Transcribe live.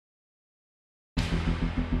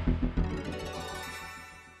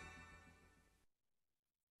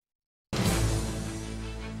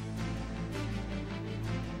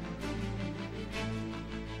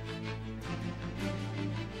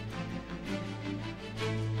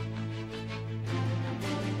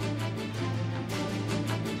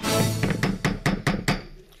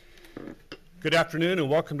Good afternoon and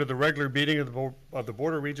welcome to the regular meeting of the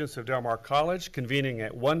Board of Regents of Del Mar College, convening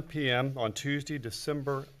at 1 p.m. on Tuesday,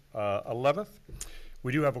 December 11th.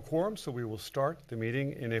 We do have a quorum, so we will start the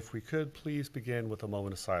meeting, and if we could, please begin with a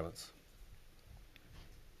moment of silence.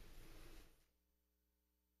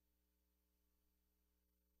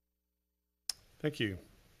 Thank you.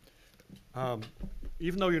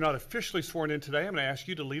 Even though you're not officially sworn in today, I'm going to ask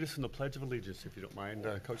you to lead us in the Pledge of Allegiance, if you don't mind,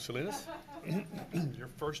 Coach Salinas. Your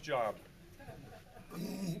first job.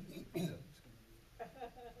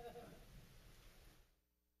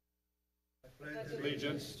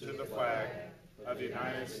 Allegiance to the flag of the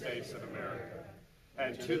United States of America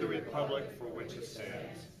and to the republic for which it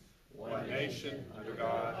stands, one nation under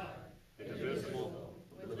God, indivisible,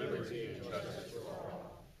 with liberty and justice for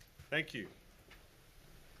all. Thank you.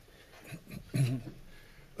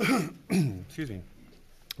 Excuse me.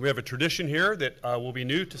 We have a tradition here that will be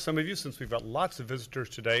new to some of you since we've got lots of visitors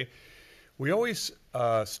today. We always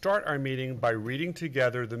start our meeting by reading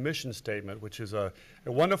together the mission statement, which is a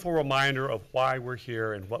wonderful reminder of why we're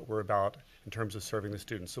here and what we're about in terms of serving the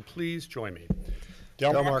students. So please join me.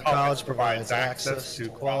 Del Mar College provides access to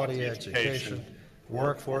quality education,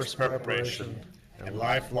 workforce preparation, and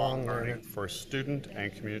lifelong learning for student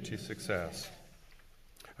and community success.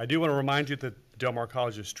 I do want to remind you that Del Mar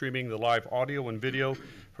College is streaming the live audio and video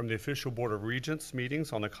from the official Board of Regents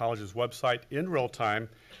meetings on the college's website in real time,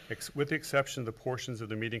 with the exception of the portions of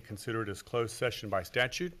the meeting considered as closed session by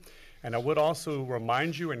statute. And I would also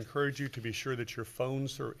remind you and encourage you to be sure that your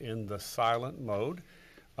phones are in the silent mode.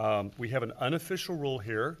 We have an unofficial rule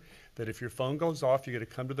here that if your phone goes off, you get to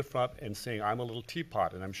come to the front and sing, "I'm a Little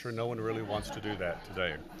Teapot," and I'm sure no one really wants to do that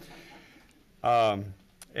today.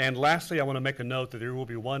 And lastly, I want to make a note that there will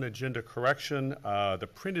be one agenda correction. The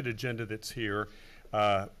printed agenda that's here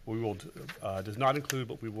does not include,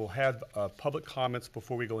 but we will have public comments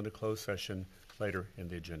before we go into closed session later in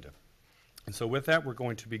the agenda. And so with that, we're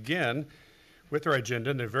going to begin with our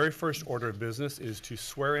agenda. And the very first order of business is to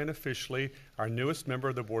swear in officially our newest member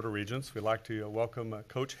of the Board of Regents. We'd like to welcome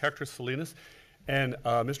Coach Hector Salinas. And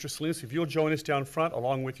Mr. Salinas, if you'll join us down front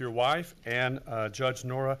along with your wife and Judge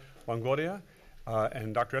Nora Longoria.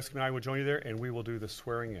 And Dr. Eskim and I will join you there, and we will do the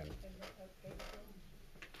swearing in.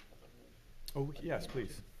 Oh, yes,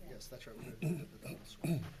 please. Yes, that's right.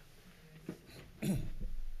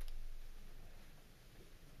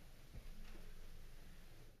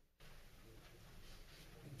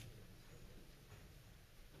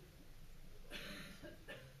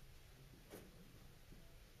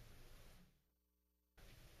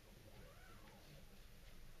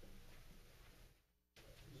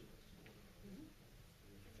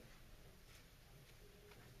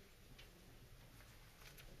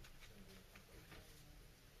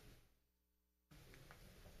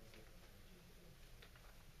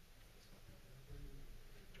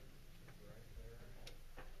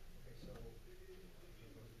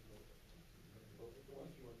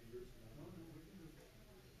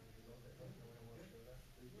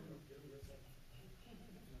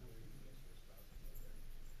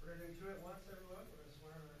 We're going to do it once, everyone. We're going to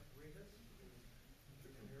swear in our regents.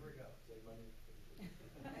 And here we go.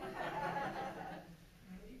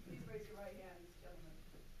 Please raise your right hand, gentlemen.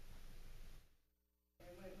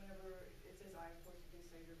 And whenever it says I, of course, you can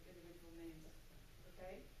say your individual names.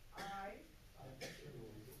 Okay? I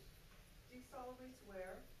do solemnly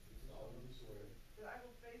swear that I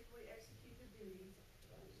will faithfully execute the duties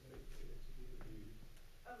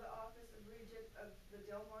of the office of Regent of the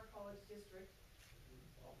Del Mar College District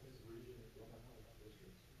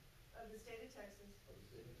of the state of Texas,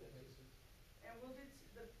 and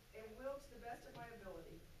will to the best of my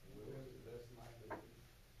ability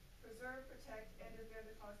preserve, protect, and defend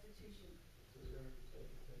the Constitution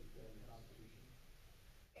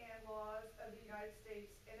and laws of the United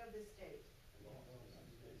States and of this state.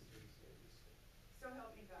 So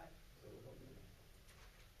help me God.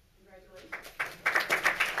 Congratulations.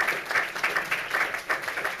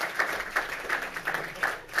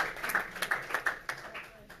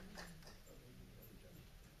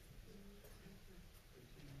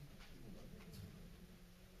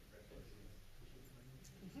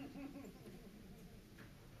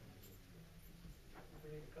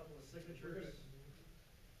 Signatures.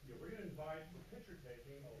 Yeah, we're going to invite for picture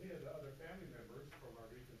taking any of the other family members from our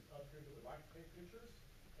regents up here that would like to take pictures,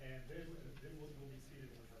 and then we'll be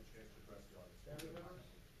seated and we'll have a chance to address the audience. Family members?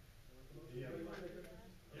 Yeah.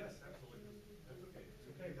 Yes, absolutely. That's okay. It's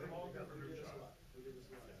okay. We're all got group shots.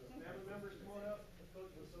 Family members, come on up.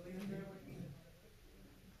 Coach the Salinas family.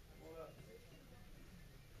 Come on up.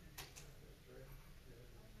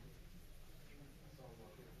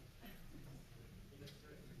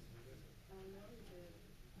 Oh, no.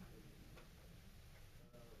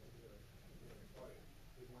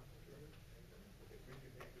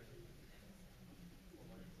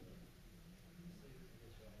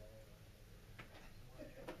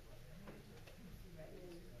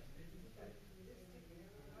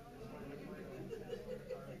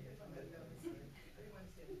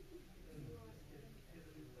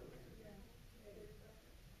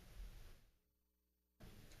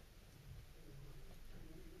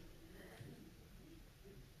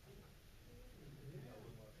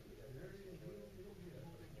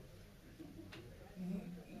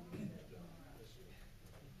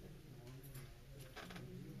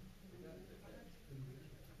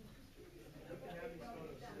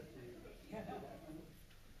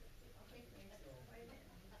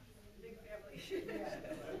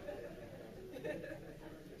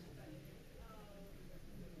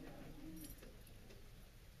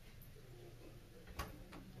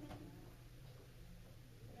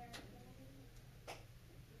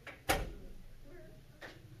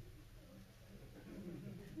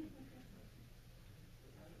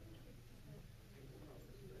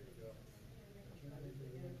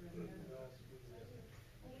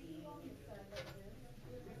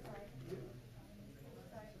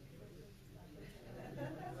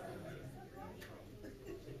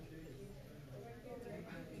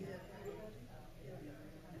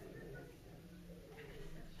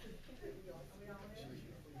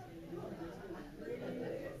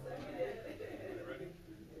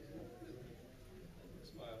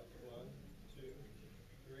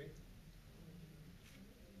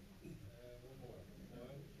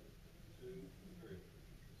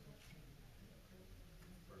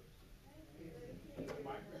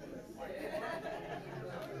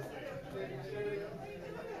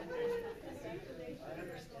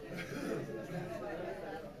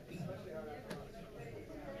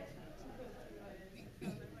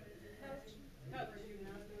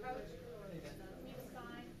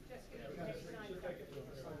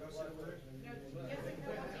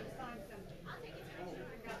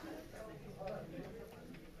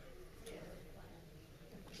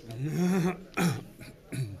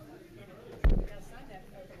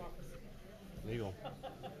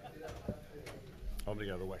 Hold me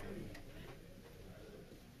the other way.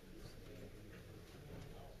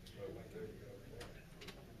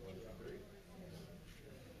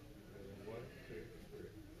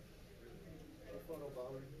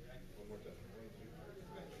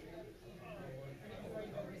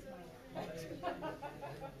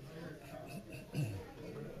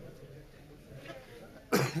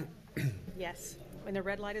 Yes. When the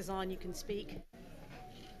red light is on, you can speak.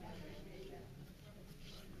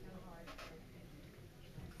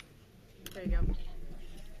 There you go.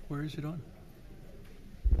 Where is it on?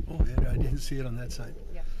 Oh, I didn't see it on that side.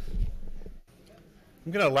 Yeah.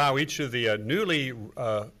 I'm going to allow each of the newly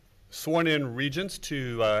sworn-in regents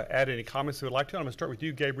to add any comments they would like to. I'm going to start with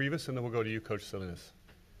you, Gabe Rivas, and then we'll go to you, Coach Salinas.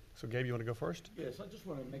 So, Gabe, you want to go first? Yes, I just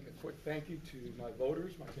want to make a quick thank you to my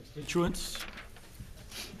voters, my constituents,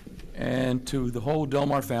 and to the whole Del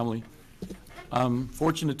Mar family. I'm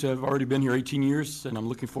fortunate to have already been here 18 years, and I'm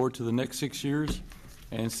looking forward to the next 6 years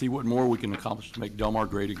and see what more we can accomplish to make Del Mar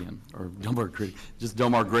great again, or Del Mar great, just Del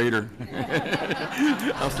Mar greater.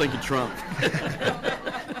 I was thinking Trump.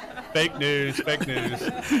 Fake news, fake news.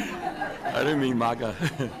 I didn't mean MAGA.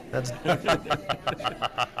 That's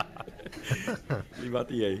Leave out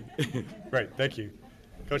the A. Great, thank you.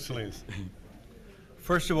 Coach Salinas.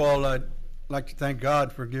 First of all, I'd like to thank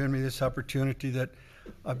God for giving me this opportunity that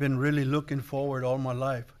I've been really looking forward all my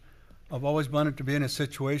life. I've always wanted to be in a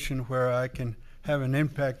situation where I can have an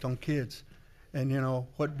impact on kids. And, you know,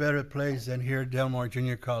 what better place than here at Del Mar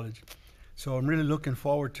Junior College. So I'm really looking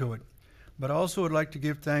forward to it. But I also would like to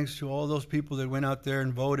give thanks to all those people that went out there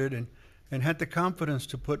and voted and had the confidence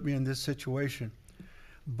to put me in this situation.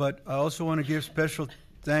 But I also want to give special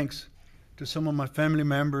thanks to some of my family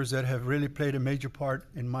members that have really played a major part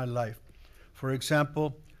in my life. For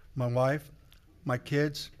example, my wife, my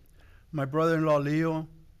kids, my brother-in-law Leo,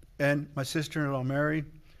 and my sister-in-law Mary.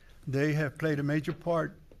 They have played a major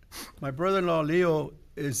part. My brother-in-law Leo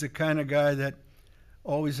is the kind of guy that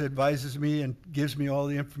always advises me and gives me all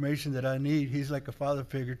the information that I need. He's like a father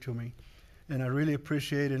figure to me. And I really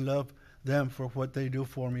appreciate and love them for what they do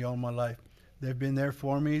for me all my life. They've been there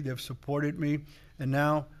for me, they've supported me, and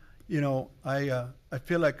now, you know, I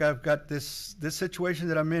feel like I've got this situation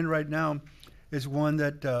that I'm in right now is one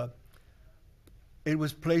that it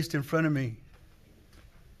was placed in front of me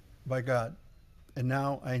by God. And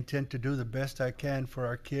now I intend to do the best I can for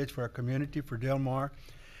our kids, for our community, for Del Mar.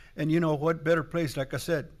 And you know, what better place, like I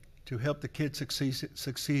said, to help the kids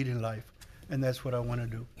succeed in life. And that's what I want to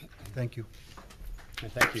do. Thank you.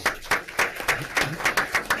 And thank you.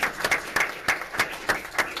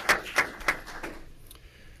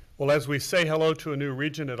 Well, as we say hello to a new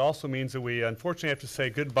regent, it also means that we unfortunately have to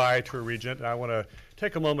say goodbye to a regent. And I want to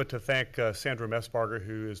take a moment to thank Sandra Messbarger,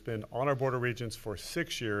 who has been on our Board of Regents for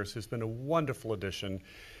 6 years, has been a wonderful addition.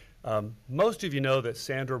 Most of you know that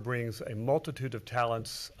Sandra brings a multitude of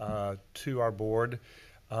talents to our board.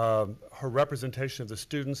 Her representation of the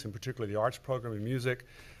students, in particular the arts program and music,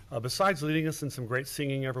 besides leading us in some great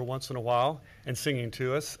singing every once in a while and singing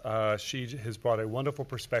to us, she has brought a wonderful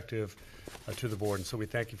perspective to the board, and so we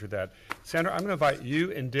thank you for that. Sandra, I'm going to invite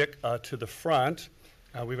you and Dick to the front.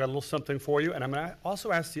 We've got a little something for you, and I'm going to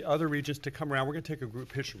also ask the other regents to come around. We're going to take a group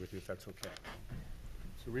picture with you, if that's okay.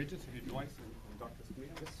 So, regents, if you'd join us, and Dr.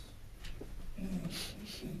 Salinas.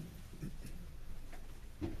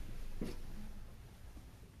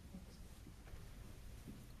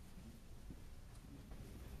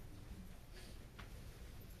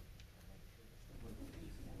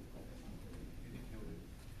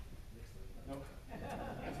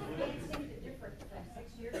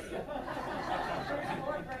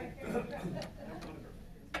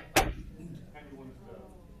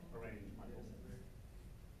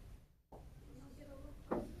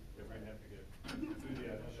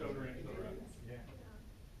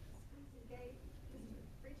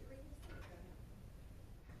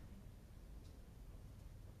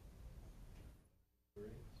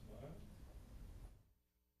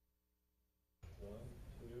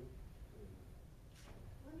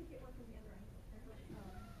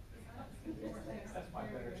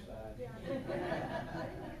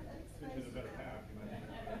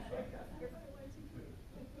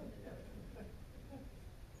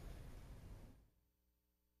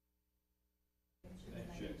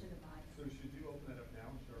 So should you open that up now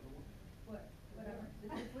and show everyone? Whatever. The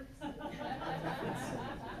difference.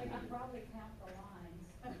 I can probably count the lines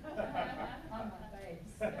on my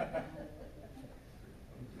face.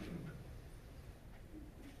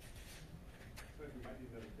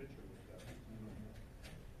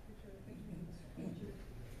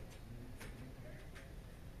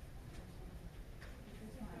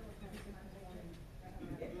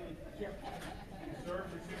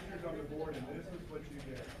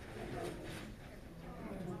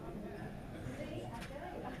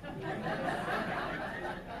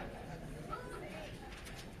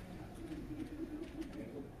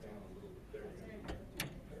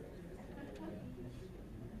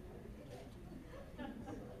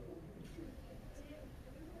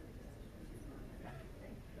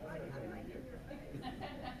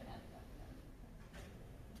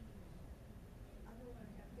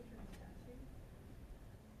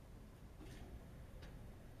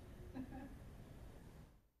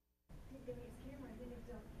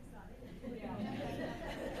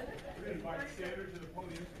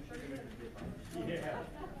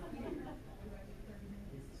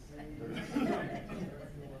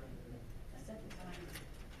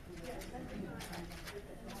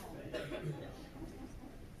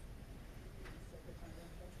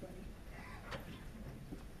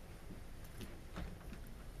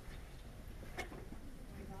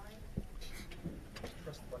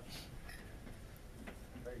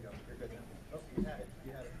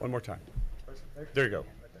 One more time. There you go.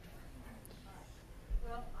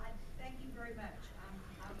 Well, I thank you very much.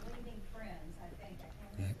 I'm leaving friends, I think. I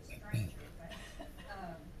can't leave a stranger, but,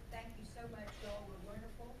 thank you so much. Y'all were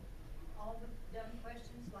wonderful. All the dumb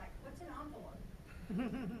questions like, what's an envelope?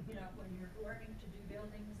 You know, when you're learning to do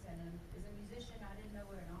buildings, and as a musician, I didn't know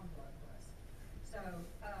what an envelope was. So,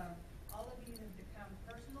 all of you have become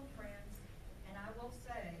personal friends, and I will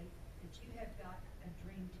say that you have got a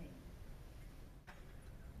dream team.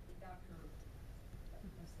 Dr.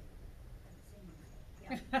 Let's see, haven't seen him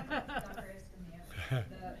yet. Yeah, Dr. Escamilla.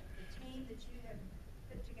 The team that you have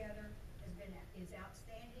put together is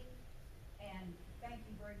outstanding, and thank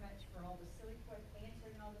you very much for all the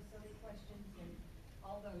answering all the silly questions and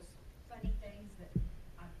all those funny things that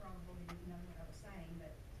I probably didn't know what I was saying,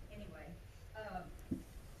 but anyway.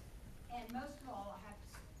 And most of all, I have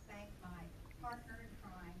to thank my partner in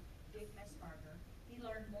crime, Dick Messbarger. He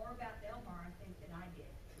learned more about Del Mar, I think, than I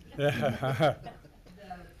did.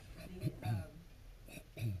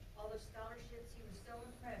 All the scholarships, he was so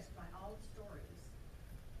impressed by all the stories.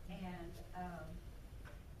 And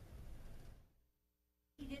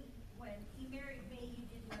he didn't, when he married me, he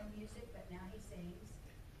didn't know music, but now he sings.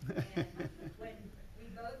 And when we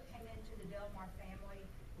both came into the Del Mar family,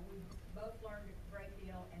 we both learned a great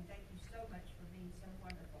deal, and thank you so much for being so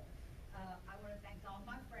wonderful. I want to thank all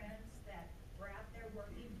my friends that were out there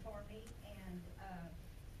working for me, and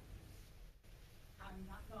I'm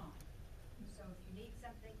not gone. So if you need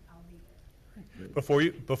something, I'll be there. Before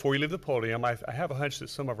you leave the podium, I have a hunch that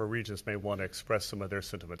some of our regents may want to express some of their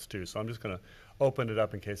sentiments too. So I'm just going to open it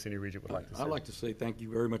up in case any regent would like to say. I'd like to say thank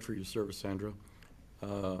you very much for your service, Sandra.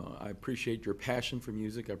 I appreciate your passion for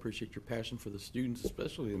music. I appreciate your passion for the students,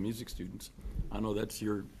 especially the music students. I know that's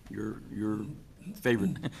your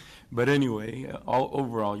favorite. But anyway,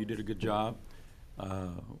 overall, you did a good job.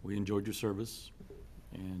 We enjoyed your service,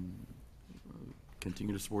 and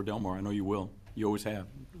continue to support Del Mar. I know you will. You always have.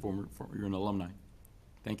 You're an alumni.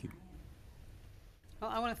 Thank you. Well,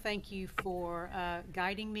 I want to thank you for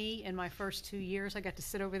guiding me in my first 2 years. I got to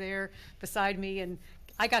sit over there beside me, and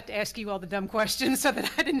I got to ask you all the dumb questions so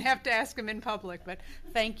that I didn't have to ask them in public. But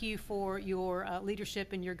thank you for your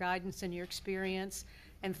leadership and your guidance and your experience,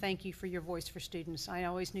 and thank you for your voice for students. I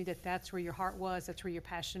always knew that that's where your heart was, that's where your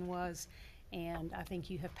passion was, and I think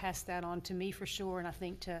you have passed that on to me for sure, and I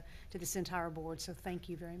think to this entire board. So thank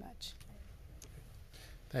you very much.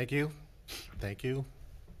 Thank you. Thank you.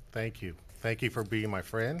 Thank you. Thank you for being my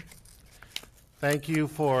friend. Thank you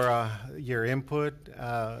for your input.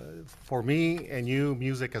 For me and you,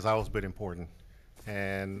 music has always been important.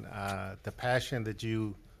 And the passion that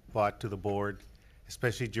you brought to the board,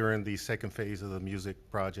 especially during the second phase of the music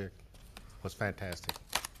project, was fantastic.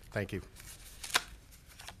 Thank you.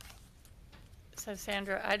 So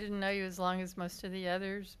Sandra, I didn't know you as long as most of the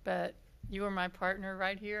others, but you were my partner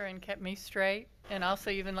right here and kept me straight, and also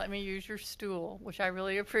even let me use your stool, which I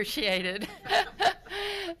really appreciated.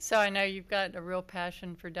 So I know you've got a real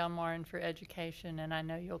passion for Del Mar and for education, and I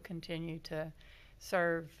know you'll continue to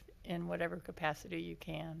serve in whatever capacity you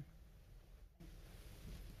can.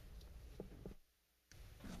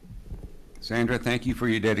 Sandra, thank you for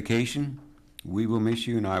your dedication. We will miss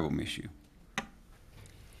you, and I will miss you.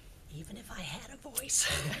 Even if I had a voice,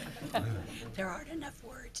 there aren't enough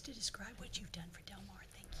words to describe what you've done for Del Mar.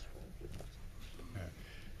 Thank you.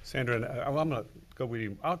 Sandra, and I'm going to go with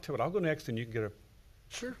you. I'll tell you what, I'll go next, and you can get a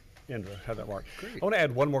Sure. Indra, how that work. Great. I want to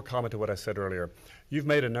add one more comment to what I said earlier. You've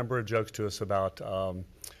made a number of jokes to us about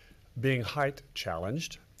being height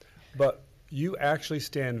challenged, but you actually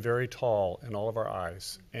stand very tall in all of our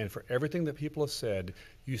eyes. And for everything that people have said,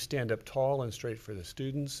 you stand up tall and straight for the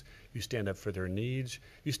students. You stand up for their needs.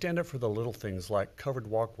 You stand up for the little things like covered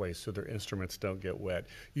walkways so their instruments don't get wet.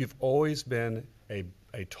 You've always been a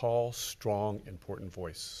tall, strong, important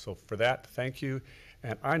voice. So for that, thank you.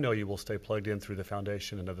 And I know you will stay plugged in through the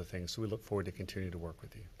foundation and other things. So we look forward to continue to work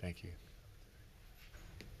with you. Thank you.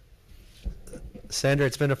 Sandra,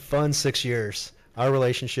 it's been a fun 6 years. Our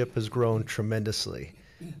relationship has grown tremendously.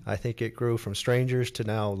 I think it grew from strangers to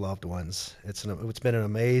now loved ones. It's been an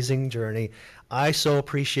amazing journey. I so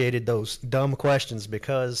appreciated those dumb questions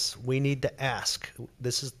because we need to ask.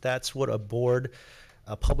 That's what a board,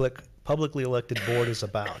 a publicly elected board is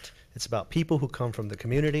about. It's about people who come from the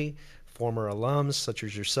community, former alums such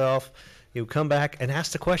as yourself. You come back and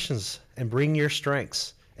ask the questions and bring your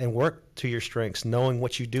strengths and work to your strengths, knowing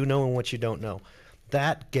what you do know and what you don't know.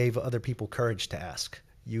 That gave other people courage to ask.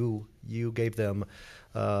 You gave them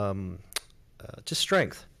just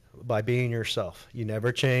strength by being yourself. You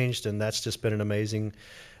never changed, and that's just been an amazing.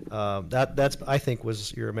 That's I think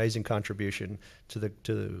was your amazing contribution to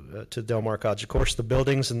Del Mar College. Of course, the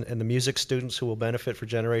buildings and the music students who will benefit for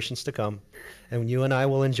generations to come, and you and I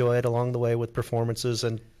will enjoy it along the way with performances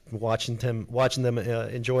and watching them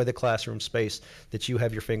enjoy the classroom space that you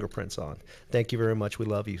have your fingerprints on. Thank you very much. We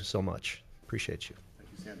love you so much. Appreciate you.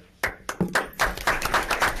 Thank you, Sandra.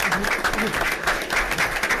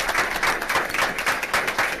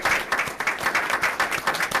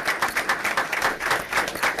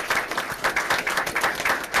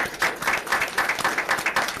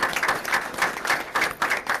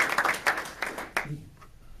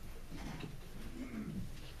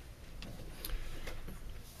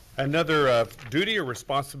 Another duty or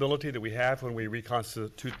responsibility that we have when we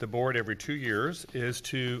reconstitute the board every 2 years is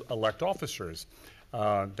to elect officers.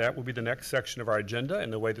 That will be the next section of our agenda,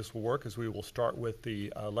 and the way this will work is we will start with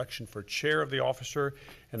the election for chair of the officer,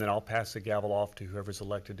 and then I'll pass the gavel off to whoever's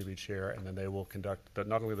elected to be chair, and then they will conduct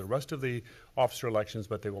not only the rest of the officer elections,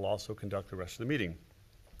 but they will also conduct the rest of the meeting.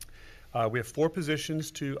 We have 4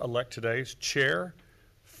 positions to elect today: chair,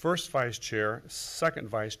 first vice chair, second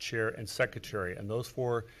vice chair, and secretary, and those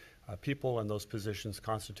 4 people and those positions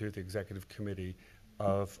constitute the executive committee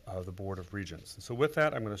of the Board of Regents. And so with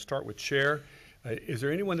that, I'm going to start with chair. Is there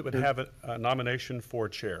anyone that would have a nomination for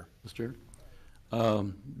chair? Mr. Chair,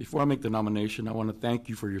 before I make the nomination, I want to thank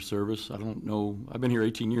you for your service. I don't know, I've been here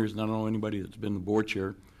 18 years, and I don't know anybody that's been the board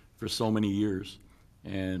chair for so many years.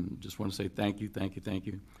 And just want to say thank you, thank you, thank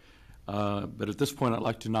you. But at this point, I'd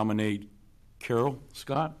like to nominate Carol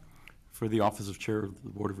Scott for the office of chair of the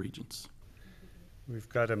Board of Regents. We've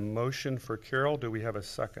got a motion for Carol. Do we have a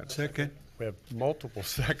second? Second. We have multiple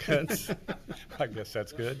seconds. I guess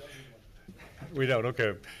that's good. We don't,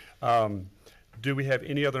 okay. Do we have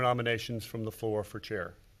any other nominations from the floor for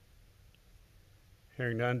chair?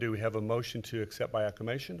 Hearing none, do we have a motion to accept by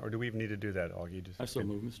acclamation, or do we even need to do that, Augie? I so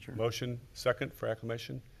move, Mr. Chair. Motion, second for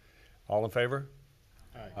acclamation. All in favor?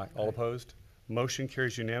 Aye. All opposed? Motion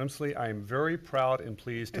carries unanimously. I am very proud and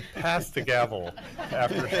pleased to pass the gavel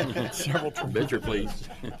after several terms. Bet you're pleased.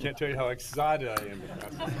 Can't tell you how excited I am to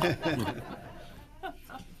pass it.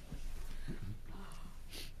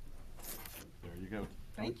 There you go.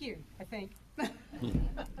 Thank you, I think.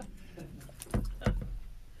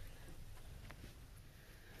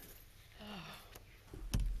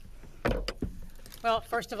 Well,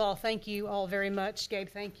 first of all, thank you all very much. Gabe,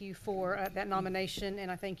 thank you for that nomination,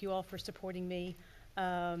 and I thank you all for supporting me.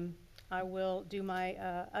 I will do my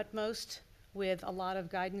utmost with a lot of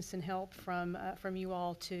guidance and help from you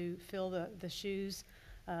all to fill the shoes,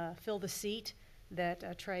 fill the seat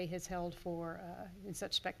that Trey has held for in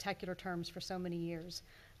such spectacular terms for so many years.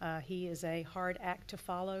 He is a hard act to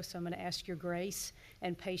follow, so I'm going to ask your grace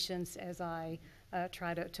and patience as I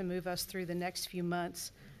try to move us through the next few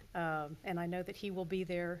months. And I know that he will be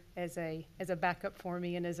there as a backup for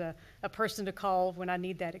me and as a person to call when I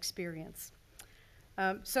need that experience.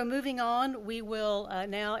 So moving on, we will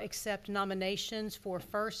now accept nominations for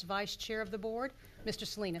first vice chair of the board. Mr.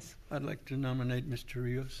 Salinas. I'd like to nominate Mr.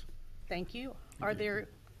 Rios. Thank you. Are there,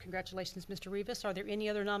 congratulations, Mr. Rivas. Are there any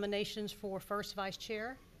other nominations for first vice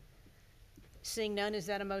chair? Seeing none, is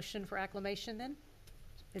that a motion for acclamation then?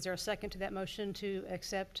 Is there a second to that motion to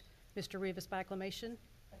accept Mr. Rivas by acclamation?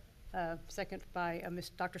 Second by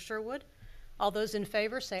Dr. Sherwood. All those in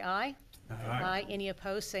favor say aye. Aye. Aye. Any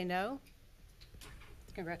opposed say no.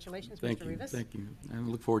 Congratulations, Mr. Rivas. Thank you. And I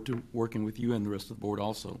look forward to working with you and the rest of the board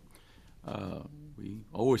also. We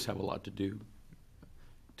always have a lot to do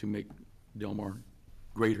to make Del Mar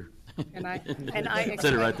greater. And I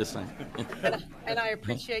said it right this time. and I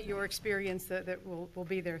appreciate your experience that will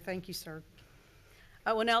be there. Thank you, sir.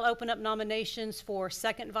 I will now open up nominations for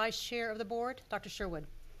second vice chair of the board. Dr. Sherwood.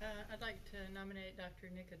 I'd like to nominate Dr.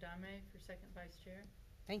 Nick Adame for second vice chair.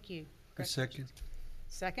 Thank you. A second.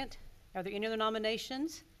 Second. Are there any other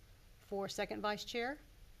nominations for second vice chair?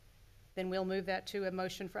 Then we'll move that to a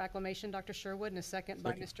motion for acclamation, Dr. Sherwood, and a second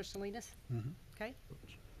by Mr. Salinas. Mm-hmm. Okay.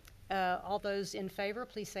 All those in favor,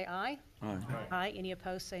 please say aye. Aye. Aye. Any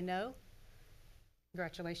opposed, say no.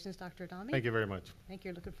 Congratulations, Dr. Adame. Thank you very much. Thank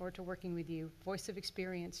you. Looking forward to working with you. Voice of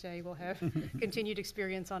experience, Jay. We'll have continued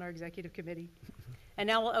experience on our executive committee. And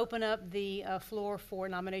now we'll open up the floor for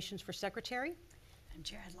nominations for secretary. Madam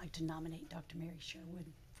Chair, I'd like to nominate Dr. Mary Sherwood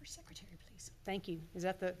for secretary, please. Thank you. Is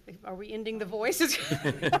that are we ending the voices?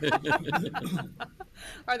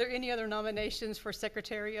 Are there any other nominations for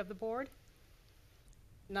secretary of the board?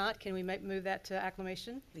 Not. Can we move that to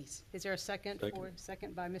acclamation? Please. Is there a second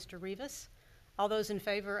by Mr. Rivas? All those in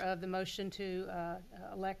favor of the motion to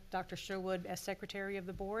elect Dr. Sherwood as Secretary of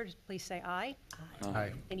the Board, please say aye.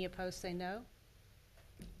 Aye. Any opposed, say no.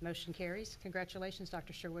 Motion carries. Congratulations,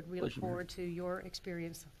 Dr. Sherwood. We look Pleasure. forward to your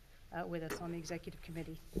experience with us on the Executive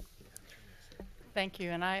Committee. Thank you,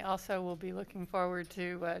 and I also will be looking forward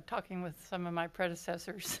to talking with some of my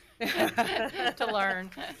predecessors to learn.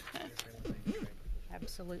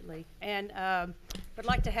 Absolutely. And would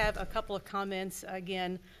like to have a couple of comments.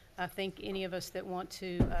 Again, I think any of us that want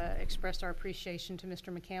to express our appreciation to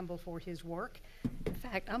Mr. McCampbell for his work. In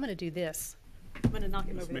fact, I'm going to do this. I'm going to knock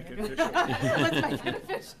him over the head. Let's make it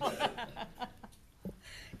official.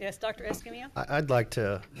 Yes, Dr. Escamilla? I'd like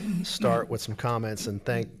to start with some comments and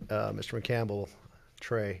thank Mr. McCampbell,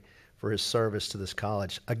 Trey, for his service to this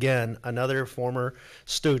college. Again, another former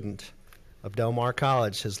student of Del Mar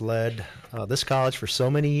College has led this college for so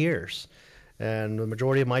many years. And the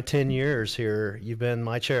majority of my 10 years here, you've been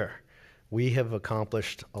my chair. We have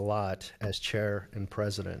accomplished a lot as chair and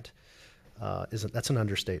president. That's an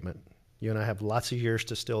understatement. You and I have lots of years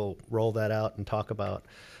to still roll that out and talk about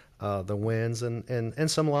the wins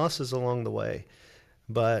and some losses along the way.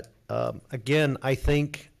 But again, I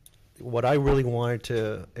think what I really wanted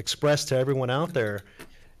to express to everyone out there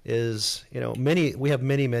is, we have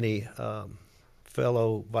many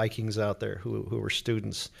fellow Vikings out there who are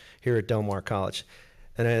students here at Del Mar College.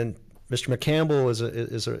 And then Mr. McCampbell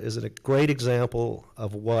is a great example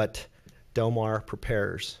of what Del Mar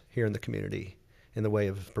prepares here in the community in the way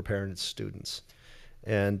of preparing its students.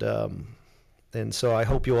 And so I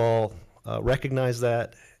hope you all recognize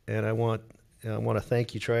that. And I want to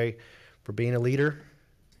thank you, Trey, for being a leader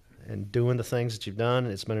and doing the things that you've done.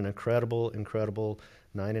 It's been an incredible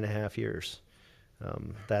 9.5 years.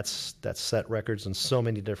 That's set records in so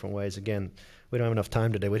many different ways. Again, we don't have enough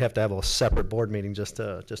time today. We'd have to have a separate board meeting just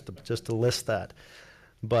to list that.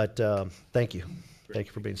 But thank you. Thank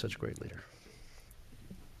you for being such a great leader.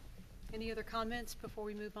 Any other comments before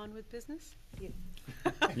we move on with business? Yeah.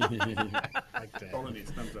 All it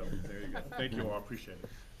needs, thumbs up. There you go. Thank you all. Appreciate it.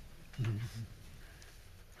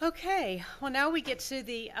 Okay, well, now we get to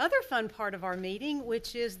the other fun part of our meeting,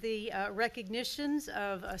 which is the recognitions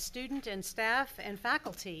of student and staff and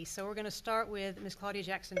faculty. So we're going to start with Ms. Claudia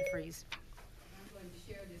Jackson DeFries. I'm going to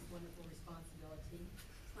share this wonderful responsibility.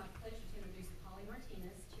 It's my pleasure to introduce Polly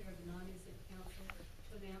Martinez, Chair of the Non-Executive Council,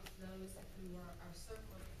 to announce those who are our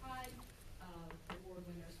Circle of Pride award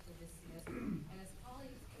winners for this semester. And as Polly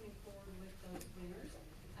is coming forward with those winners,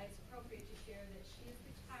 it's appropriate to share that she is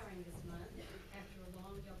retiring this month after a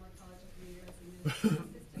long Del Mar College career as a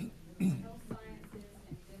administrative assistant in the health sciences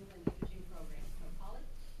and clinical and imaging programs. So, Polly?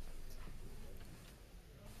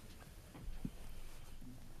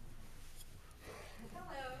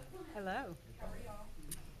 Hello. Hello. How are y'all?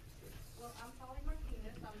 Well, I'm Polly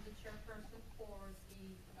Martinez. I'm the chairperson for the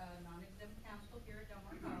non-exempt council here at Del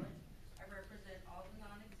Mar College. I represent all the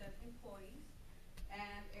non-exempt employees.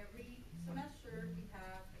 And every semester, we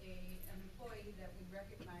have an employee that we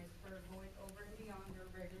recognize for going over and beyond their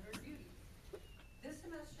regular duties. This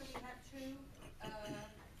semester, we had two,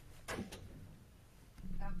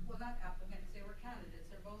 not applicants, they were candidates.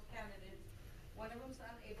 They're both candidates. One of them's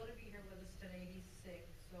unable to be here with us today. He's sick,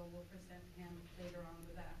 so we'll present him later on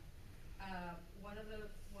with that. One of the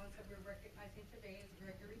ones that we're recognizing today is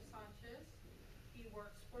Gregory Sanchez. He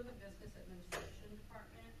works for the Business Administration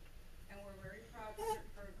Department, and we're very proud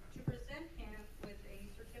to present him with a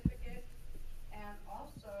certificate and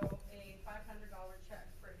also a $500 check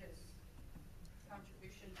for his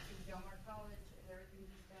contribution to Del Mar College and everything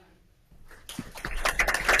he's done.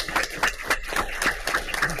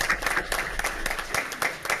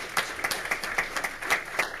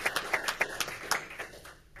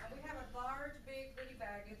 And we have a large, big goodie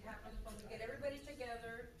bag. It happens when we get everybody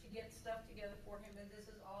together to get stuff together for him, and this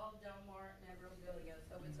is all Del Mar memorabilia,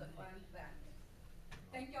 so it's a fun fact.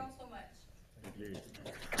 Thank y'all so much. Thank you.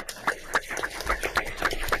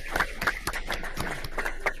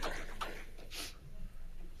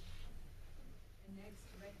 And next,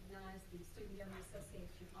 to recognize the Student Government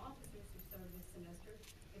Association officers who served this semester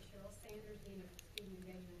is Cheryl Sanders, Dean of Student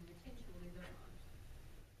Engagement and Retention, will lead their honors.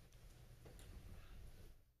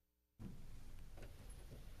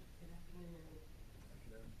 Good afternoon.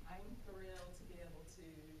 I'm thrilled to be able to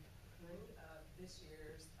bring up this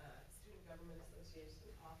year's Student Government Association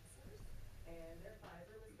officers, and their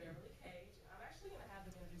advisor, Ms. Beverly Cage. I'm actually going to have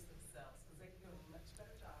them introduce themselves because they can do a much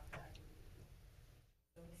better job than I can do.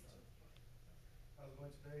 So, How's it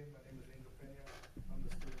going today? My name is Angel Pena. I'm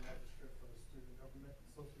the student magistrate for the Student Government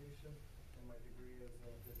Association, and my degree is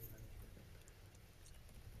business management.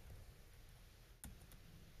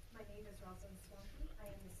 My name name is Rosalind Swampy. I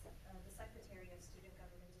am the Secretary of Student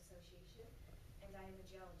Government Association, and I am a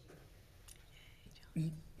geology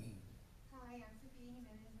major. Hi, I'm Sophie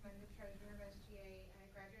Jimenez. I'm the treasurer of SGA. I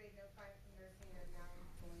graduated in 05 from nursing and now I'm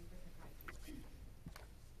going for psychiatry.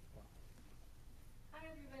 Hi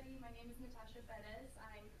everybody, my name is Natasha Perez.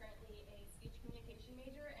 I'm currently a speech communication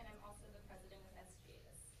major and I'm also the president of SGA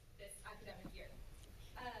this academic year.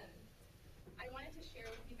 I wanted to share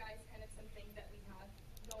with you guys kind of some things that we have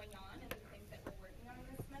going on and the things that we're working on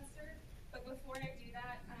this semester. But before I do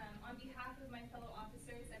that, on behalf of my fellow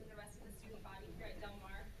officers and the rest of the student body here at Del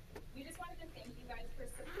Mar, we just wanted to thank you guys for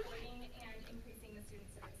supporting and increasing the student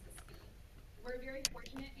services fee. We're very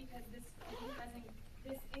fortunate because this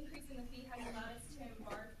increase in the fee has allowed us to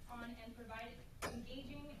embark on and provide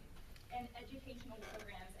engaging and educational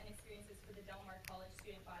programs and experiences for the Del Mar College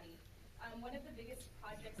student body. One of the biggest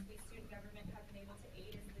projects we student government have been able to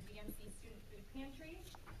aid is the DMC student food pantry.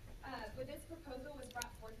 But this proposal was brought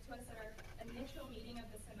forth to us at our initial meeting of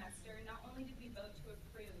the semester. Not only did we vote to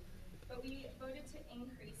approve, but we voted to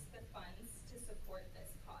increase the funds to support this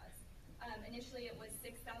cause. Initially it was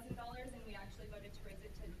 $6,000 and we actually voted to raise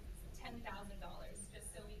it to $10,000 just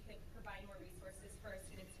so we could provide more resources for our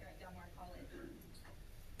students here at Del Mar College.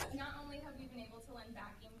 Not only have we been able to lend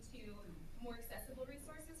backing to more accessible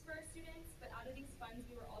resources for our students, but out of these funds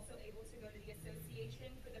we were also able to go to the Association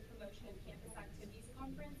for the Promotion of Campus Activities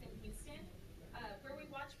Conference in Houston, where we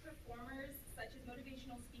watched performers such as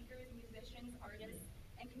motivational speakers, musicians, artists,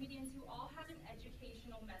 and comedians who all had an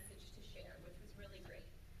educational message to share, which was really great.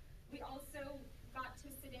 We also got to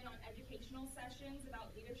sit in on educational sessions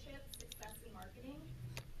about leadership, success, and marketing,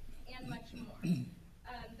 and much more.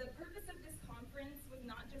 The purpose of this conference was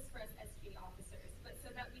not just for us SGA officers, but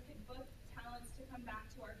so that we could book talents to come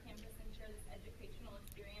back to our campus and share this educational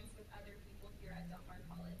experience with other people here at Del Mar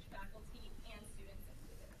College, faculty and students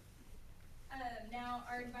included. Now,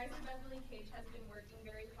 our advisor Beverly Cage has been working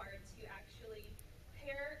very hard to actually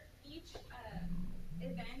pair each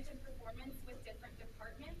event and performance with different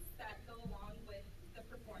departments that go along with the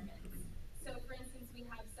performance. So, for instance, we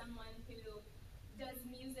have someone who does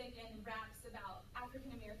music and raps about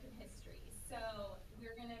African American history. So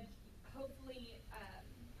we're going to hopefully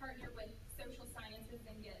partner with social sciences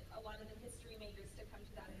and get a lot of the history majors to come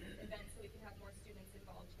to that event so we can have more students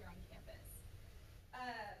involved here on campus.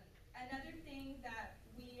 Another thing that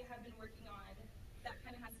we have been working on that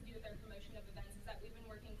kind of has to do with our promotion of events is that we've been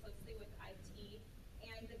working closely with IT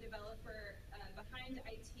and the developer behind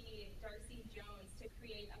IT, Darcy Jones, to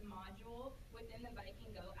create a module within the Viking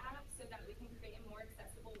Go app so that we can create a more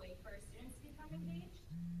accessible way for our students to become engaged,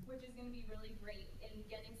 which is going to be really great in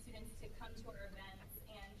getting students to come to our events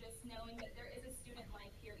and just knowing that there is a student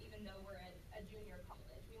life here even though we're at a junior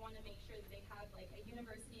college. We want to make sure that they have like a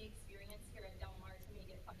university experience here at Del Mar to make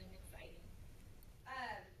it fun and exciting.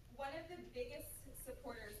 One of the biggest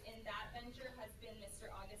supporters in that venture has been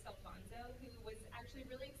Mr. August Alfonso, who was actually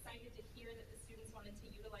really excited to hear that the students wanted to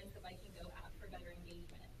utilize the Viking Go app for better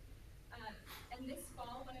engagement. And this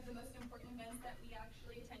fall, one of the most important events that we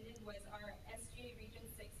actually attended was our SGA Region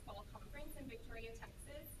 6 Fall Conference in Victoria,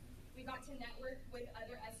 Texas. We got to network with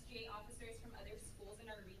other SGA officers from other schools in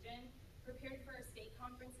our region, prepared for our state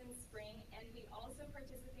conference in the spring, and we also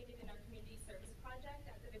participated in our community service project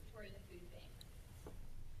at the Victoria Food Bank.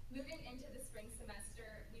 Moving into the spring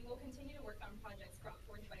semester, we will continue to work on projects brought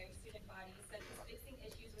forth by our student body, such as fixing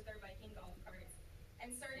issues with our Viking golf carts,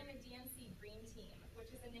 and starting a DMC Green Team,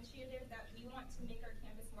 which is an initiative that we want to make our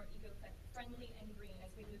campus more eco-friendly and green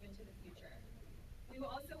as we move into the future. We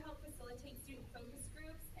will also help facilitate student focus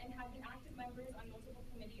groups and have been active members on multiple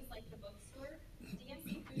committees like the bookstore,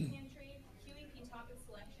 DMC Food Pantry, QEP topic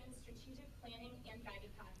selection, strategic planning, and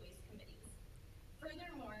guided pathways committees.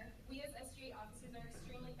 Furthermore, we as SGA officers are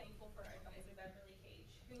extremely thankful for our advisor, Beverly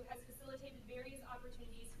Cage, who has facilitated various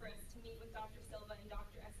opportunities for us to meet with Dr. Silva and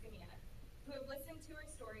Dr. Escamilla, who have listened to our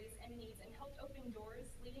stories and needs and helped open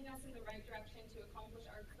doors, leading us in the right direction to accomplish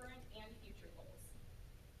our current and future goals.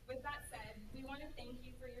 With that said, we want to thank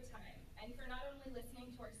you for your time and for not only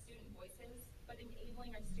listening to our student voices, but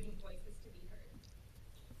enabling our student voices to be heard.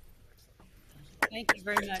 Thank you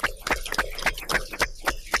very much.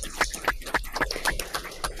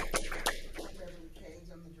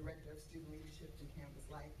 I'm the Director of Student Leadership and Campus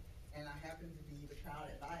Life, and I happen to be the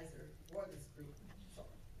proud advisor for this group. So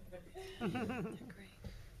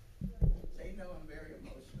they know I'm very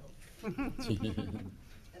emotional.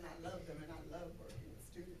 And I love them, and I love working with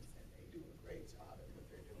students, and they do a great job at what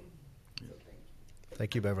they're doing. So thank you.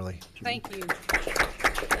 Thank you, Beverly. Thank you.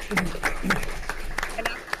 And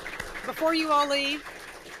before you all leave,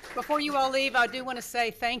 Before you all leave, I do want to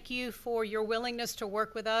say thank you for your willingness to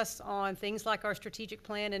work with us on things like our strategic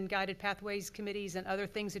plan and guided pathways committees and other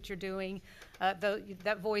things that you're doing.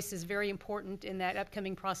 That voice is very important in that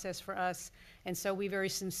upcoming process for us. And so we very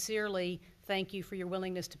sincerely thank you for your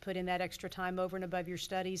willingness to put in that extra time over and above your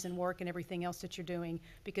studies and work and everything else that you're doing,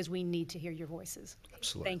 because we need to hear your voices.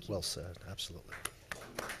 Absolutely. Thank you. Well said. Absolutely.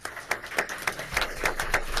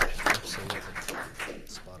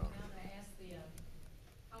 Spot on. Now I'm gonna ask the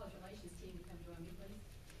college relations team to come join me, please.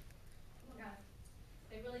 Come on, guys.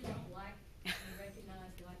 They really don't like to be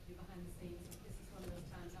recognized, they like to be behind the scenes. This is one of those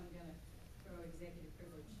times I'm gonna throw executive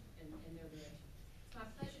privilege in their direction. It's my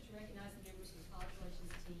pleasure to recognize the members of the college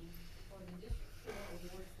relations team for the District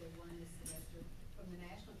 4 awards they won this semester from the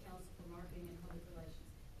National Council for Marketing and Public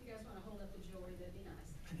Relations. If you guys wanna hold up the jewelry, that'd be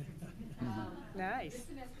nice. Nice. This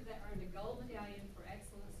semester they earned a gold medallion for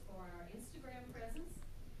excellence for our Instagram presence.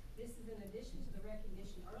 This is in addition to the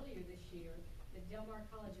recognition earlier this year that Del Mar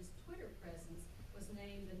College's Twitter presence was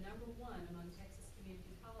named the #1 among Texas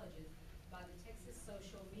community colleges by the Texas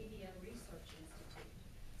Social Media Research Institute.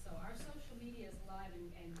 So our social media is alive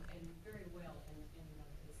and very well in the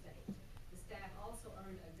state. The staff also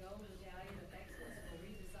earned a gold medallion of excellence for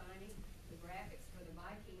redesigning the graphics for the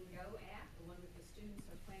Viking Go app, the one that the students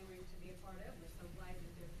are clamoring to be a part of. We're so glad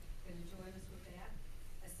that they're going to join us with that.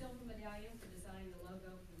 A silver medallion for designing the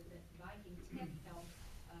logo for the Viking Tech Health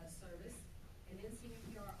Service. And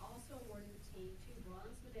NCPR also awarded the team 2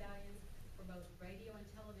 bronze medallions for both radio and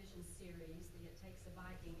television series, the It Takes a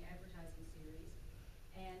Viking advertising series.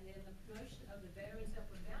 And then the promotion of the Veterans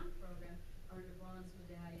Upward Bound program earned a bronze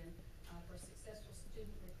medallion for successful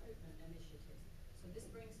student recruitment initiatives. So this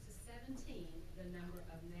brings to 17 the number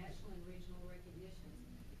of national and regional recognitions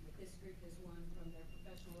that this group has won from their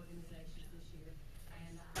professional organizations this year.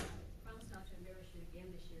 And I promise not to embarrass you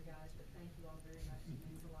again this year, guys, but thank you all very much. It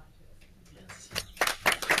means a lot to us. Yes.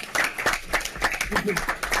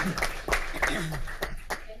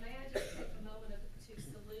 And may I just take a moment to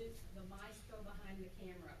salute the maestro behind the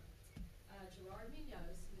camera. Gerard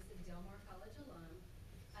Munoz, who is a Del Mar College alum,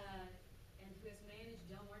 and who has managed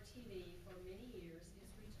Del Mar TV for many years,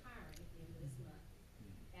 is retiring at the end of this month.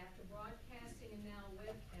 After broadcasting and now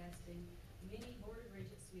webcasting many Board of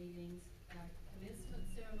Regents meetings, commencement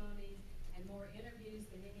ceremonies, and more interviews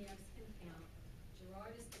than any of us can count,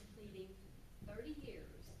 Gerard is completing 30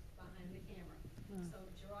 years behind the camera. So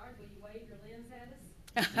Gerard, will you wave your lens at us?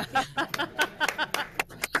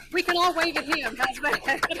 We can all wave at him. How's that?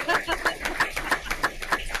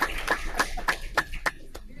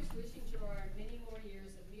 Here's wishing Gerard many more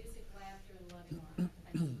years of music, laughter, and loving life.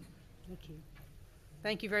 Thank you. Thank you.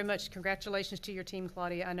 Thank you very much. Congratulations to your team,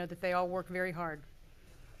 Claudia. I know that they all work very hard.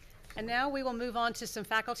 And now we will move on to some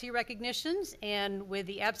faculty recognitions. And with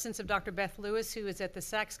the absence of Dr. Beth Lewis, who is at the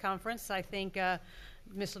SACS conference, I think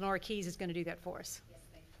Ms. Lenora Keys is going to do that for us. Yes,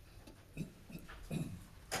 thank you.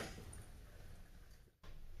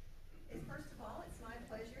 First of all, it's my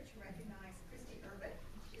pleasure to recognize Christy Urban.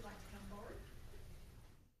 Would you like to come forward?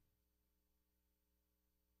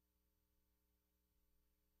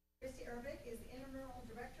 Christy Urbick is the Intramural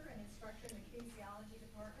Director and Instructor in the Kinesiology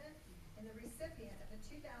Department and the recipient of the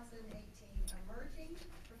 2018 Emerging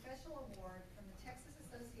Professional Award from the Texas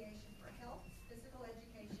Association for Health, Physical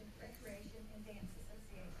Education, Recreation, and Dance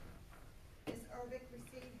Association. Ms. Urbick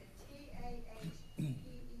received the TAHPERD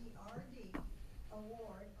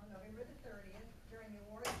Award on November the 30th during the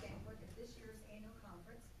awards banquet at this year's annual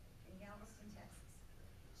conference in Galveston, Texas.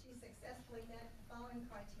 She successfully met the following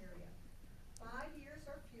criteria: 5 years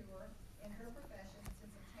or fewer in her profession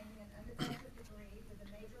since obtaining an undergraduate degree with a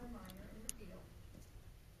major or minor in the field,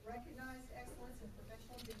 recognized excellence in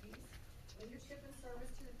professional duties, leadership and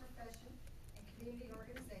service to the profession and community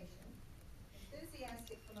organization,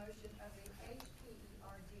 enthusiastic promotion of the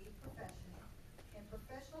HPERD profession, and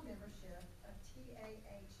professional membership of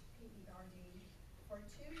TAHPERD for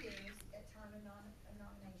 2 years at time of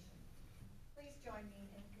nomination. Please join me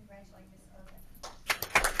in congratulating Ms. Urban.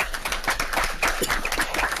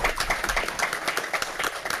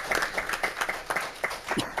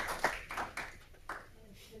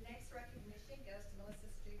 The next recognition goes to Melissa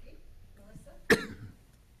Stuckey. Melissa?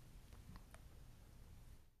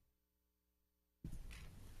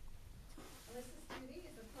 Melissa Stuckey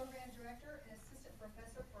is the Program Director and Assistant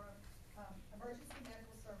Professor for Emergency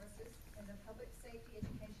Medical Services in the Public Safety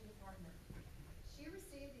Education Department. She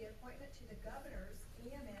received the appointment to the Governor's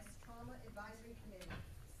EMS Trauma Advisory Committee,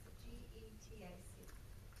 GETAC.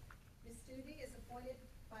 Ms. Stuckey is appointed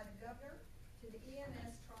by the Governor to the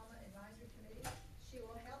EMS Trauma Advisory Committee. She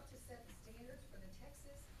will help to set the standards for the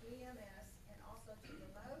Texas EMS and also to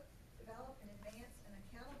promote, develop, and advance an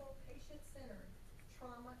accountability accountable, patient-centered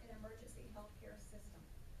trauma and emergency healthcare system.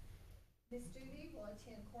 Ms. Doobie will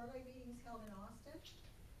attend quarterly meetings held in Austin,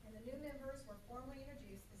 and the new members were formally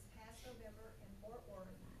introduced this past November in Fort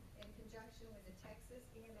Worth in conjunction with the Texas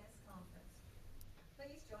EMS Conference.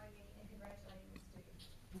 Please join me in congratulating Ms. Doobie.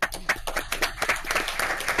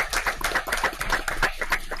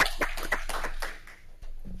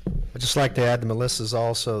 I'd just like to add that Melissa's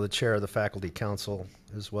also the chair of the faculty council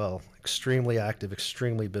as well. Extremely active,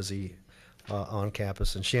 extremely busy on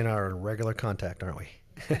campus, and she and I are in regular contact, aren't we?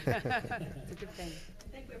 It's a good thing. I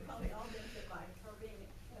think we're probably all benefit by her being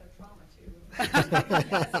head of trauma too.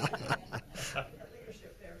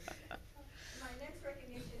 Leadership there. My next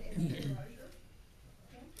recognition is Ken Rozier.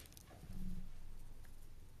 Ken?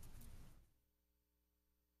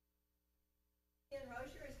 Ken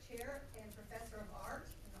Rozier is chair and professor of art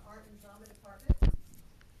in the art and drama department.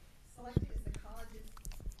 Selected as the college's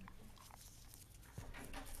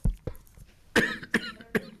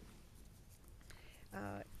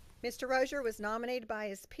Mr. Rozier was nominated by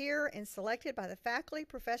his peer and selected by the Faculty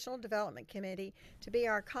Professional Development Committee to be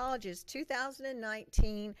our college's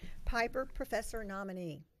 2019 Piper Professor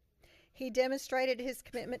nominee. He demonstrated his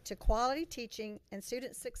commitment to quality teaching and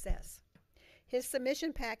student success. His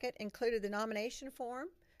submission packet included the nomination form,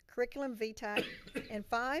 curriculum vitae, and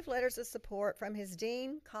 5 letters of support from his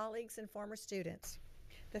dean, colleagues, and former students.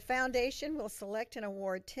 The foundation will select and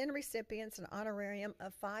award 10 recipients an honorarium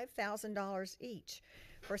of $5,000 each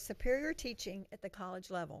for superior teaching at the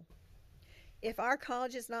college level. If our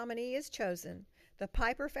college's nominee is chosen, the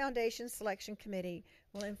Piper Foundation Selection Committee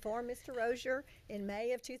will inform Mr. Rozier in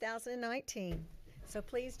May of 2019. So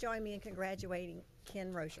please join me in congratulating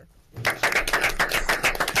Ken Rozier.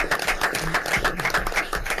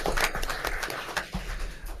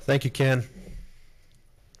 Thank you, Ken.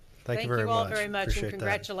 Thank you very all much. very much, Appreciate and that.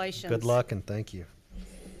 congratulations. Good luck, and thank you.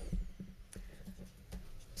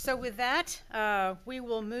 So with that, we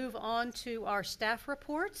will move on to our staff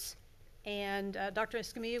reports. And Dr.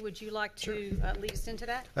 Escamilla, would you like to lead us into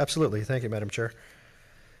that? Absolutely. Thank you, Madam Chair.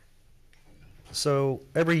 So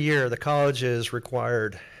every year, the college is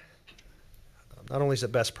required, not only is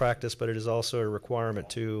it best practice, but it is also a requirement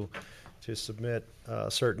to submit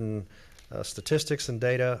certain statistics and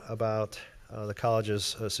data about the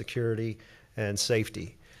college's security and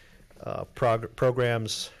safety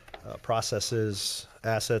programs, processes,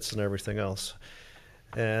 assets, and everything else.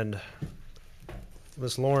 And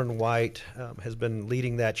Ms. Lauren White has been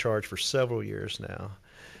leading that charge for several years now.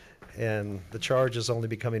 And the charge is only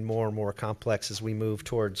becoming more and more complex as we move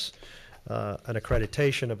towards an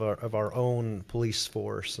accreditation of our own police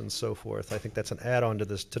force and so forth. I think that's an add-on to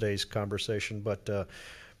today's conversation. But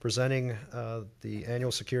presenting the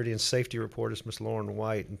annual security and safety report is Ms. Lauren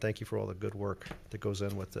White, and thank you for all the good work that goes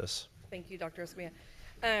in with this. Thank you, Dr. Escamilla.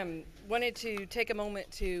 Wanted to take a moment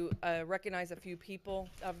to recognize a few people.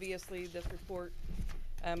 Obviously, this report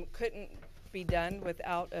couldn't be done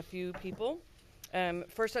without a few people.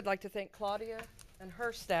 First, I'd like to thank Claudia and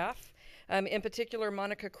her staff, in particular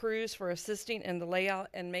Monica Cruz, for assisting in the layout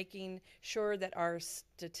and making sure that our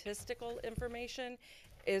statistical information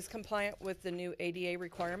is compliant with the new ADA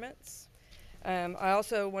requirements. I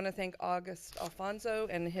also want to thank August Alfonso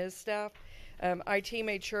and his staff. IT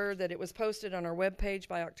made sure that it was posted on our webpage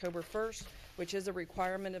by October 1st, which is a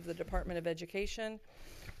requirement of the Department of Education,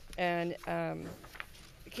 and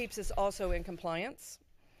it keeps us also in compliance.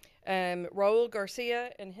 Raul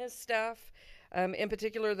Garcia and his staff, in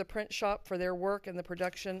particular the print shop, for their work in the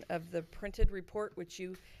production of the printed report, which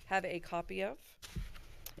you have a copy of.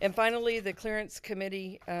 And finally, the Clearance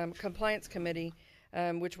Committee, Compliance Committee,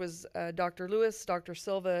 which was Dr. Lewis, Dr.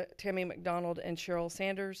 Silva, Tammy McDonald, and Cheryl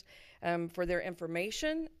Sanders, for their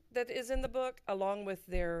information that is in the book, along with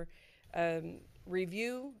their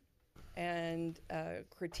review and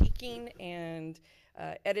critiquing and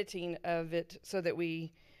editing of it so that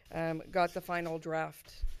we got the final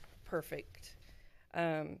draft perfect.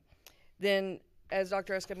 Then, as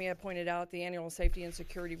Dr. Escamilla pointed out, the annual safety and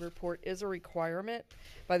security report is a requirement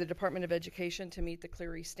by the Department of Education to meet the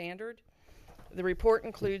Clery standard. The report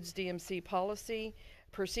includes DMC policy,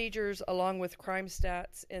 procedures, along with crime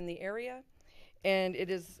stats in the area, and it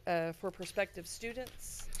is for prospective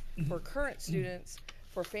students, for current students,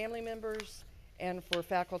 for family members, and for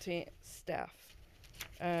faculty staff.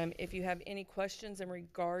 If you have any questions in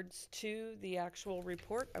regards to the actual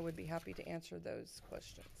report, I would be happy to answer those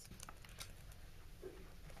questions.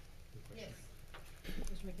 Yes.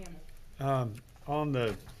 Mr. McCampbell. On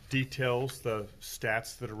the details, the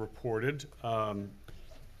stats that are reported,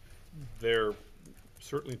 there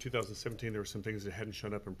certainly in 2017 there were some things that hadn't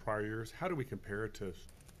shown up in prior years. How do we compare it to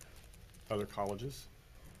other colleges?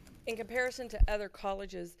 in comparison to other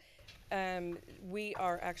colleges, we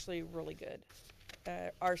are actually really good.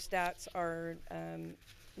 Our stats are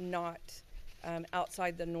not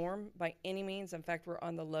outside the norm by any means. In fact, we're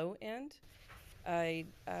on the low end. I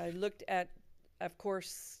looked at, of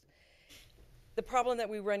course, the problem that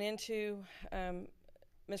we run into, Mr.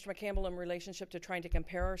 McCampbell, in relationship to trying to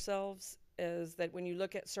compare ourselves, is that when you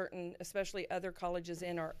look at certain, especially other colleges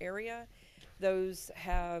in our area, those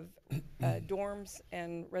have dorms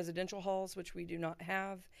and residential halls, which we do not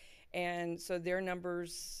have. And so their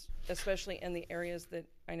numbers, especially in the areas that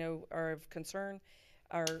I know are of concern,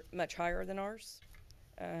 are much higher than ours.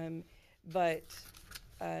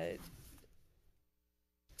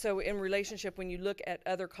 So in relationship, when you look at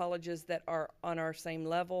other colleges that are on our same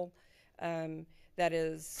level, that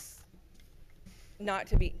is not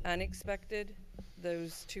to be unexpected,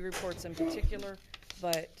 those two reports in particular,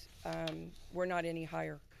 but we're not any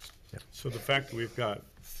higher. So the fact that we've got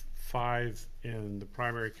 5 in the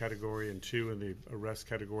primary category and 2 in the arrest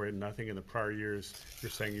category and nothing in the prior years, you're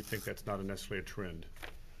saying you think that's not necessarily a trend?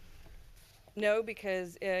 No,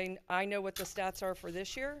 because I know what the stats are for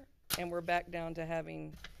this year, and we're back down to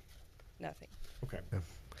having nothing. Okay. Yeah.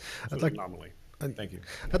 So I'd like- anomaly. Thank you.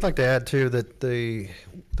 I'd like to add too that the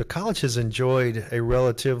college has enjoyed a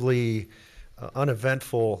relatively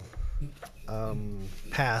uneventful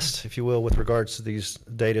past, if you will, with regards to these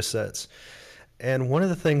data sets. And one of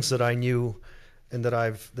the things that I knew and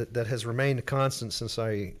that has remained constant since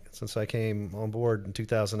I came on board in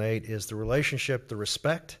 2008 is the relationship, the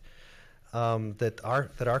respect that our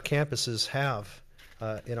campuses have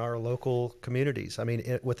in our local communities. I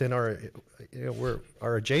mean, within our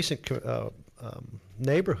our adjacent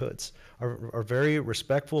neighborhoods are very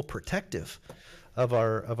respectful, protective of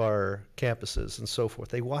our campuses and so forth.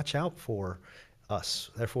 They watch out for us.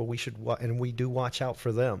 Therefore, we should and we do watch out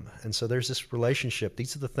for them. And so there's this relationship.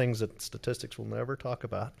 These are the things that statistics will never talk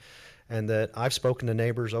about, and that I've spoken to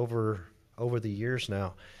neighbors over the years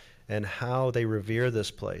now, and how they revere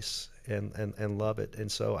this place and love it.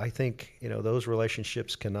 And so I think those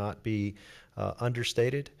relationships cannot be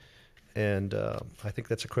understated, and I think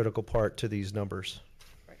that's a critical part to these numbers.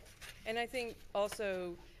 Right. And I think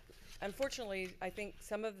also, unfortunately, I think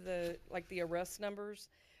some of the arrest numbers,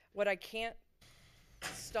 what I can't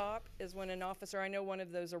stop is when an officer, I know one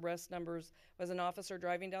of those arrest numbers was an officer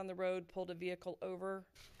driving down the road, pulled a vehicle over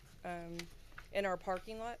in our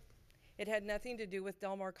parking lot. It had nothing to do with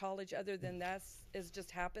Del Mar College other than that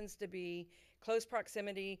just happens to be close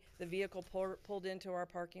proximity. The vehicle pulled into our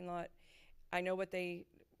parking lot. I know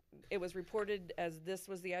it was reported as this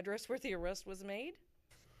was the address where the arrest was made.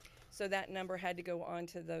 So that number had to go on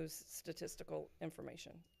to those statistical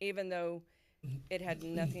information, even though it had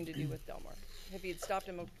nothing to do with Del Mar. If he'd stopped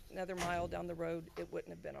him another mile down the road, it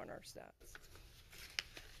wouldn't have been on our stats.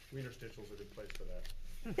 Wiener Schnitzel's a good place for that.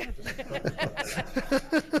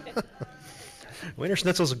 Wiener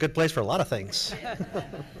Schnitzel's a good place for a lot of things.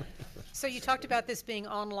 So you talked about this being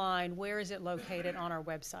online. Where is it located on our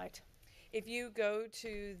website? If you go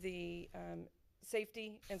to the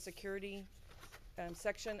safety and security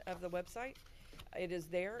section of the website, it is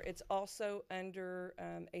there. It's also under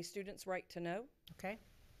a student's right to know. Okay.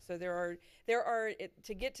 So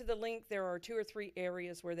to get to the link, there are 2 or 3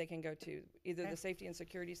 areas where they can go to, either the safety and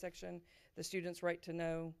security section, the student's right to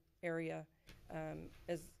know area,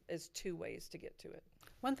 is 2 ways to get to it.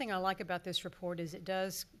 One thing I like about this report is it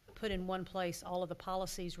does put in one place all of the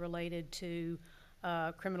policies related to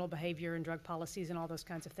criminal behavior and drug policies and all those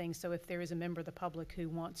kinds of things. So if there is a member of the public who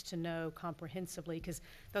wants to know comprehensively, because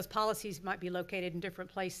those policies might be located in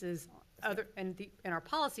different places in our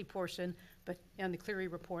policy portion, but in the Cleary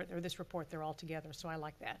report or this report, they're all together. So I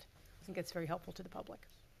like that. I think it's very helpful to the public.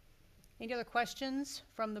 Any other questions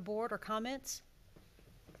from the board or comments?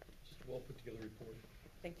 Just a well put together report.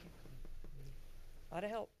 Thank you. A lot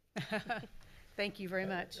of help. Thank you very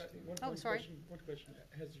much. One sorry. question.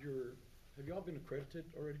 Have you all been accredited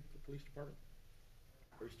already for the police department?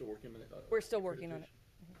 Are you still working on it? We're still working on it.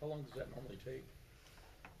 How long does that normally take?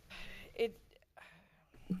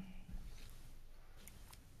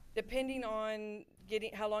 Depending on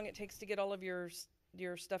how long it takes to get all of your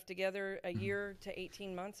stuff together, a year to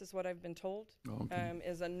 18 months is what I've been told. Oh, okay.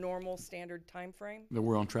 Is a normal standard time frame. That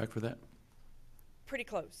we're on track for that? Pretty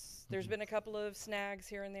close. There's been a couple of snags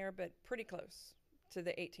here and there, but pretty close to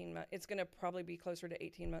the 18 months. It's going to probably be closer to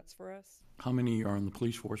 18 months for us. How many are in the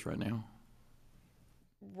police force right now?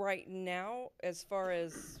 Right now, as far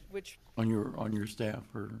as which On your staff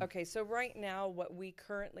or? Okay, so right now what we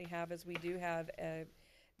currently have is we do have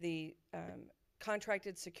the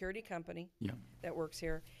contracted security company Yeah. that works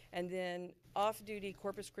here. And then off-duty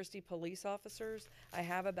Corpus Christi police officers, I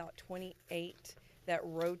have about 28 that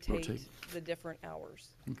rotate the different hours.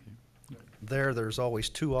 There's always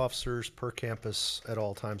 2 officers per campus at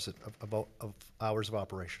all times of hours of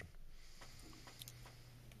operation.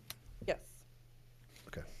 Yes.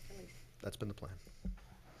 Okay. That's been the plan.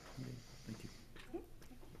 Thank you.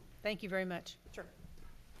 Thank you very much. Sure.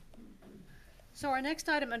 So our next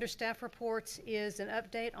item under staff reports is an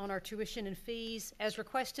update on our tuition and fees. As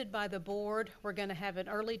requested by the board, we're going to have an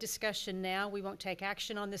early discussion now. We won't take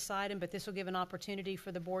action on this item, but this will give an opportunity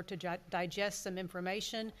for the board to digest some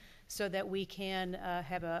information so that we can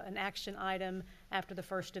have an action item after the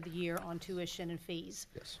first of the year on tuition and fees.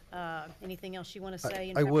 Yes. Anything else you want to say?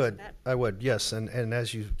 in I reference to would, that? I would, yes, and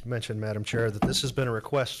as you mentioned, Madam Chair, that this has been a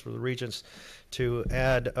request for the Regents to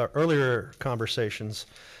add earlier conversations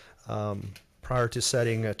prior to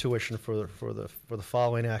setting tuition for the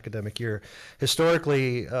following academic year.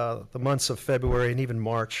 Historically, the months of February and even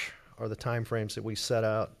March are the timeframes that we set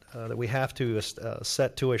out that we have to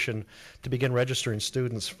set tuition to begin registering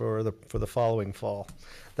students for the following fall.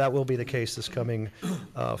 That will be the case this coming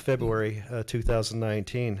February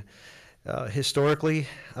 2019. Historically,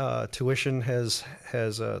 tuition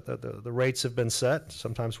the rates have been set.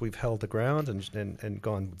 Sometimes we've held the ground and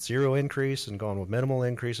gone with zero increase and gone with minimal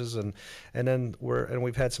increases, and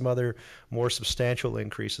we've had some other more substantial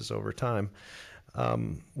increases over time.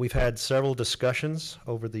 We've had several discussions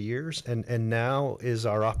over the years, and now is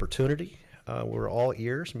our opportunity. We're all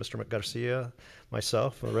ears. Mr. Garcia,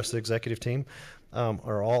 myself, and the rest of the executive team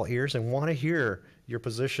are all ears and want to hear your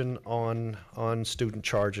position on student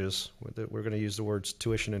charges. We're going to use the words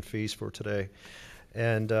tuition and fees for today.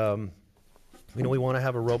 And we want to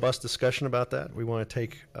have a robust discussion about that. We want to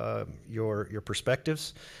take your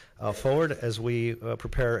perspectives forward as we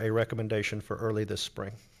prepare a recommendation for early this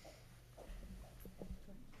spring.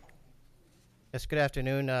 Yes, good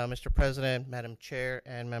afternoon, Mr. President, Madam Chair,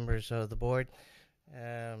 and members of the board.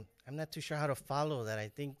 I'm not too sure how to follow that. I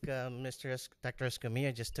think Dr.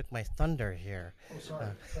 Escamilla just took my thunder here. Oh, sorry.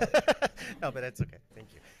 No, but that's okay.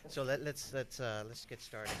 Thank you. So let's get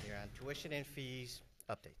started here on tuition and fees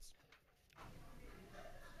updates.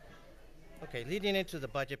 Okay, leading into the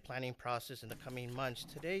budget planning process in the coming months,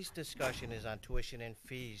 today's discussion is on tuition and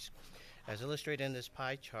fees. As illustrated in this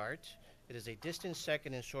pie chart, it is a distant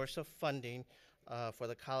second in source of funding for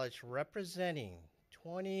the college, representing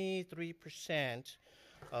 23%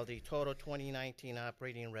 of the total 2019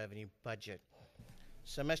 operating revenue budget.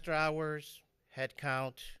 Semester hours,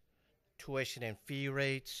 headcount, tuition and fee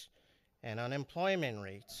rates, and unemployment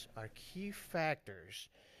rates are key factors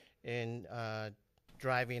in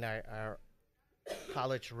driving our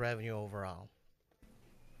college revenue overall.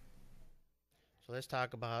 So let's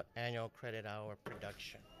talk about annual credit hour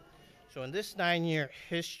production. So in this 9-year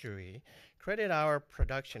history, credit hour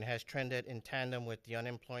production has trended in tandem with the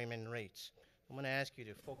unemployment rates. I'm going to ask you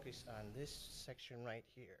to focus on this section right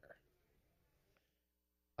here.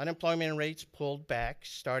 Unemployment rates pulled back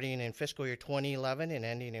starting in fiscal year 2011 and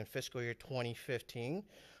ending in fiscal year 2015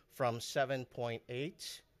 from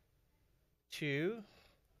 7.8 to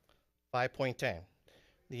 5.10.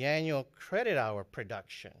 The annual credit hour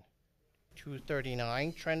production,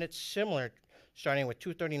 239, trended similar, starting with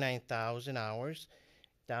 239,000 hours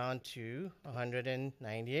down to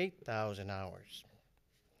 198,000 hours.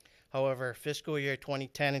 However, fiscal year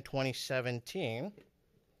 2010 and 2017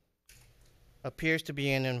 appears to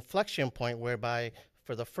be an inflection point whereby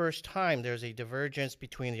for the first time there's a divergence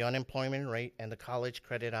between the unemployment rate and the college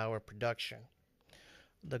credit hour production.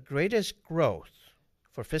 The greatest growth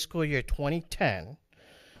for fiscal year 2010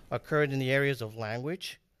 occurred in the areas of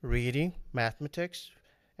language, reading, mathematics,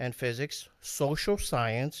 and physics, social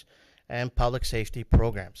science, and public safety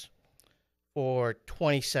programs. For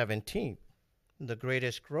 2017, the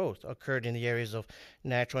greatest growth occurred in the areas of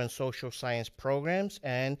natural and social science programs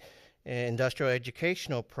and industrial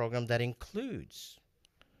educational program that includes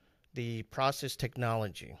the process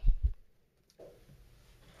technology.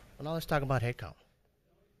 Well, now let's talk about headcount.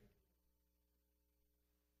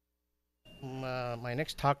 My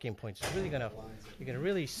next talking point is really you're gonna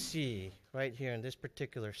really see right here in this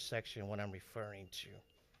particular section what I'm referring to.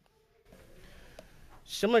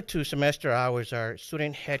 Similar to semester hours, our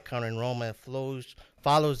student headcount enrollment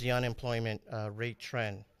follows the unemployment rate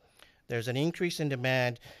trend. There's an increase in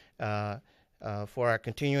demand for our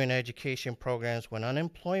continuing education programs when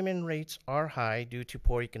unemployment rates are high due to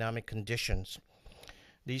poor economic conditions.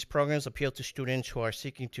 These programs appeal to students who are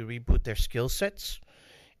seeking to reboot their skill sets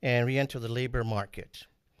and re-enter the labor market.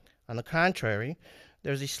 On the contrary,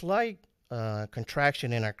 there's a slight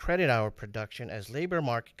contraction in our credit hour production as labor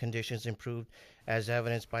market conditions improved, as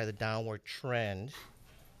evidenced by the downward trend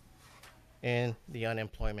in the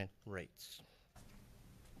unemployment rates.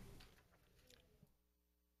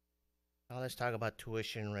 Now let's talk about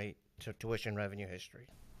tuition revenue history.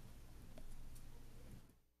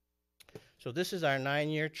 So this is our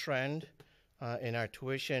 9-year trend in our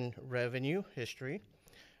tuition revenue history.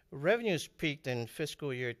 Revenues peaked in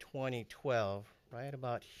fiscal year 2012, right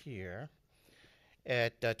about here,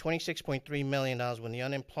 at $26.3 million when the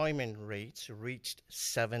unemployment rates reached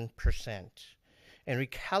 7% and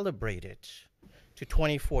recalibrated to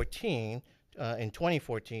 2014, in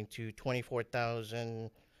 2014 to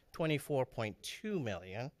 24.2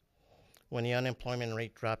 million when the unemployment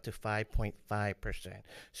rate dropped to 5.5%.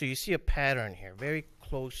 So you see a pattern here, very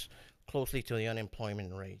closely to the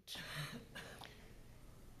unemployment rate.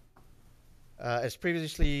 As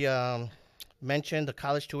previously mentioned, the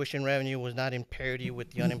college tuition revenue was not in parity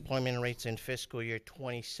with the unemployment rates in fiscal year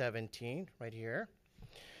 2017, right here.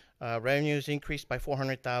 Revenues increased by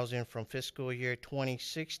 $400,000 from fiscal year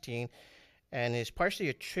 2016 and is partially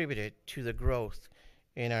attributed to the growth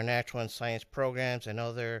in our natural and science programs and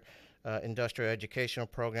other industrial educational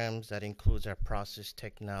programs that includes our process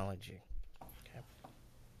technology. Okay.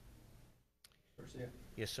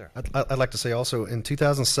 Yes, sir. I'd like to say also in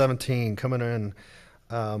 2017, coming in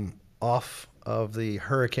off of the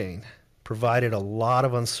hurricane, provided a lot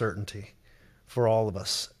of uncertainty for all of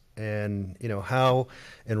us. And how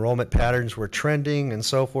enrollment patterns were trending and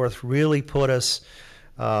so forth really put us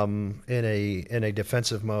in a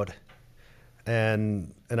defensive mode.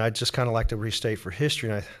 And I'd just kind of like to restate for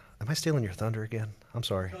history. And am I stealing your thunder again? I'm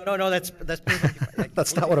sorry. No, that's perfectly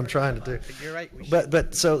That's not what I'm trying to do. You're right.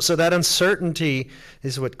 But so that uncertainty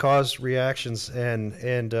is what caused reactions, and we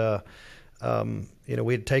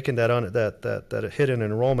had taken that hit in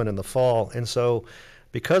enrollment in the fall, and so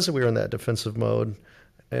because we were in that defensive mode,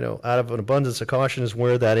 out of an abundance of caution is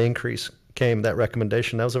where that increase came. That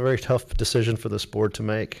recommendation, that was a very tough decision for this board to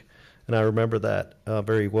make, and I remember that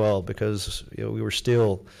very well because we were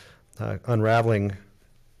still unraveling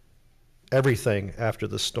everything after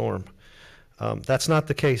the storm. That's not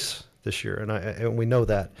the case this year, and we know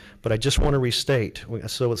that. But I just want to restate,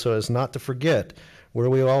 so as not to forget where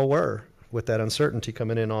we all were with that uncertainty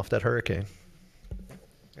coming in off that hurricane.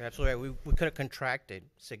 You're absolutely right. We could have contracted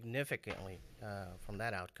significantly from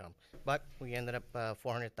that outcome, but we ended up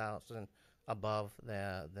 $400,000 above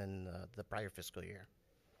than the prior fiscal year.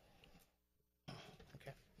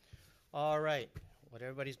 Okay. All right. What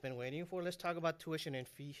everybody's been waiting for, let's talk about tuition and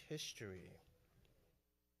fee history.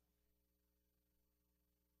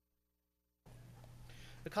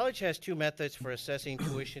 The college has two methods for assessing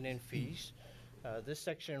tuition and fees. This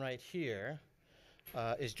section right here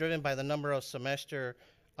is driven by the number of semester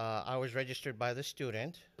hours registered by the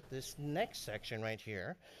student. This next section right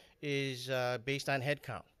here is based on head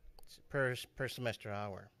count per semester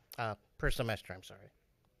hour, per semester, I'm sorry.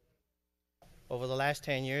 Over the last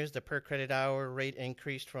 10 years, the per credit hour rate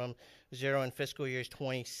increased from 0 in fiscal years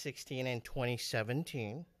 2016 and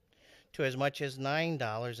 2017 to as much as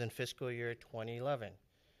 $9 in fiscal year 2011.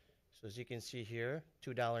 So as you can see here,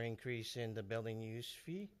 $2 increase in the building use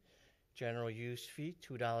fee, general use fee,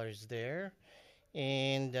 $2 there.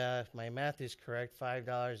 And if my math is correct,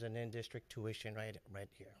 $5 in in-district tuition right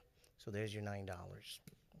here. So there's your $9.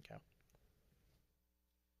 Okay.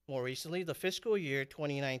 More recently, the fiscal year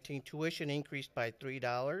 2019 tuition increased by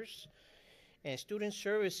 $3, and student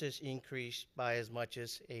services increased by as much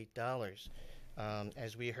as $8.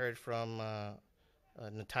 As we heard from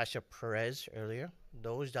Natasha Perez earlier,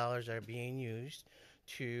 those dollars are being used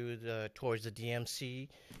towards the DMC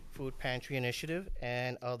food pantry initiative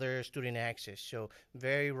and other student access. So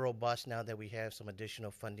very robust now that we have some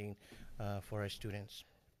additional funding for our students.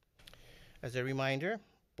 As a reminder,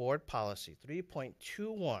 board policy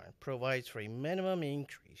 3.21 provides for a minimum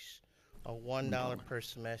increase of $1 per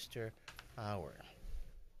semester hour.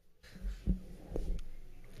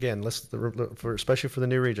 Again, especially for the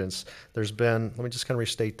new regents, there's been, let me just kind of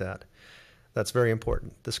restate that. That's very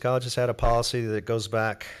important. This college has had a policy that goes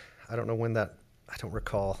back, I don't know when that, I don't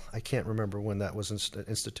recall, I can't remember when that was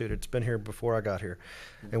instituted. It's been here before I got here,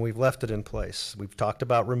 and we've left it in place. We've talked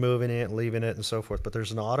about removing it, leaving it, and so forth, but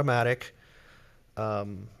there's an automatic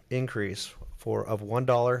increase of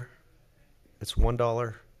 $1. It's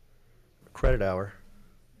 $1 credit hour,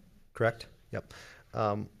 correct? Yep.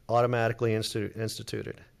 Automatically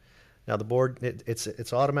instituted. Now the board,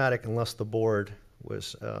 it's automatic unless the board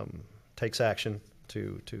takes action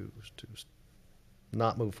to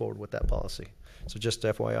not move forward with that policy. So just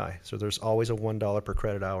FYI. So there's always a $1 per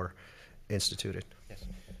credit hour instituted. Yes.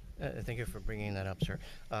 Thank you for bringing that up, sir.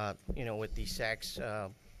 You know, with the SACS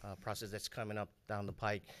process that's coming up down the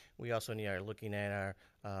pike, we also are looking at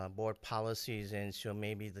our board policies, and so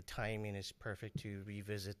maybe the timing is perfect to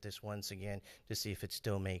revisit this once again to see if it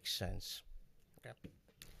still makes sense. Okay.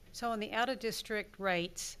 So on the out-of-district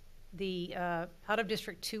rates, the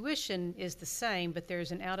out-of-district tuition is the same, but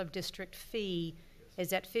there's an out-of-district fee. Is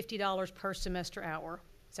that $50 per semester hour?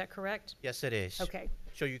 Is that correct? Yes, it is. Okay.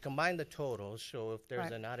 So you combine the totals. So if there's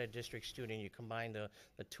Right. an out-of-district student, you combine the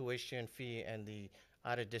tuition fee and the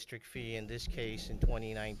out-of-district fee. In this case, in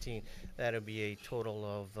 2019, that'll be a total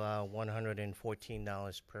of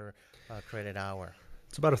 $114 per credit hour.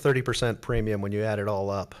 It's about a 30% premium when you add it all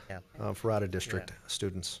up Yeah. for out-of-district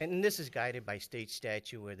students. And this is guided by state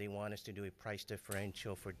statute, where they want us to do a price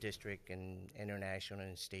differential for district and international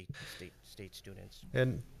and state students.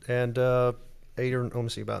 And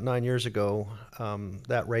about 9 years ago,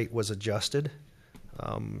 that rate was adjusted.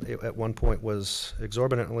 It at one point was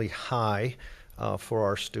exorbitantly high for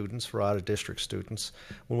our students, for out-of-district students.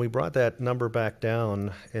 When we brought that number back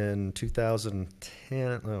down in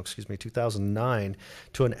 2009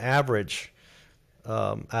 to an average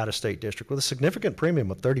out-of-state district with a significant premium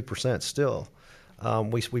of 30% still,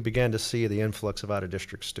 we began to see the influx of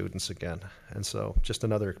out-of-district students again. And so just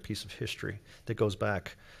another piece of history that goes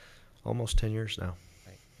back almost 10 years now.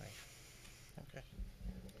 Right. Okay.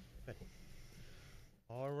 Good.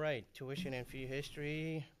 All right, tuition and fee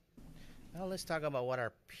history. Now let's talk about what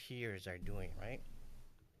our peers are doing, right?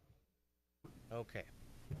 Okay.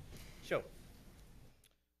 So,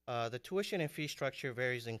 the tuition and fee structure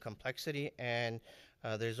varies in complexity, and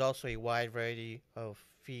there's also a wide variety of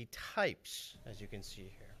fee types, as you can see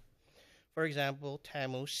here. For example,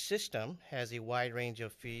 TAMU's system has a wide range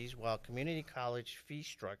of fees, while community college fee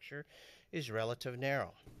structure is relatively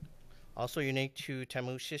narrow. Also unique to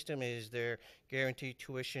TAMU's system is their guaranteed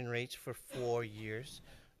tuition rates for 4 years.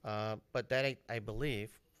 But that, I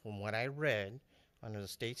believe, from what I read, under the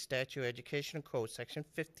state statute educational code, section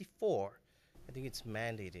 54, I think it's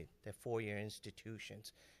mandated that 4-year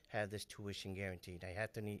institutions have this tuition guaranteed. I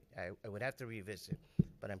would have to revisit,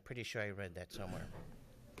 but I'm pretty sure I read that somewhere.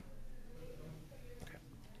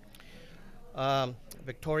 Okay.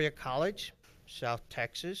 Victoria College, South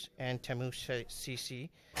Texas, and TAMU CC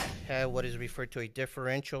have what is referred to a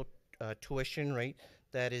differential tuition rate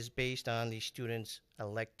that is based on the student's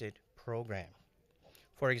elected program.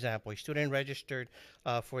 For example, a student registered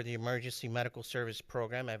for the Emergency Medical Service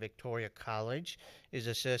Program at Victoria College is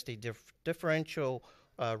assessed a differential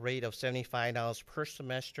rate of $75 per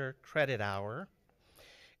semester credit hour.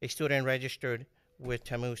 A student registered with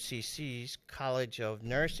TAMU CC's College of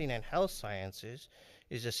Nursing and Health Sciences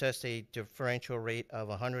is assessed a differential rate of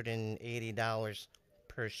 $180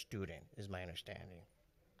 per student, is my understanding.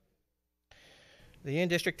 The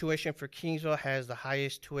in-district tuition for Kingsville has the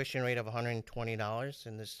highest tuition rate of $120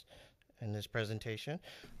 in this presentation,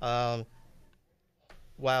 while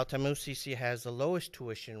TAMU CC has the lowest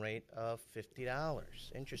tuition rate of $50.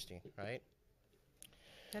 Interesting, right?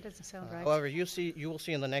 That doesn't sound right. However, you will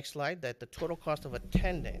see in the next slide that the total cost of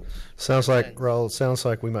attendance. Sounds like, Raul, it sounds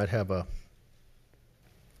like we might have a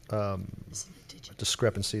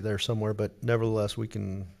discrepancy there somewhere, but nevertheless, we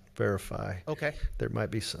can verify. Okay. There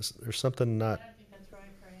might be there's something not.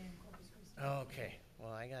 Okay.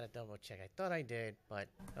 Well, I gotta double check. I thought I did, but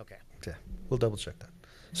okay. Yeah, we'll double check that.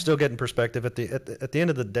 Still getting perspective. At the end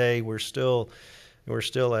of the day, we're still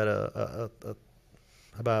at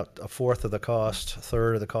about a fourth of the cost, a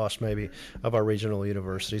third of the cost maybe of our regional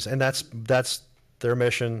universities, and that's their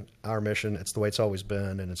mission, our mission. It's the way it's always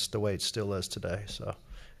been, and it's the way it still is today. So.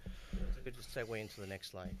 It's a good segue into the next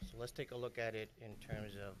slide. So let's take a look at it in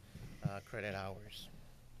terms of credit hours.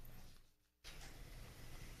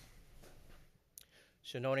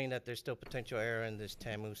 So noting that there's still potential error in this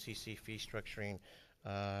TAMU CC fee structuring,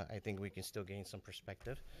 I think we can still gain some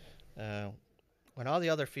perspective. When all the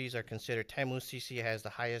other fees are considered, TAMU CC has the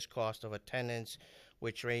highest cost of attendance,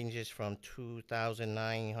 which ranges from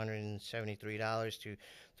 $2,973 to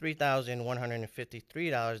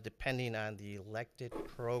 $3,153, depending on the elected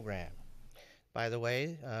program. By the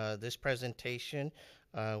way, this presentation,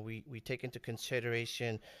 we take into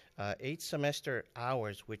consideration 8 semester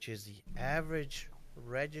hours, which is the average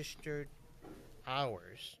registered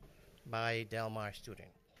hours by a Del Mar student.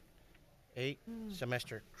 8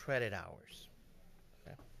 semester credit hours.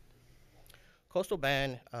 Okay. Coastal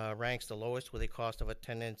Bend ranks the lowest with a cost of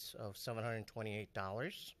attendance of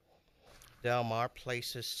 $728. Del Mar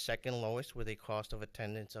places second lowest with a cost of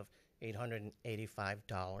attendance of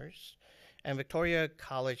 $885. And Victoria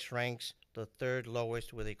College ranks the third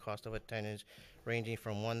lowest with a cost of attendance ranging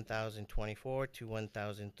from 1,024 to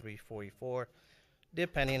 1,344,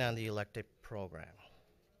 depending on the elective program.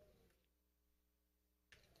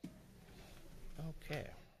 Okay.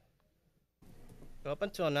 Up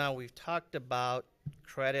until now, we've talked about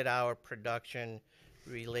credit hour production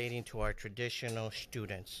relating to our traditional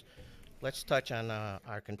students. Let's touch on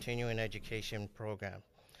our continuing education program.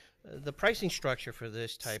 The pricing structure for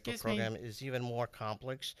this type of program is even more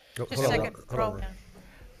complex. Just a second.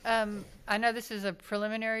 I know this is a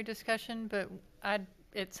preliminary discussion, but I,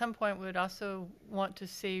 at some point, would also want to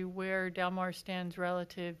see where Del Mar stands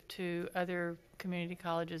relative to other community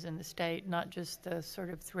colleges in the state, not just the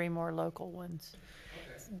sort of 3 more local ones.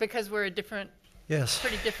 Because we're a different,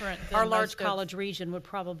 pretty different than Our large most of- college region would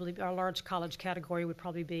probably, our large college category would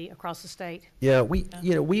probably be across the state. Yeah,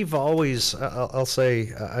 we've always, I'll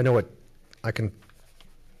say, I know what, I can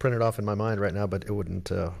print it off in my mind right now, but it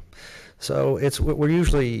wouldn't, so we're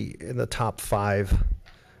usually in the top 5,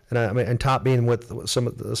 and top being with some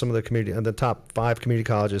of the community, and the top 5 community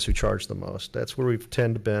colleges who charge the most. That's where we've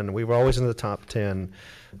tended to been. We were always in the top 10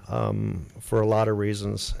 for a lot of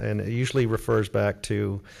reasons, and it usually refers back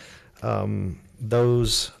to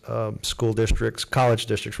those school districts, college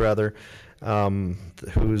districts rather,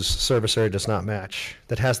 whose service area does not match,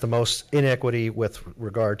 that has the most inequity with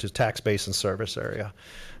regard to tax base and service area.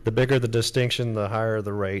 The bigger the distinction, the higher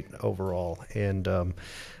the rate overall. And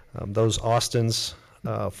those Austins,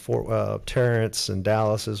 Terrence and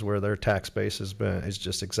Dallas is where their tax base has been, is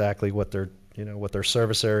just exactly what their, what their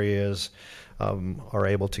service area is, are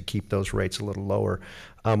able to keep those rates a little lower.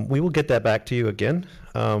 We will get that back to you again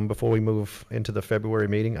before we move into the February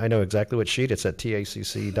meeting. I know exactly what sheet. It's at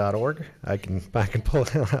tacc.org. I can pull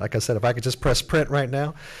it out. Like I said, if I could just press print right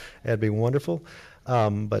now, that'd be wonderful.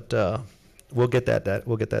 But we'll get that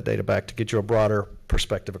data back to get you a broader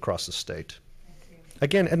perspective across the state.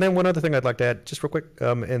 Again, and then one other thing I'd like to add, just real quick,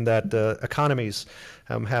 in that economies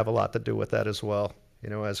have a lot to do with that as well.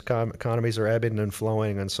 As economies are ebbing and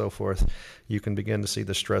flowing and so forth, you can begin to see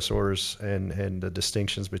the stressors and the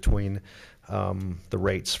distinctions between the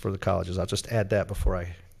rates for the colleges. I'll just add that before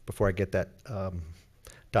I get that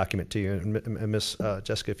document to you. And Miss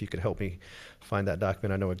Jessica, if you could help me find that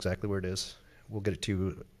document, I know exactly where it is. We'll get it to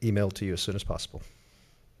you, emailed to you as soon as possible.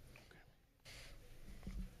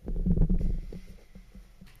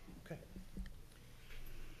 Okay.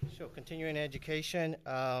 So continuing education.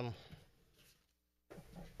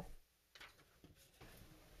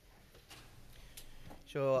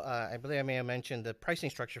 So I believe I may have mentioned the pricing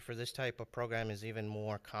structure for this type of program is even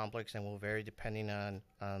more complex and will vary depending on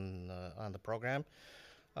the program.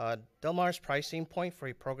 Del Mar's pricing point for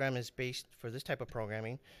a program is based, for this type of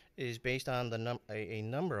programming, is based on a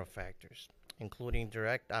number of factors, including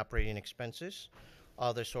direct operating expenses,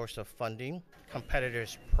 other source of funding,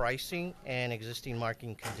 competitors' pricing, and existing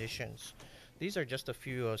marketing conditions. These are just a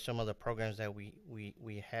few of some of the programs that we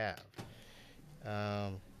have.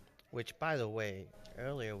 Which, by the way,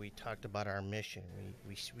 earlier we talked about our mission.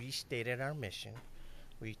 We restated our mission.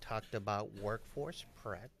 We talked about workforce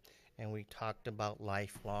prep, and we talked about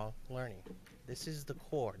lifelong learning. This is the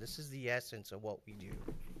core. This is the essence of what we do.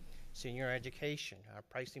 Senior education, our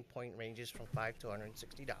pricing point ranges from $5 to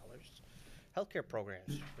 $160. Healthcare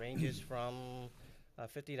programs ranges from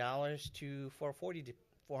 $50 to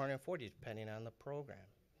 $440 depending on the program.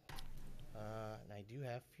 And I do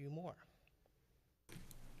have a few more.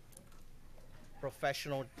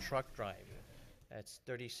 Professional truck driving, that's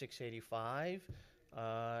 $36.85,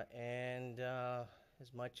 and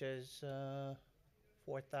as much as $4,000.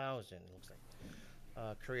 Looks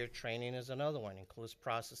like. Career training is another one. Includes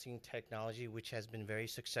processing technology, which has been very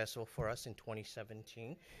successful for us in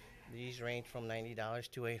 2017. These range from $90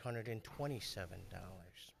 to $827.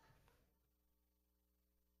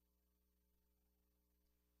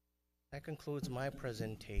 That concludes my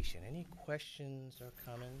presentation. Any questions or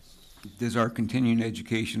comments? Does our continuing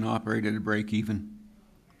education operate at a break even?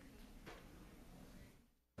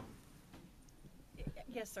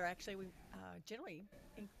 Yes, sir. Actually, we generally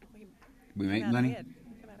we make come out money? ahead.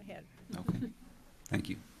 Come out ahead. Okay. Thank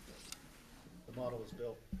you. The model is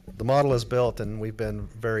built. The model is built, and we've been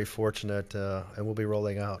very fortunate, and we'll be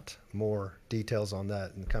rolling out more details on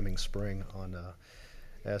that in coming spring on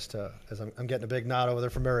as I'm getting a big nod over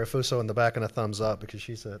there from Mary Fuso in the back and a thumbs up because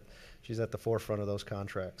she's at the forefront of those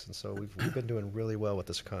contracts, and so we've been doing really well with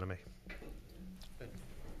this economy. Good.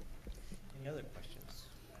 Any other questions?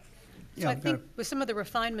 So I think with some of the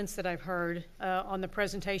refinements that I've heard on the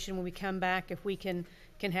presentation, when we come back, if we can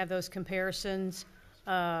have those comparisons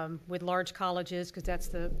with large colleges, because that's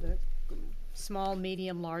the small,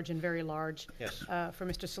 medium, large, and very large. Yes. For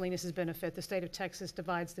Mr. Salinas' benefit, the state of Texas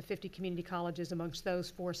divides the 50 community colleges amongst those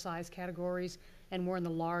 4 size categories, and we're in the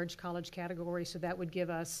large college category, so that would give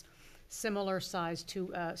us similar size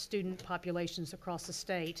to student populations across the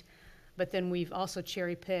state. But then we've also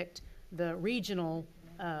cherry-picked the regional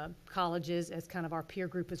colleges as kind of our peer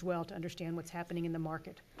group as well to understand what's happening in the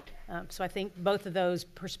market. So I think both of those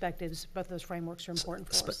perspectives, both of those frameworks are important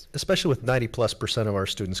for us. Especially with 90+% of our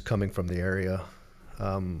students coming from the area.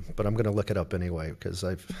 But I'm going to look it up anyway because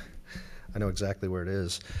I know exactly where it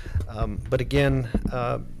is. But again,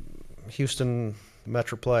 Houston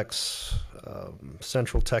Metroplex,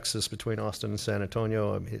 Central Texas between Austin and San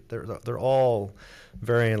Antonio, I mean, they're all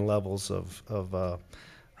varying levels of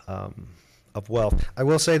wealth. I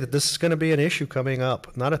will say that this is going to be an issue coming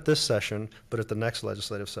up, not at this session, but at the next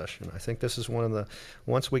legislative session. I think this is one of the,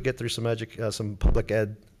 once we get through some public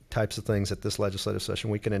ed types of things at this legislative session,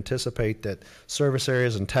 we can anticipate that service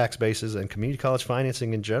areas and tax bases and community college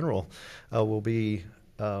financing in general will be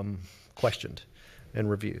questioned and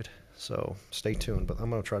reviewed. So stay tuned, but I'm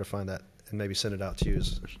going to try to find that and maybe send it out to you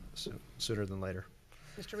sooner than later.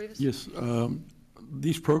 Mr. Rivas? Yes.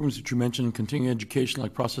 These programs that you mentioned, continuing education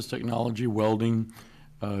like process technology, welding,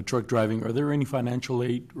 truck driving, are there any financial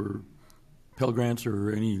aid or Pell Grants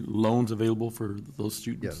or any loans available for those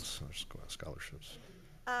students? Yes, scholarships.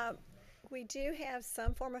 We do have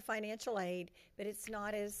some form of financial aid, but it's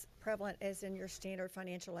not as prevalent as in your standard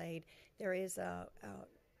financial aid. There is a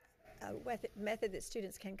method that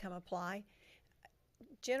students can come apply.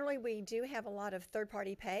 Generally, we do have a lot of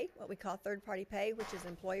third-party pay, what we call third-party pay, which is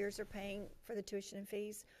employers are paying for the tuition and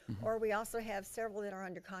fees, or we also have several that are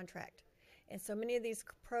under contract. And so many of these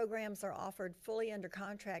programs are offered fully under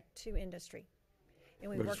contract to industry.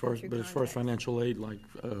 And we But work as far as financial aid, like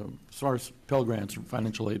as far as Pell Grants or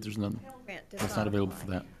financial aid, there's none. Pell Grant does That's not not available apply.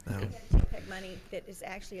 for that. We have TPEC money that is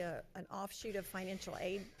actually an offshoot of financial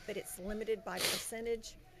aid, but it's limited by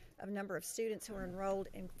percentage of number of students who are enrolled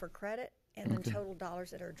in for credit and then total dollars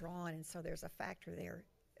that are drawn, and so there's a factor there.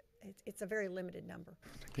 It's a very limited number.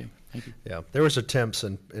 Okay, thank you. Yeah, there was attempts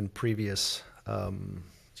in previous,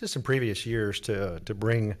 just in previous years to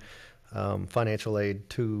bring financial aid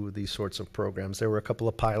to these sorts of programs. There were a couple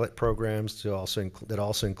of pilot programs that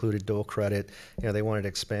also included dual credit. You know, they wanted to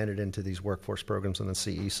expand it into these workforce programs on the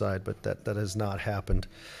CE side, but that has not happened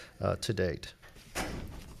to date.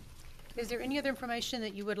 Is there any other information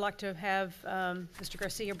that you would like to have Mr.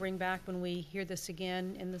 Garcia bring back when we hear this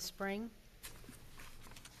again in the spring?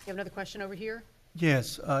 You have another question over here?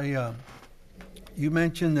 Yes, you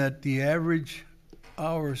mentioned that the average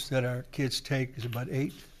hours that our kids take is about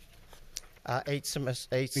 8? 8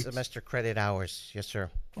 semester credit hours, yes, sir.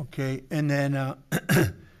 Okay, and then,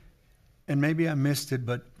 and maybe I missed it,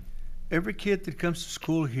 but every kid that comes to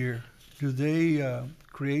school here, do they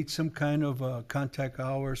create some kind of contact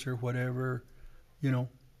hours or whatever, you know?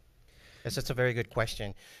 Yes, that's a very good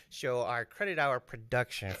question. So our credit hour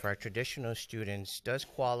production for our traditional students does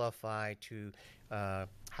qualify to,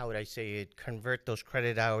 how would I say it, convert those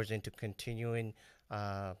credit hours into continuing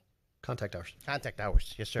contact hours. Contact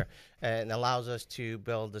hours, yes, sir. And allows us to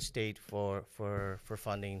build the state for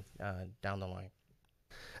funding down the line.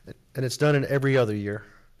 And it's done in every other year.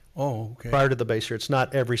 Oh, okay. Prior to the base year, it's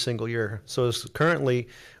not every single year. So currently,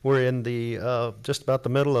 we're in the just about the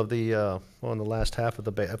middle of the in the last half of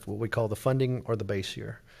what we call the funding or the base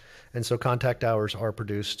year, and so contact hours are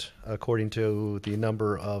produced according to the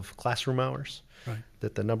number of classroom hours. Right.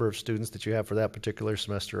 That the number of students that you have for that particular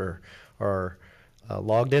semester are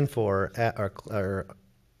logged in for are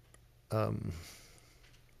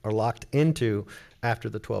locked into after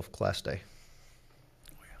the 12th class day.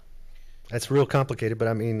 It's real complicated, but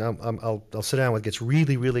I mean, I'll sit down when it gets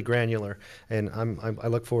really, really granular, and I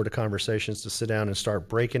look forward to conversations to sit down and start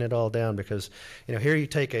breaking it all down because, you know, here you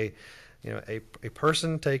take a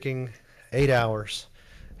person taking 8 hours,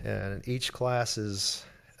 and each class is,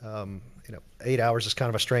 8 hours is kind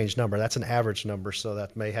of a strange number. That's an average number, so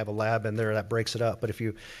that may have a lab in there that breaks it up. But if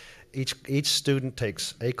each student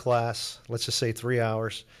takes a class, let's just say 3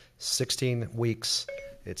 hours, 16 weeks.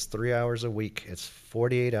 It's 3 hours a week. It's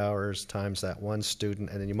 48 hours times that one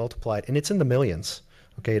student, and then you multiply it, and it's in the millions.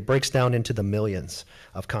 Okay, it breaks down into the millions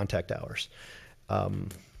of contact hours.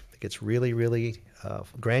 It gets really, really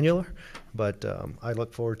granular, but I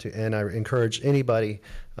look forward to, and I encourage anybody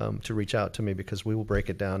to reach out to me because we will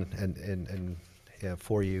break it down and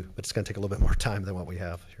for you, but it's going to take a little bit more time than what we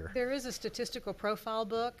have here. There is a statistical profile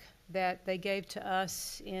book that they gave to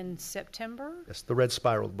us in September. Yes, the red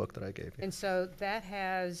spiral book that I gave you. And so that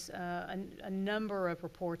has a number of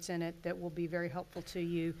reports in it that will be very helpful to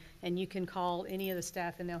you. And you can call any of the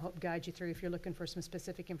staff and they'll help guide you through if you're looking for some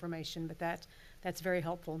specific information. But that's very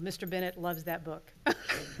helpful. Mr. Bennett loves that book. I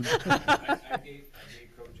gave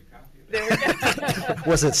Coach a copy of There we go.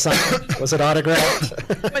 Was it signed? Was it autographed?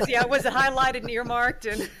 Was it highlighted and earmarked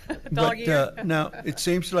and dog-eared? Now, it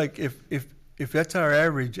seems like if that's our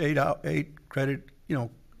average, eight credit,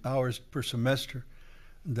 hours per semester,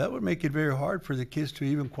 that would make it very hard for the kids to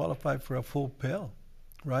even qualify for a full Pell,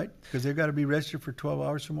 right? Because they've got to be registered for 12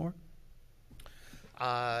 hours or more.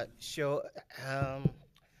 I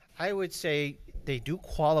would say they do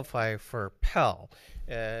qualify for Pell.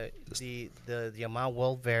 The amount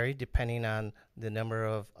will vary depending on the number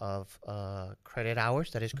of credit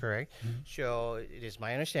hours. That is correct. So it is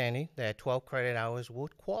my understanding that 12 credit hours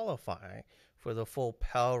would qualify for the full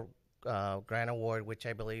Pell grant award, which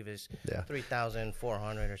I believe is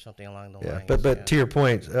 3,400 or something along the lines. But to your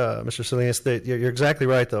point, Mr. Salinas, you're exactly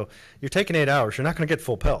right, though. You're taking 8 hours. You're not going to get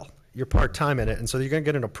full Pell. You're part-time in it, and so you're going to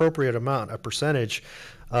get an appropriate amount, a percentage,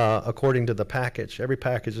 according to the package. Every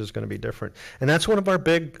package is going to be different. And that's one of our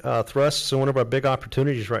big thrusts and one of our big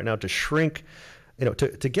opportunities right now to shrink,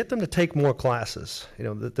 to get them to take more classes.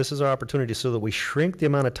 This is our opportunity so that we shrink the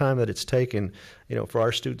amount of time that it's taken, for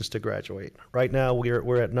our students to graduate. Right now,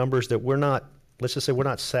 we're at numbers that we're not, let's just say we're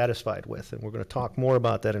not satisfied with, and we're going to talk more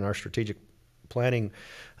about that in our strategic planning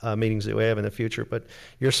meetings that we have in the future. But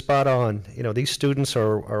you're spot on. These students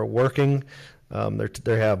are working.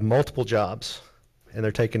 They have multiple jobs, and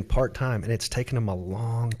they're taking part-time, and it's taken them a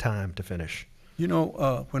long time to finish.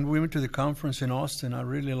 When we went to the conference in Austin, I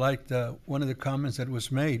really liked one of the comments that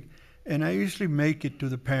was made. And I usually make it to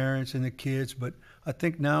the parents and the kids, but I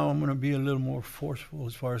think now I'm going to be a little more forceful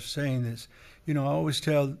as far as saying this. I always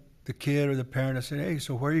tell the kid or the parent, I say, hey,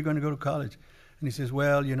 so where are you going to go to college? And he says,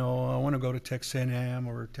 well, I want to go to Texas A&M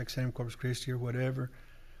or Texas A&M Corpus Christi or whatever.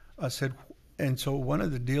 I said, and so one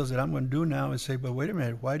of the deals that I'm going to do now is say, but wait a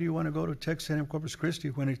minute, why do you want to go to Texas A&M Corpus Christi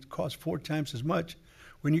when it costs 4 times as much?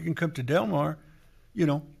 When you can come to Del Mar,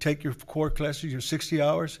 take your core classes, your 60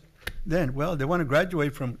 hours. Then, well, they want to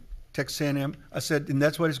graduate from Texas A&M. I said, and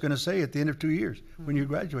that's what it's going to say at the end of 2 years when you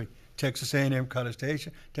graduate. Texas A&M College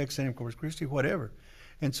Station, Texas A&M Corpus Christi, whatever.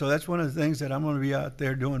 And so that's one of the things that I'm going to be out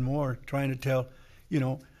there doing more, trying to tell,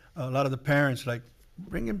 a lot of the parents, like,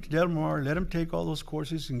 bring them to Del Mar, let them take all those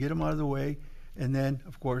courses and get them out of the way. And then,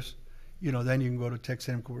 of course, then you can go to Texas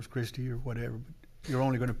A&M Corpus Christi or whatever. But you're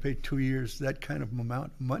only going to pay 2 years, that kind of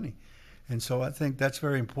amount of money. And so I think that's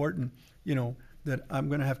very important, that I'm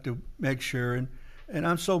going to have to make sure. And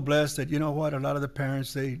I'm so blessed that, a lot of the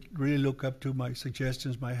parents, they really look up to my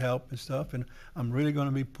suggestions, my help and stuff. And I'm really going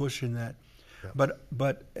to be pushing that. Yeah.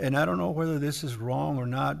 But and I don't know whether this is wrong or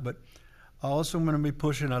not, but I also am going to be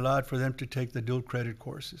pushing a lot for them to take the dual credit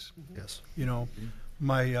courses. Yes.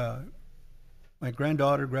 My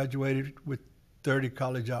granddaughter graduated with 30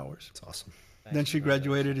 college hours. That's awesome. Then she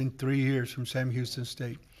graduated in 3 years from Sam Houston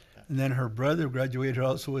State. And then her brother graduated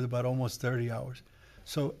also with about almost 30 hours.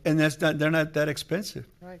 So, and they're not that expensive.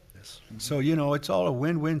 Right. Yes. So, it's all a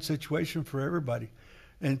win-win situation for everybody.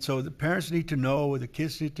 And so the parents need to know, the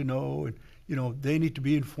kids need to know, and, they need to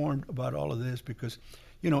be informed about all of this because,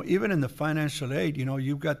 even in the financial aid,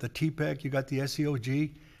 you've got the TPEC, you've got the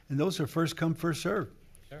SEOG, and those are first come, first served.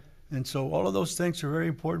 Sure. And so all of those things are very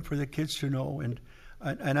important for the kids to know. And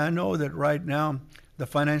I know that right now the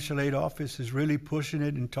financial aid office is really pushing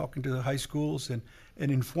it and talking to the high schools and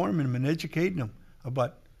informing them and educating them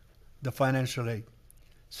about the financial aid.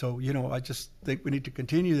 So, I just think we need to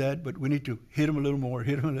continue that, but we need to hit them a little more,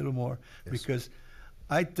 yes. Because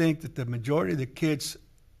I think that the majority of the kids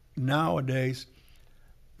nowadays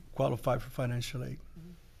qualify for financial aid.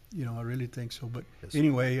 Mm-hmm. I really think so. But yes.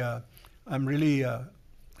 Anyway, I'm really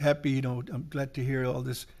happy, I'm glad to hear all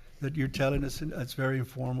this that you're telling us, and it's very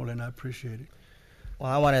informal, and I appreciate it.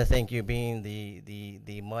 Well, I want to thank you being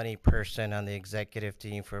the money person on the executive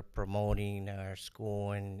team for promoting our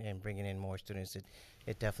school and bringing in more students.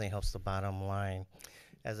 It definitely helps the bottom line.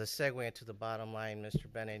 As a segue into the bottom line,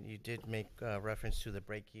 Mr. Bennett, you did make reference to the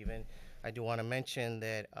break-even. I do want to mention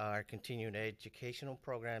that our continuing educational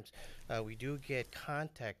programs, we do get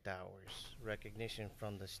contact hours recognition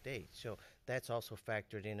from the state. So that's also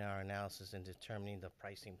factored in our analysis in determining the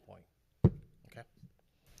pricing point. Okay.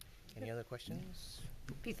 Any other questions?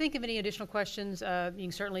 If you think of any additional questions, you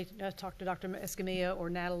can certainly talk to Dr. Escamilla or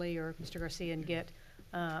Natalie or Mr. Garcia and get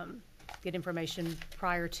get information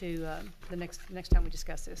prior to the next time we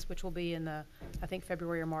discuss this, which will be in the, I think,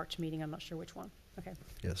 February or March meeting. I'm not sure which one. Okay.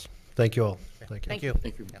 Yes. Thank you all. Thank you. Thank you.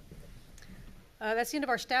 Thank you. That's the end of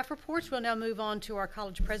our staff reports. We'll now move on to our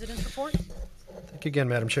college president's report. Thank you again,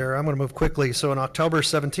 Madam Chair. I'm going to move quickly. So on October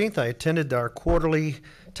 17th, I attended our quarterly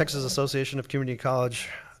Texas Association of Community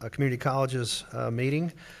Colleges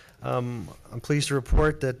meeting. I'm pleased to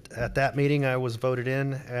report that at that meeting I was voted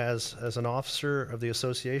in as an officer of the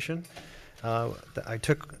association. I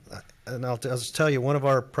took, and I'll just tell you, one of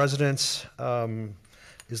our presidents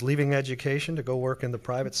is leaving education to go work in the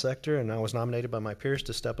private sector, and I was nominated by my peers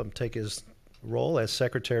to step up and take his role as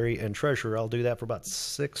secretary and treasurer. I'll do that for about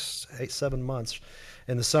 6, 8, 7 months.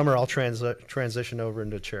 In the summer, I'll transition over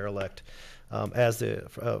into chair-elect as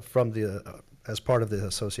part of the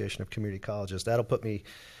Association of Community Colleges. That'll put me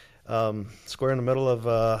square in the middle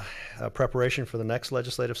of preparation for the next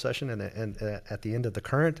legislative session and at the end of the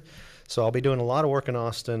current. So I'll be doing a lot of work in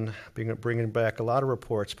Austin, bringing back a lot of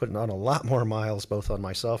reports, putting on a lot more miles, both on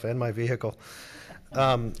myself and my vehicle.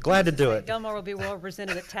 Glad to do it. Del Mar will be well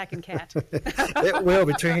represented at TAC and CAT. It will,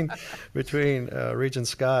 between Regent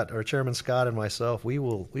Scott, or Chairman Scott, and myself. We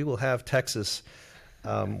will have Texas.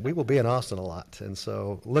 We will be in Austin a lot, and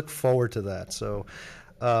so look forward to that. So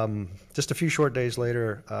just a few short days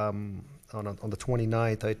later, on the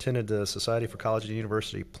 29th, I attended the Society for College and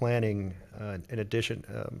University Planning.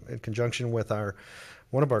 In conjunction with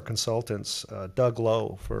one of our consultants, Doug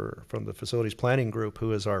Lowe, from the Facilities Planning Group,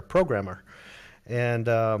 who is our programmer. And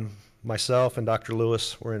myself and Dr.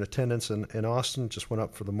 Lewis were in attendance in Austin, just went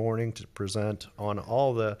up for the morning to present on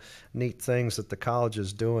all the neat things that the college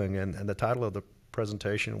is doing. And the title of the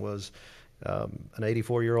presentation was an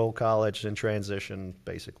 84-year-old college in transition,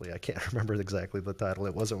 basically. I can't remember exactly the title.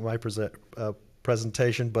 It wasn't my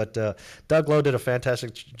presentation, but Doug Lowe did a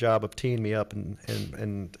fantastic job of teeing me up,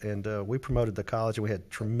 and we promoted the college, and we had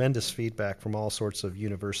tremendous feedback from all sorts of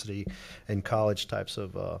university and college types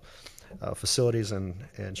of facilities and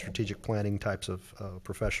strategic planning types of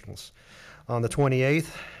professionals. On the 28th,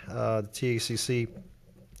 the TACC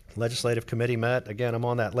Legislative Committee met. Again, I'm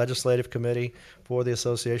on that legislative committee for the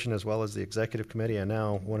association as well as the executive committee, and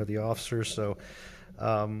now one of the officers. So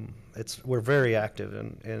we're very active,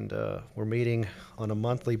 and we're meeting on a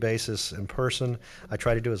monthly basis in person. I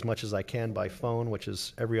try to do as much as I can by phone, which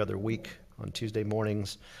is every other week on Tuesday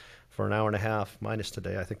mornings for an hour and a half, minus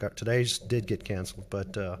today. I think today's did get canceled,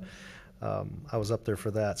 but I was up there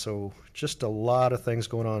for that. So just a lot of things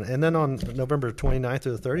going on. And then on November 29th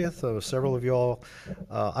to the 30th, several of you all,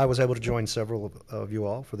 I was able to join several of you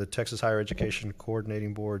all for the Texas Higher Education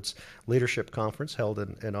Coordinating Board's Leadership Conference held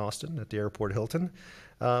in Austin at the Airport Hilton.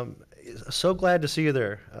 So glad to see you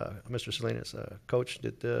there, Mr. Salinas. Coach,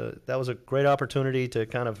 that was a great opportunity to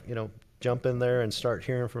kind of, jump in there and start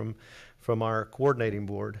hearing from our coordinating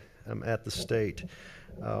board at the state.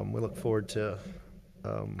 We look forward to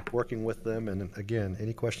working with them, and again,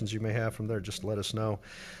 any questions you may have from there, just let us know.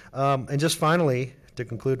 And just finally, to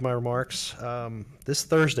conclude my remarks, this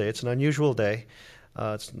Thursday, it's an unusual day.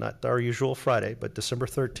 It's not our usual Friday, but December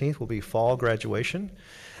 13th will be fall graduation,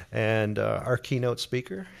 and our keynote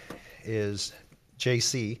speaker is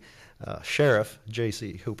Sheriff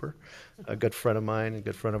J.C. Hooper, a good friend of mine, a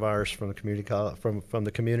good friend of ours from the community. From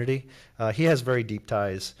the community. He has very deep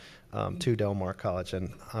ties to Del Mar College,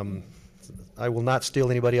 and I will not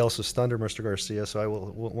steal anybody else's thunder, Mr. Garcia, so I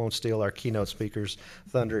won't steal our keynote speaker's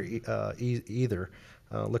thunder either.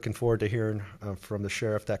 Looking forward to hearing from the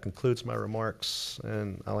sheriff. That concludes my remarks,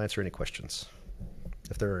 and I'll answer any questions,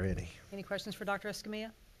 if there are any. Any questions for Dr.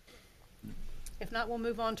 Escamilla? If not, we'll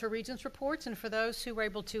move on to Regents reports. And for those who were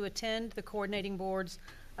able to attend the Coordinating Board's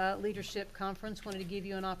Leadership Conference, wanted to give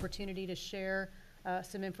you an opportunity to share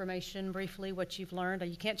some information briefly, what you've learned.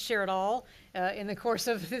 You can't share it all in the course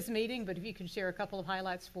of this meeting, but if you could share a couple of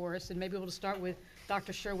highlights for us, and maybe we'll start with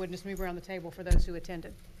Dr. Sherwood and just move around the table for those who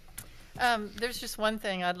attended. There's just one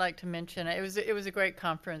thing I'd like to mention. It was a great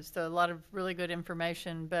conference, a lot of really good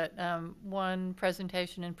information, but one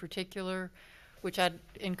presentation in particular, which I'd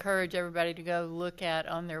encourage everybody to go look at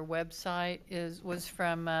on their website, was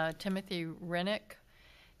from Timothy Rennick.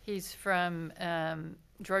 He's from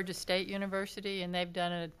Georgia State University, and they've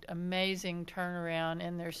done an amazing turnaround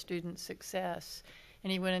in their student success.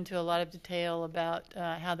 And he went into a lot of detail about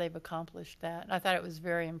how they've accomplished that. I thought it was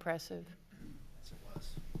very impressive.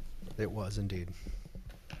 It was indeed.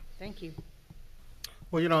 Thank you.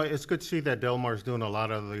 Well, it's good to see that Del Mar's doing a lot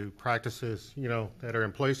of the practices, that are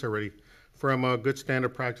in place already, from good standard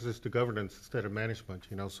practices to governance instead of management,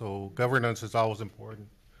 so governance is always important.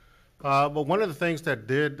 But one of the things that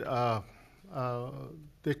did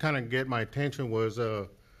kind of get my attention was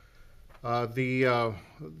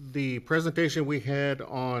The presentation we had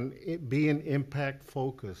on it being impact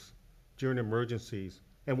focused during emergencies,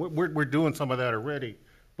 and we're doing some of that already.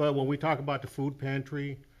 But when we talk about the food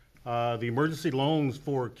pantry, the emergency loans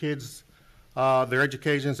for kids, their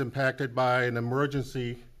education is impacted by an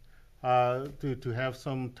emergency, to have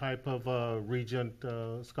some type of Regent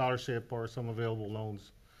scholarship or some available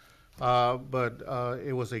loans. But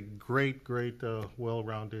it was a great,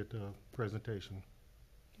 well-rounded presentation.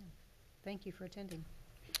 Thank you for attending.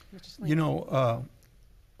 Mr. You Sling. know,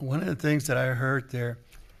 one of the things that I heard there,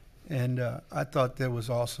 and I thought that was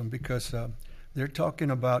awesome because they're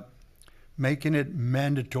talking about making it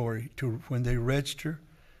mandatory to, when they register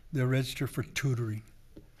for tutoring.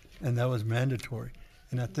 And that was mandatory.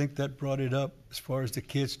 And I think that brought it up as far as the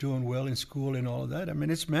kids doing well in school and all of that. I mean,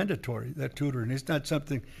 it's mandatory, that tutoring. It's not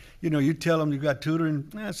something, you know, you tell them you got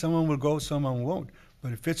tutoring, someone will go, someone won't.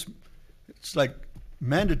 But if it's like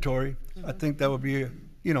mandatory, I think that would be,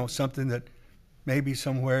 you know, something that maybe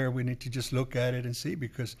somewhere we need to just look at it and see,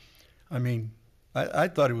 because, I mean, I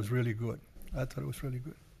thought it was really good. I thought it was really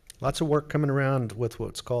good. Lots of work coming around with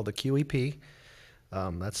what's called the QEP.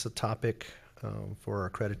 That's the topic for our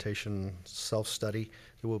accreditation self-study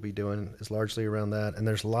that we'll be doing, is largely around that. And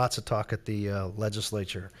there's lots of talk at the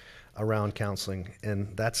legislature around counseling,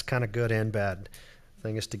 and that's kind of good and bad.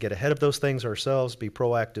 Thing is to get ahead of those things ourselves, be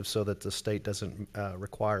proactive so that the state doesn't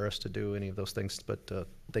require us to do any of those things. But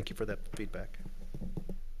thank you for that feedback.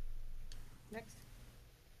 Next.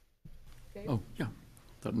 Oh, yeah.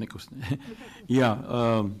 Thought Nick was.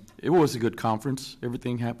 Yeah, it was a good conference.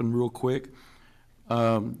 Everything happened real quick.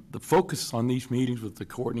 The focus on these meetings with the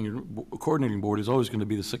coordinating board is always going to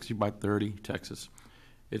be the 60 by 30 Texas.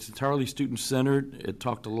 It's entirely student-centered. It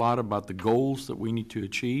talked a lot about the goals that we need to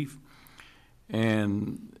achieve.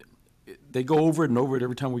 And they go over it and over it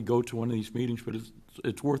every time we go to one of these meetings, but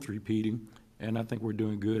it's worth repeating. And I think we're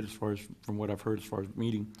doing good as far as, from what I've heard, as far as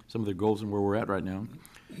meeting some of the goals and where we're at right now.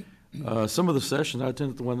 Some of the sessions, I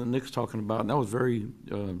attended the one that Nick's talking about, and that was very,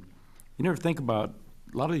 you never think about,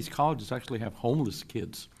 a lot of these colleges actually have homeless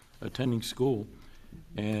kids attending school,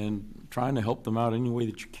 and trying to help them out any way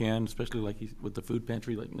that you can, especially like with the food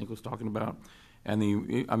pantry like Nick was talking about. And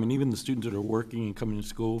I mean, even the students that are working and coming to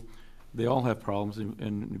school, they all have problems,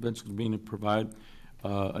 and eventually being able to provide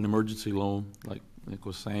an emergency loan, like Nick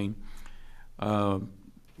was saying.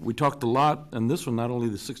 We talked a lot, and this one, not only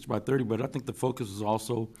the 60 by 30, but I think the focus is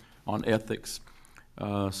also on ethics.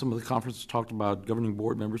 Some of the conferences talked about governing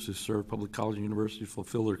board members who serve public college and universities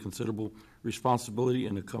fulfill their considerable responsibility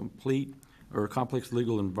in a complex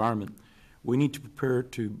legal environment. We need to prepare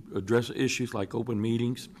to address issues like open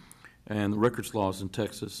meetings and the records laws in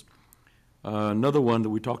Texas. Another one that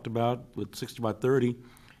we talked about with 60 by 30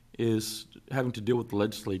 is having to deal with the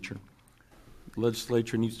legislature. The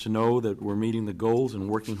legislature needs to know that we're meeting the goals and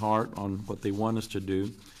working hard on what they want us to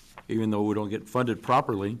do, even though we don't get funded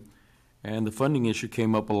properly. And the funding issue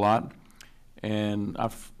came up a lot. And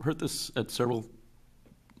I've heard this at several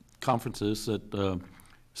conferences that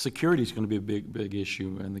security is going to be a big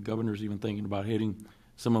issue. And the governor's even thinking about hitting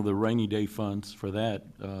some of the rainy day funds for that.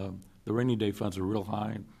 The rainy day funds are real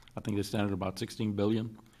high. I think they stand at about $16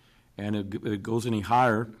 billion. And if it goes any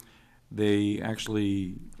higher, they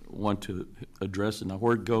actually want to address it. Now,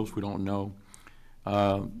 where it goes, we don't know.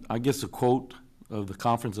 I guess a quote of the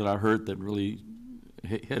conference that I heard that really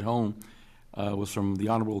hit home was from the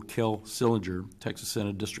Honorable Kel Sillinger, Texas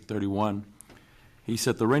Senate District 31. He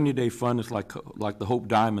said, the rainy day fund is like the Hope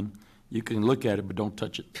Diamond. You can look at it, but don't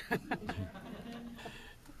touch it.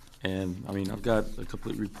 And, I mean, I've got a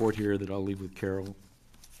complete report here that I'll leave with Carol.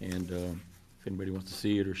 And if anybody wants to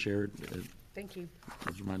see it or share it. Thank you.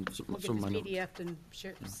 We'll get this PDF and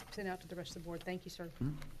send out to the rest of the board. Thank you, sir.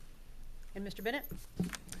 Mm-hmm. And Mr. Bennett?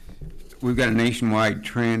 We've got a nationwide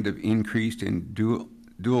trend of increased in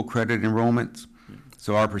dual credit enrollments.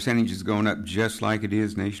 So our percentage is going up just like it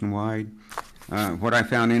is nationwide. What I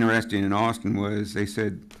found interesting in Austin was they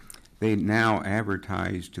said they now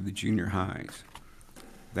advertise to the junior highs.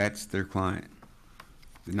 That's their client.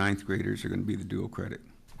 The ninth graders are going to be the dual credit.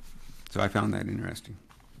 So I found that interesting.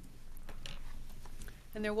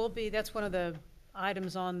 And there will be, that's one of the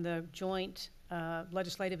items on the joint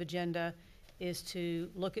legislative agenda, is to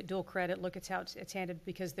look at dual credit, look at how it's handled,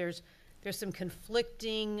 because there's some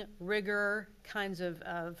conflicting rigor kinds of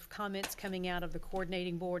comments coming out of the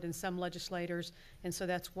coordinating board and some legislators. And so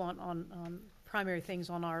that's one on primary things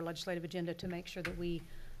on our legislative agenda, to make sure that we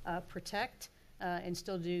protect and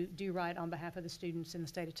still do right on behalf of the students in the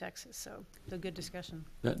state of Texas. So it's a good discussion.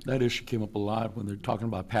 That issue came up a lot when they're talking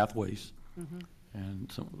about pathways. Mm-hmm.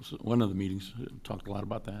 And so one of the meetings talked a lot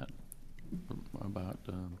about that, about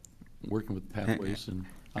working with pathways and.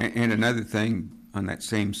 And another thing on that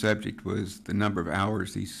same subject was the number of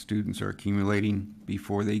hours these students are accumulating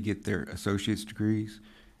before they get their associate's degrees.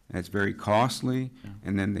 That's very costly,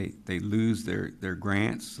 and then they lose their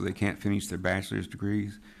grants, so they can't finish their bachelor's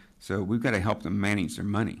degrees. So we've got to help them manage their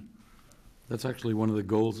money. That's actually one of the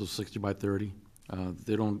goals of 60 by 30.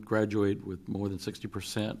 They don't graduate with more than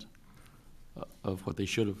 60% of what they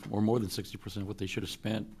should have, or more than 60% of what they should have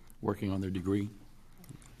spent working on their degree.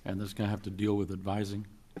 And that's going to have to deal with advising.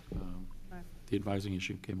 The advising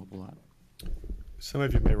issue came up a lot. Some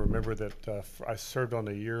of you may remember that I served on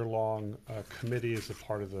a year-long committee as a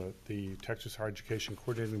part of the Texas Higher Education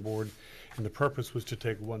Coordinating Board, and the purpose was to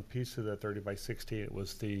take one piece of that 30 by 60. It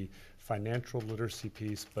was the financial literacy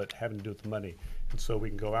piece, but having to do with the money. And so we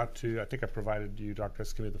can go out to, I think I provided you, Dr.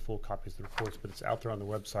 Escamilla, the full copies of the reports, but it's out there on the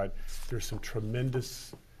website. There's some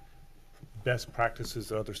tremendous best practices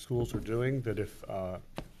that other schools are doing that if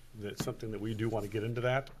that's something that we do want to get into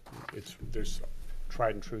that, there's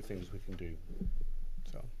tried and true things we can do.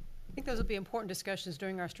 So I think those will be important discussions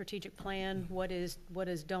during our strategic plan. What is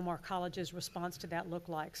Del Mar College's response to that look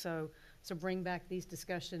like? So bring back these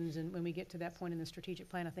discussions, and when we get to that point in the strategic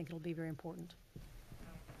plan, I think it'll be very important.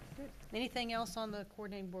 Good. Anything else on the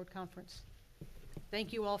coordinating board conference?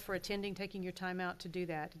 Thank you all for attending, taking your time out to do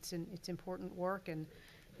that. It's important work, and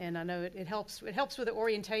I know it helps with the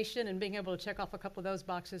orientation and being able to check off a couple of those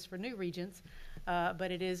boxes for new regents,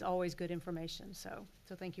 but it is always good information. So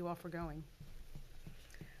thank you all for going.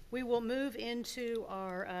 We will move into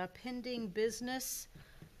our pending business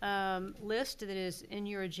list that is in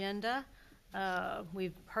your agenda.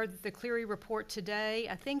 We've heard the Cleary report today.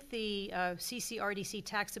 I think the CCRDC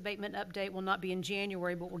tax abatement update will not be in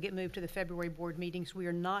January, but will get moved to the February board meetings. We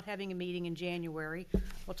are not having a meeting in January.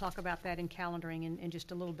 We'll talk about that in calendaring in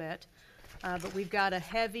just a little bit. But we've got a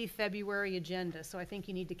heavy February agenda, so I think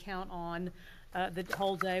you need to count on the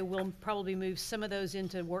whole day. We'll probably move some of those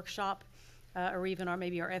into workshop or even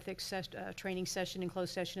maybe our ethics training session in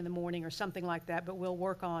closed session in the morning or something like that, but we'll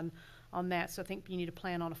work on that. So I think you need to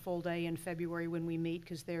plan on a full day in February when we meet,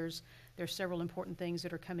 because there's several important things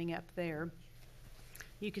that are coming up there.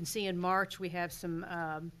 You can see in March we have some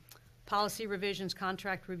policy revisions,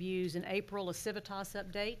 contract reviews. In April, a Civitas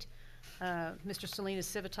update. Mr. Salinas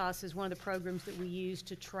Civitas is one of the programs that we use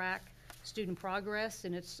to track student progress,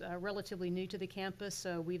 and it's relatively new to the campus,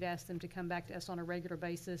 so we've asked them to come back to us on a regular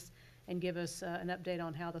basis and give us an update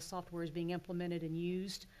on how the software is being implemented and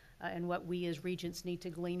used, and what we as regents need to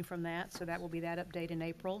glean from that. So that will be that update in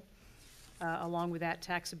April, along with that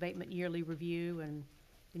tax abatement yearly review, and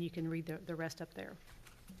then you can read the rest up there.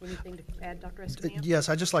 Anything to add, Dr. Escamilla? Yes,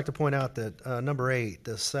 I'd just like to point out that number 8,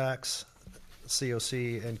 the SACS,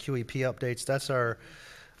 COC, and QEP updates,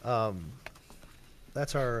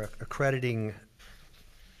 that's our accrediting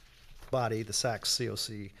body, the SACS,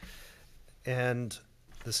 COC, and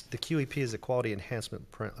the QEP is a quality enhancement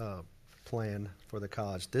plan for the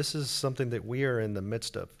college. This is something that we are in the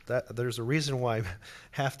midst of. There's a reason why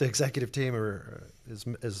half the executive team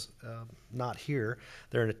is not here.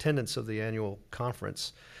 They're in attendance of the annual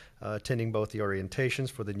conference, attending both the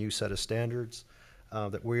orientations for the new set of standards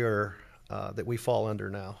that we fall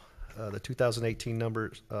under now. The 2018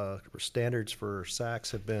 numbers standards for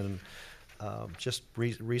SACS have been just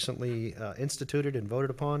recently instituted and voted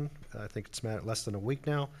upon. I think it's less than a week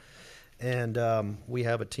now. And we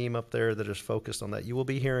have a team up there that is focused on that. You will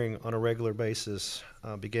be hearing on a regular basis,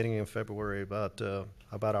 beginning in February, about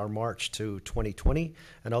our march to 2020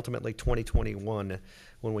 and ultimately 2021,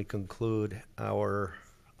 when we conclude our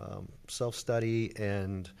self-study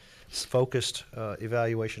and focused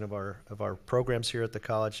evaluation of our programs here at the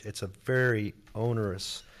college. It's a very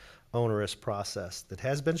onerous process that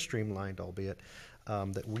has been streamlined, albeit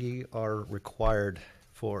that we are required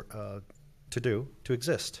to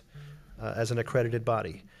exist as an accredited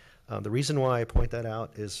body. The reason why I point that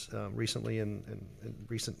out is recently in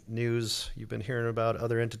recent news, you've been hearing about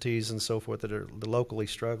other entities and so forth that are locally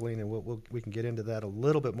struggling, and we can get into that a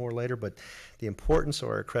little bit more later, but the importance of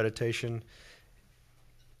our accreditation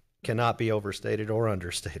cannot be overstated or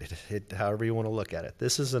understated, however you want to look at it.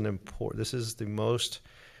 This is the most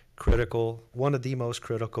critical, one of the most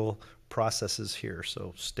critical processes here,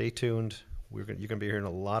 so stay tuned. You're going to be hearing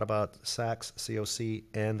a lot about SACS, COC,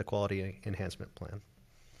 and the Quality Enhancement Plan.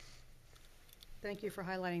 Thank you for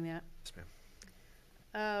highlighting that. Yes,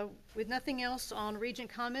 ma'am. With nothing else on Regent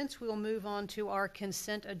comments, we will move on to our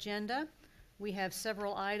consent agenda. We have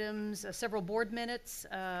several items, several board minutes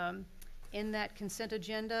in that consent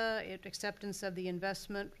agenda, acceptance of the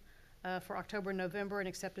investment for October and November, and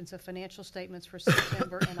acceptance of financial statements for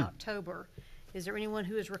September and October. Is there anyone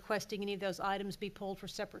who is requesting any of those items be pulled for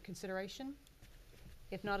separate consideration?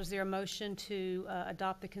 If not, is there a motion to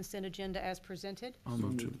adopt the consent agenda as presented? I'll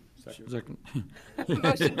move to. Second.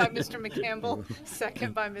 Motion by Mr. McCampbell,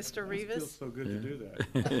 second by Mr. Rivas. Feels so good to do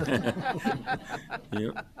that.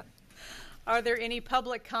 Yep. Are there any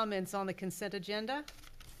public comments on the consent agenda?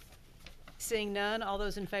 Seeing none, all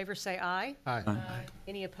those in favor say aye. Aye.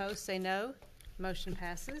 Any opposed, say no. Motion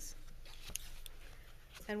passes.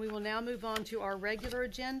 And we will now move on to our regular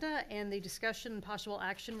agenda and the discussion and possible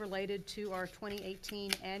action related to our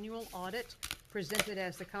 2018 annual audit, presented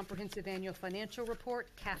as the Comprehensive Annual Financial Report,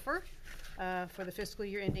 CAFR, for the fiscal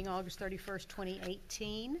year ending August 31st,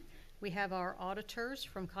 2018. We have our auditors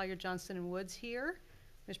from Collier, Johnson & Woods here,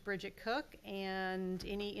 Ms. Bridget Cook, and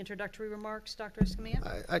any introductory remarks, Dr.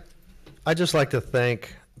 Escamilla? I'd just like to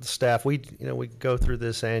thank the staff. We go through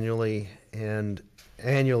this annually, and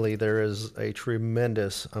annually there is a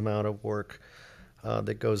tremendous amount of work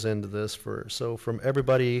that goes into this. So from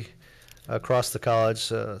everybody across the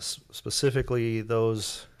college, specifically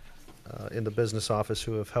those in the business office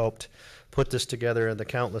who have helped put this together in the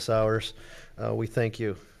countless hours, we thank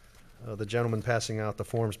you. The gentleman passing out the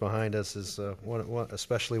forms behind us is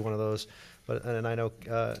especially one of those. And I know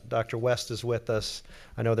Dr. West is with us.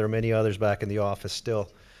 I know there are many others back in the office still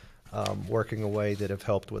working away that have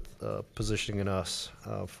helped with positioning us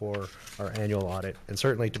for our annual audit. And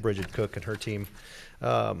certainly to Bridget Cook and her team,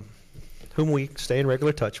 whom we stay in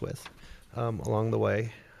regular touch with along the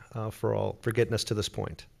way for getting us to this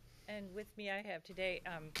point. And with me, I have today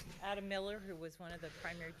Adam Miller, who was one of the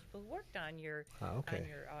primary people who worked on your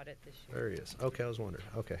audit this year. There he is. Okay, I was wondering.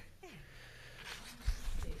 Okay.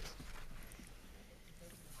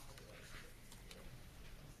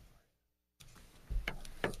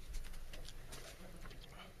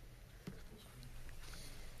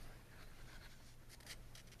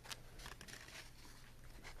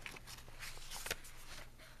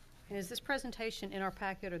 And is this presentation in our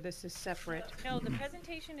packet, or this is separate? No, the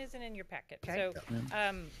presentation isn't in your packet. Okay. So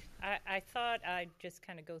I thought I'd just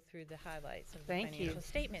kind of go through the highlights of the financial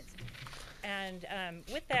statements. And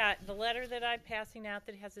with that, the letter that I'm passing out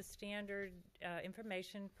that has the standard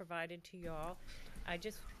information provided to you all, I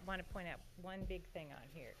just want to point out one big thing on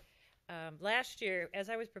here. Last year, as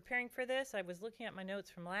I was preparing for this, I was looking at my notes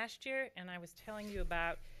from last year, and I was telling you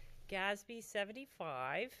about GASB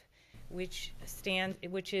 75, which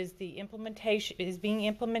is the implementation, is being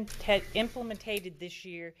implemented this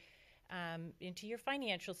year into your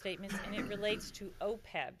financial statements, and it relates to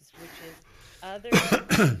OPEBs, which is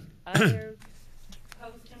other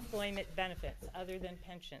post-employment benefits other than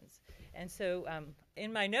pensions. And so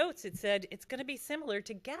in my notes it said it's going to be similar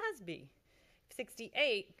to GASB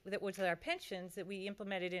 68, that was our pensions that we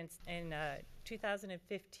implemented in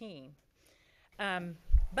 2015.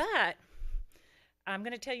 But I'm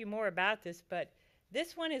going to tell you more about this, but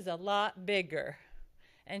this one is a lot bigger.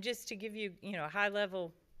 And just to give you, a high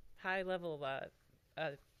level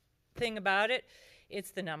thing about it,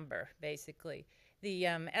 it's the number, basically. The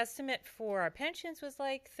estimate for our pensions was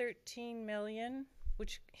like $13 million,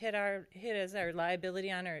 which hit as our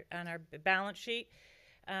liability on our balance sheet.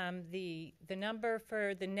 The number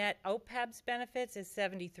for the net OPEBS benefits is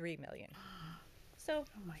 $73 million. So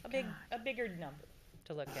a bigger number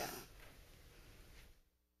to look at.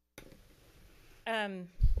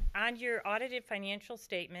 On your audited financial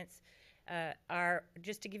statements,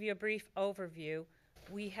 just to give you a brief overview,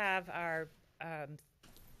 we have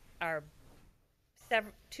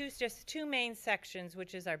two main sections,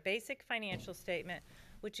 which is our basic financial statement,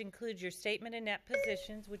 which includes your statement of net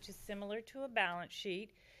positions, which is similar to a balance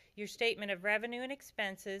sheet, your statement of revenue and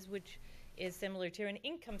expenses, which is similar to an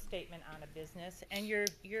income statement on a business, and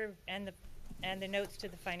the notes to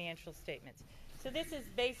the financial statements. So this is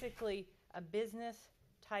basically a business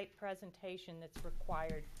type presentation that's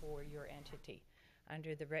required for your entity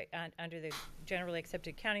under the generally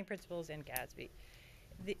accepted accounting principles and GASB.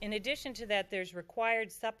 In addition to that, there's required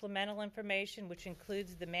supplemental information, which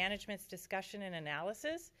includes the management's discussion and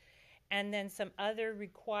analysis, and then some other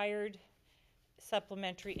required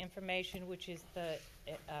supplementary information, which is the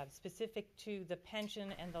specific to the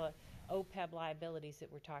pension and the OPEB liabilities that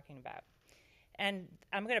we're talking about. And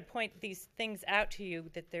I'm going to point these things out to you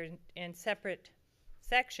that they're in separate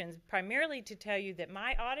sections, primarily to tell you that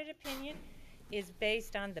my audit opinion is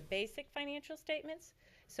based on the basic financial statements.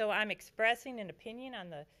 So I'm expressing an opinion on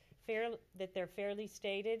that they're fairly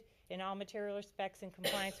stated in all material respects in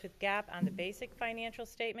compliance with GAAP on the basic financial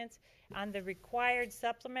statements. On the required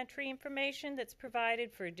supplementary information that's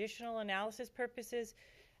provided for additional analysis purposes,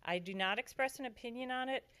 I do not express an opinion on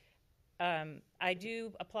it. I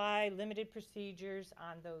do apply limited procedures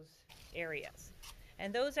on those areas.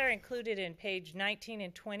 And those are included in page 19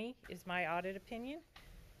 and 20 is my audit opinion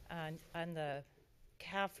on the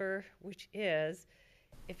CAFR, which is,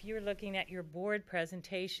 if you're looking at your board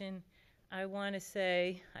presentation, I want to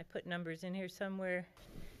say, I put numbers in here somewhere,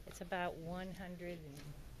 it's about 140,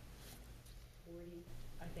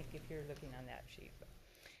 I think, if you're looking on that sheet.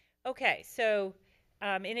 Okay, so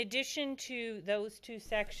in addition to those two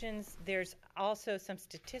sections, there's also some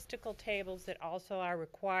statistical tables that also are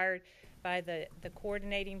required by the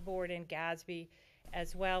coordinating board in GASB,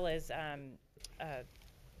 as well as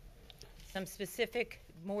some specific,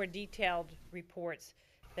 more detailed reports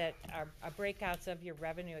that are breakouts of your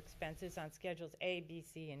revenue expenses on schedules A, B,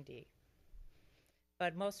 C, and D.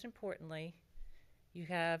 But most importantly, you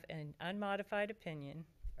have an unmodified opinion,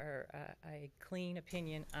 or a clean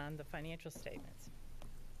opinion on the financial statements.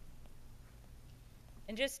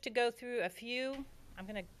 And just to go through a few, I'm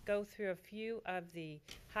going to go through a few of the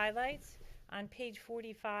highlights. On page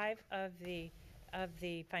 45 of the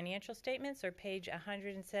financial statements, or page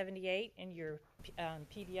 178 in your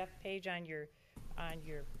PDF page on your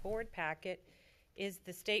board packet, is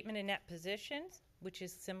the statement of net positions, which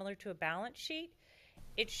is similar to a balance sheet.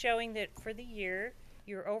 It's showing that for the year,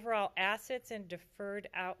 your overall assets and deferred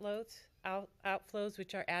outflows,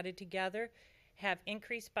 which are added together, have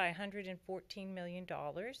increased by $114 million.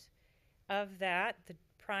 Of that, the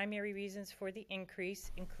primary reasons for the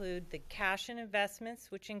increase include the cash and investments,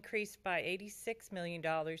 which increased by $86 million,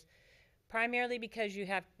 primarily because you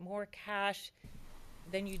have more cash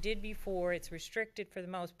than you did before. It's restricted for the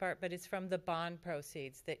most part, but it's from the bond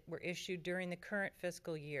proceeds that were issued during the current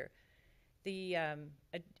fiscal year. In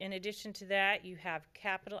addition to that, you have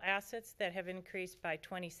capital assets that have increased by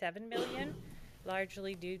 $27 million,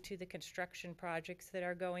 largely due to the construction projects that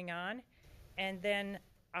are going on. And then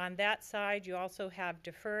on that side, you also have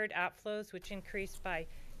deferred outflows, which increased by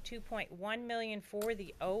 $2.1 million for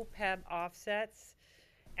the OPEB offsets.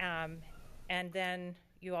 And then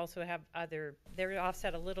you also have they're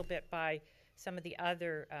offset a little bit by some of the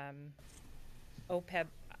other OPEB,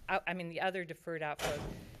 the other deferred outflows.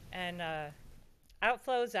 And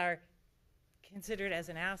outflows are considered as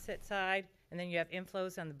an asset side, and then you have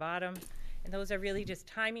inflows on the bottom. And those are really just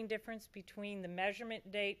timing difference between the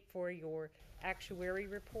measurement date for your actuary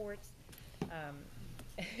reports.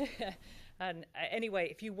 And anyway,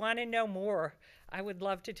 if you want to know more, I would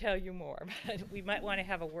love to tell you more, but we might want to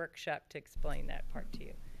have a workshop to explain that part to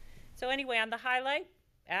you. So anyway, on the highlight,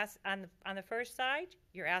 on the first side,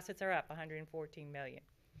 your assets are up $114 million.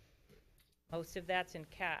 Most of that's in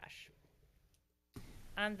cash.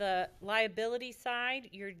 On the liability side,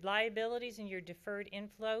 your liabilities and your deferred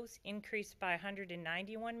inflows increased by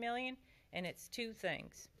 $191 million, and it's two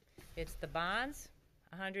things. It's the bonds,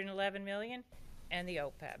 $111 million, and the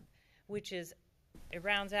OPEB, which is, it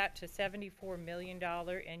rounds out to $74 million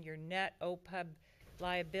in your net OPEB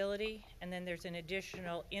liability, and then there's an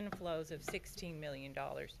additional inflows of $16 million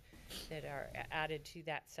that are added to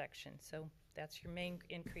that section. So that's your main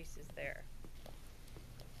increases there.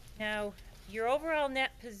 Now, your overall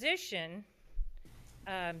net position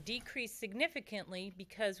decreased significantly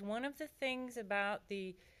because one of the things about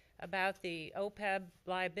the OPEB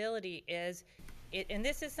liability is, and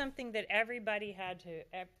this is something that everybody had to,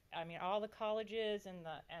 all the colleges and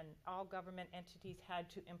all government entities had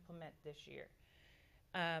to implement this year.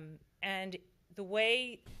 And the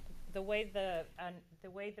way the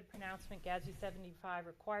pronouncement GASB 75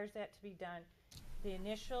 requires that to be done, the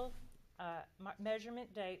initial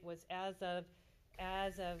measurement date was as of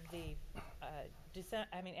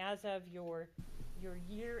your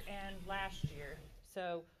year end last year,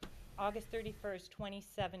 so August 31st,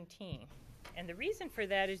 2017. And the reason for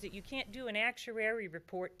that is that you can't do an actuary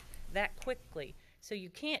report that quickly. So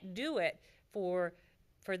you can't do it for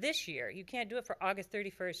this year. You can't do it for August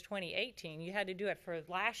 31st, 2018. You had to do it for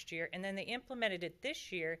last year, and then they implemented it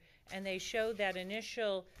this year, and they showed that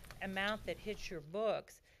initial amount that hits your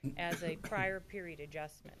books as a prior period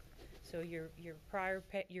adjustment. So you're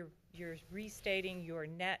restating your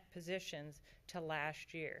net positions to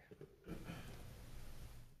last year.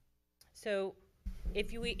 So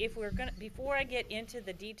if we're gonna, before I get into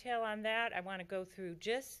the detail on that, I want to go through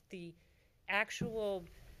just the actual,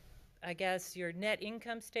 I guess, your net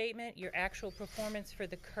income statement, your actual performance for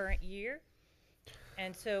the current year.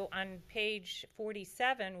 And so on page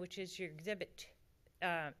 47, which is your exhibit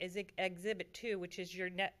 2, which is your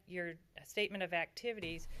statement of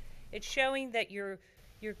activities, it's showing that your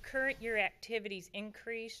current year activities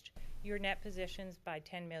increased your net positions by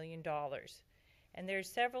 $10 million. And there's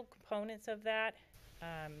several components of that.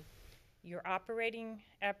 Your operating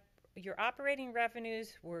your operating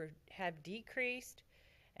revenues have decreased,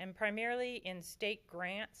 and primarily in state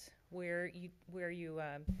grants where you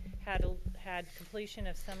had completion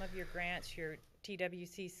of some of your grants, your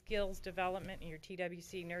TWC skills development and your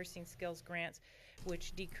TWC nursing skills grants,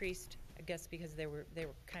 which decreased, I guess, because they were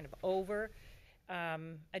kind of over.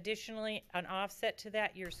 Additionally, an offset to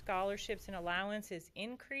that, your scholarships and allowances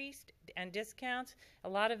increased, and discounts. A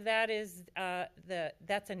lot of that is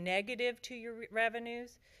that's a negative to your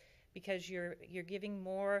revenues, because you're giving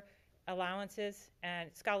more allowances and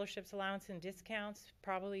scholarships, allowance, and discounts,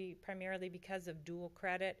 primarily because of dual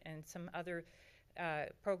credit and some other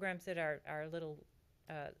programs that are a little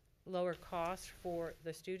lower cost for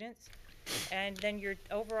the students. And then your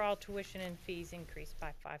overall tuition and fees increased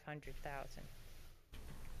by $500,000.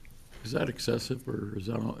 Is that excessive, or is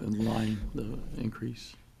that in line, the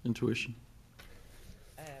increase in tuition?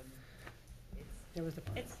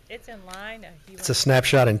 It's in line. It's a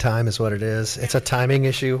snapshot in time is what it is. It's a timing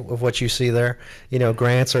issue of what you see there. You know,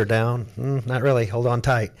 grants are down. Not really. Hold on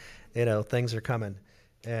tight. You know, things are coming.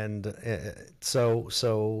 And so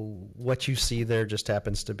what you see there just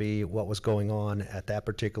happens to be what was going on at that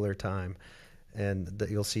particular time. And that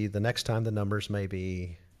you'll see the next time the numbers may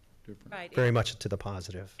be right. very much to the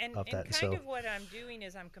positive and, of that. And kind of what I'm doing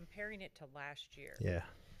is I'm comparing it to last year. Yeah.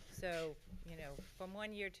 So, you know, from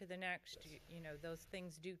one year to the next, you know, those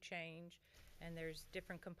things do change, and there's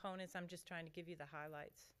different components. I'm just trying to give you the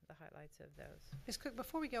highlights of those. Ms. Cook,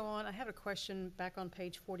 before we go on, I have a question back on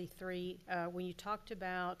page 43. When you talked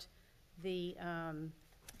about the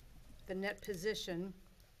net position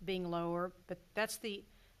being lower, but that's let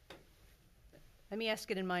me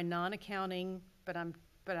ask it in my non-accounting, but I'm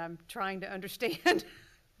trying to understand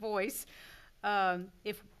voice.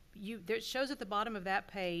 It shows at the bottom of that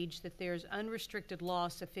page that there's unrestricted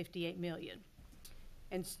loss of $58 million.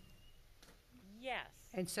 And yes.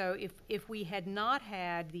 And so if we had not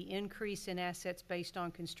had the increase in assets based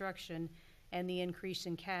on construction and the increase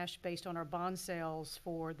in cash based on our bond sales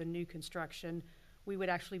for the new construction, we would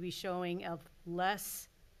actually be showing a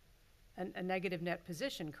negative net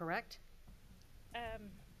position, correct?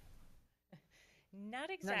 Not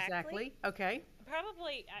exactly. Not exactly. Okay.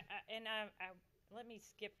 Probably, let me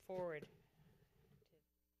skip forward.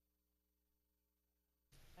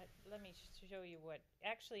 Let me show you what,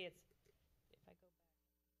 actually it's, if I go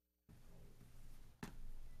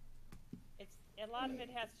back, a lot of it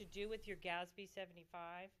has to do with your GASB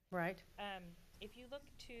 75. Right. If you look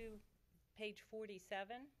to page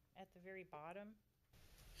 47 at the very bottom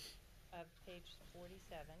of page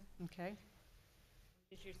 47. Okay.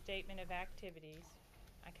 Is your statement of activities.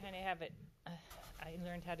 I kind of have it, I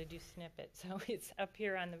learned how to do snippets, so it's up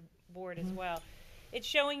here on the board as well. It's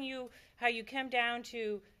showing you how you come down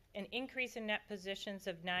to an increase in net positions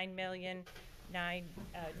of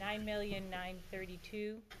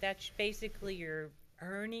 $9,932,000. That's basically your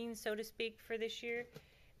earnings, so to speak, for this year.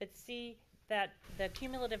 But see that the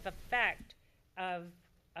cumulative effect of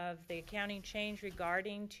the accounting change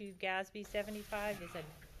regarding to GASB 75 is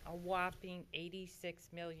a whopping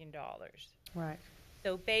 $86 million. Right.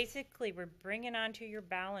 So basically, we're bringing onto your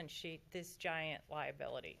balance sheet this giant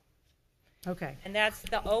liability. Okay. And that's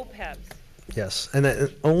the OPEBs. Yes, and I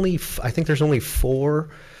think there's only 4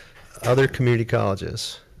 other community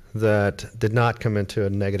colleges that did not come into a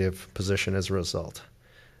negative position as a result,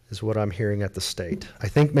 is what I'm hearing at the state. I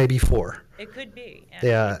think maybe 4. It could be.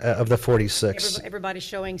 Yeah, of the 46. Everybody's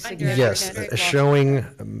showing significant. Yes, showing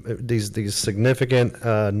these significant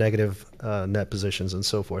negative net positions and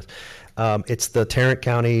so forth. It's the Tarrant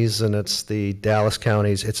counties and it's the Dallas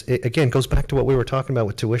counties. It again goes back to what we were talking about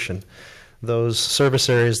with tuition. Those service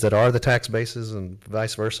areas that are the tax bases and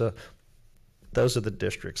vice versa, those are the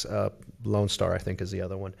districts. Lone Star, I think, is the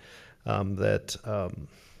other one of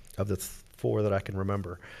the 4 that I can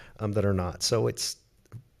remember that are not. So it's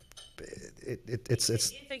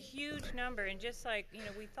a huge number, and just like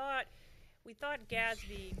we thought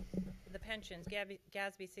GASB, the pensions,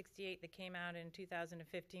 GASB 68 that came out in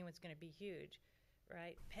 2015 was going to be huge,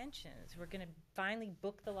 right? Pensions, we're going to finally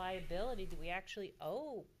book the liability that we actually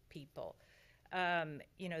owe people.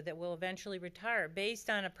 That will eventually retire based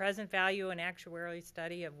on a present value and actuarial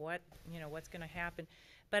study of what's going to happen.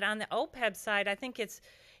 But on the OPEB side, I think it's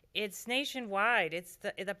nationwide. It's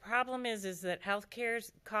the problem is that healthcare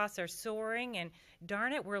costs are soaring, and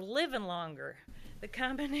darn it, we're living longer. The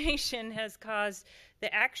combination has caused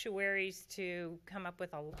the actuaries to come up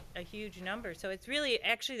with a huge number. So it's really,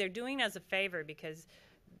 actually, they're doing us a favor because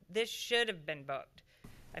this should have been booked.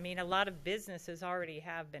 I mean, a lot of businesses already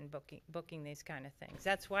have been booking these kind of things.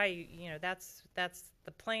 That's why that's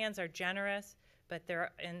the plans are generous, but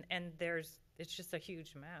it's just a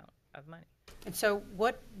huge amount. of money. And so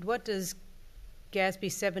what does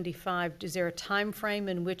GASB 75, is there a time frame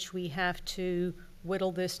in which we have to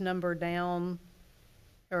whittle this number down?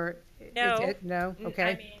 Or No. no?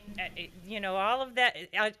 Okay. I mean, you know, all of that,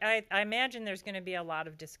 I imagine there's going to be a lot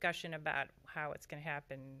of discussion about how it's going to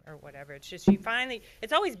happen or whatever. It's just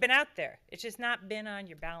it's always been out there. It's just not been on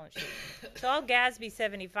your balance sheet. So all GASB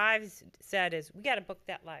 75 said is we got to book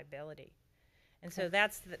that liability. And so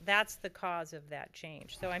that's the cause of that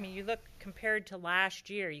change. So I mean, you look compared to last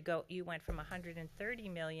year, you went from 130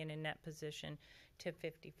 million in net position to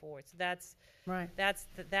 54. So that's right. That's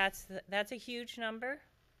a huge number.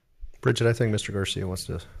 Bridget, I think Mr. Garcia wants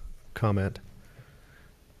to comment.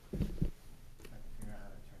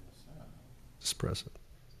 Just press it.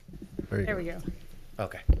 There we go.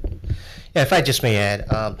 Okay. Yeah, if I just may add,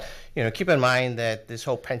 keep in mind that this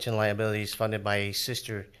whole pension liability is funded by a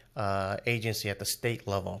sister agency at the state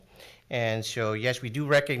level. And so, yes, we do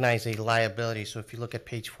recognize a liability. So if you look at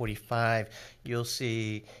page 45, you'll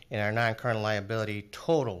see in our non-current liability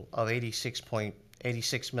total of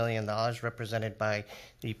 $86 million represented by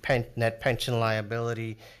the net pension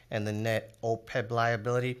liability and the net OPEB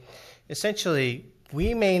liability. Essentially,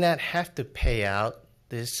 we may not have to pay out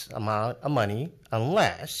this amount of money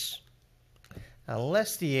unless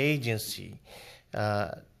the agency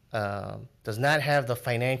does not have the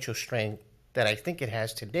financial strength that I think it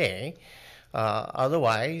has today.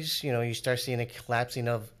 Otherwise, you start seeing a collapsing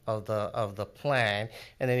of the plan,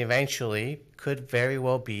 and then eventually could very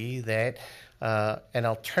well be that an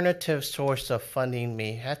alternative source of funding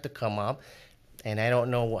may have to come up. And I don't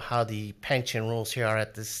know how the pension rules here are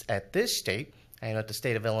at this state. I know that the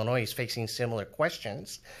state of Illinois is facing similar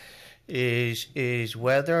questions. Is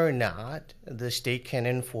whether or not the state can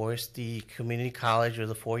enforce the community college or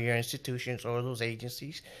the four-year institutions or those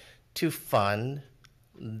agencies to fund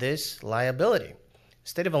this liability.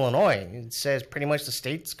 State of Illinois, it says pretty much the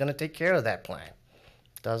state's going to take care of that plan.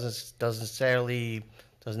 Does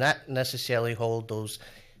not necessarily hold those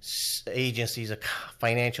agencies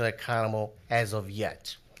financially accountable as of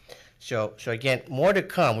yet. So again, more to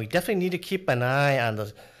come. We definitely need to keep an eye on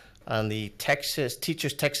the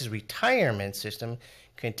Teachers Texas retirement system.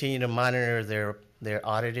 Continue to monitor their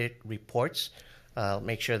audited reports.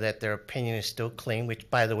 Make sure that their opinion is still clean, which,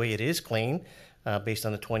 by the way, it is clean based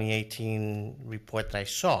on the 2018 report that I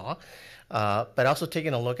saw. But also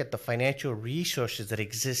taking a look at the financial resources that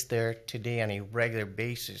exist there today on a regular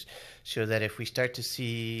basis, so that if we start to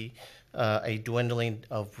see a dwindling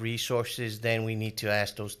of resources, then we need to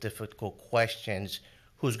ask those difficult questions: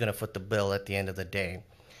 who's going to foot the bill at the end of the day?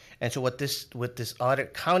 And so with this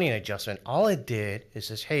audit counting adjustment, all it did is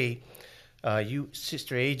says, hey, you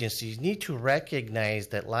sister agencies need to recognize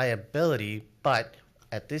that liability, but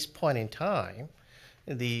at this point in time,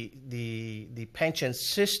 the pension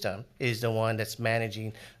system is the one that's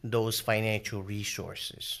managing those financial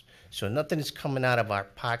resources. So nothing is coming out of our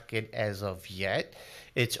pocket as of yet.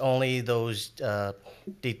 It's only those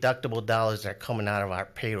deductible dollars that are coming out of our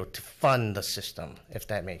payroll to fund the system, if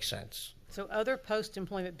that makes sense. So other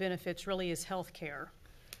post-employment benefits really is health care,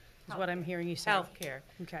 is what I'm hearing you say. Health care.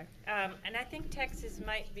 Okay. And I think Texas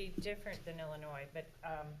might be different than Illinois, but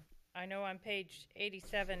I know on page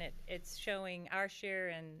 87 it's showing our share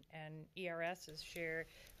and ERS's share,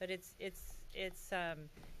 but it's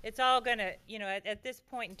all gonna, at this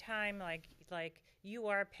point in time, like you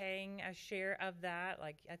are paying a share of that.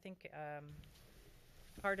 Like I think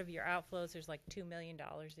part of your outflows, there's like $2 million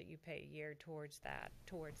that you pay a year towards the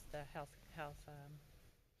health.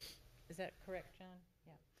 Is that correct, John?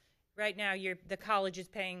 Yeah. Right now, the college is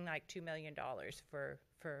paying like $2 million for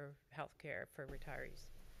health care for retirees.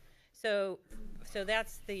 So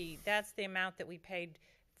that's the amount that we paid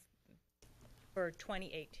for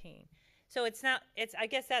 2018. So I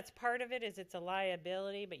guess that's part of it, is it's a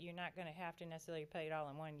liability, but you're not going to have to necessarily pay it all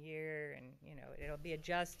in 1 year, and it'll be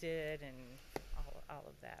adjusted and all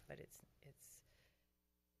of that. But it's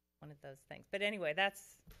one of those things. But anyway,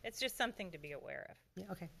 it's just something to be aware of.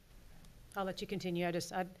 Yeah, okay. I'll let you continue.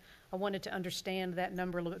 I wanted to understand that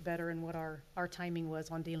number a little bit better and what our timing was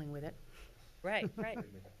on dealing with it. Right.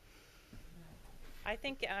 I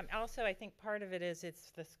think also part of it is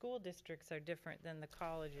the school districts are different than the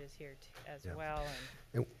colleges here as well.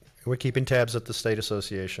 And we're keeping tabs at the State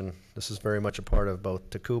Association. This is very much a part of both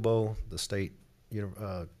TACUBO, the State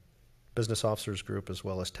Business Officers Group, as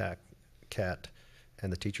well as CAT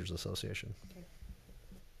and the Teachers Association. Okay.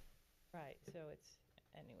 Right. So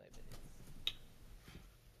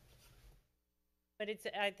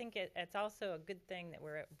I think it's also a good thing that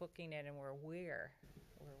we're booking it and we're aware.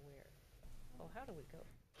 Oh, how do we go?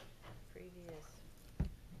 Previous.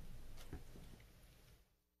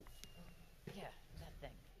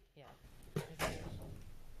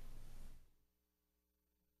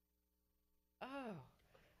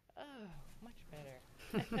 Much better.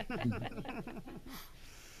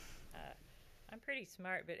 I'm pretty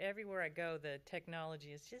smart, but everywhere I go, the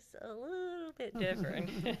technology is just a little bit different.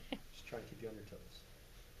 Just trying to keep you on your toes.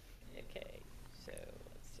 Okay, so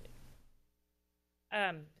let's see.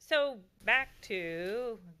 So back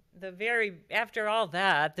to after all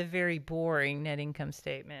that, the very boring net income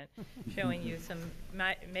statement, showing you some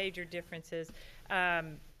major differences.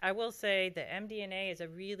 I will say the MD&A is a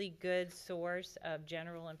really good source of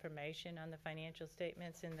general information on the financial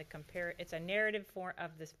statements, and it's a narrative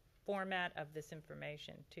format of this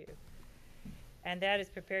information too, and that is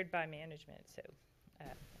prepared by management. So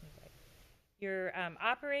anyway, your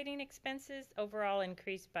operating expenses overall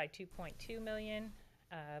increased by 2.2 million.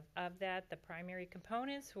 Of that, the primary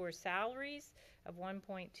components were salaries of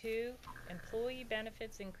 1.2, employee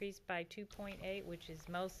benefits increased by 2.8, which is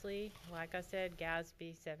mostly, like I said,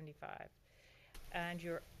 GASB 75, and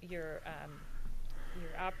your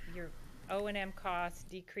O&M costs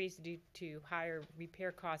decreased due to higher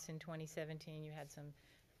repair costs in 2017. You had some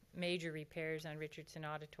major repairs on Richardson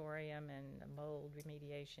Auditorium and mold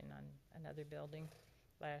remediation on another building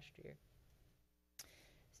last year.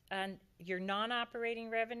 And your non-operating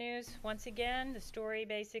revenues, once again, the story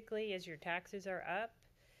basically is your taxes are up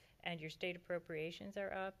and your state appropriations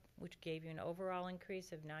are up, which gave you an overall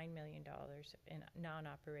increase of $9 million in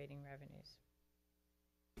non-operating revenues.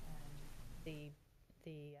 The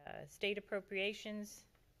state appropriations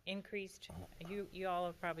increased. You all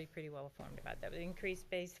are probably pretty well informed about that. But increased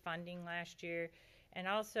base funding last year, and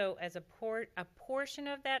also as a portion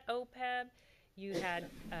of that OPEB, you had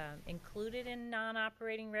included in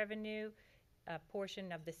non-operating revenue a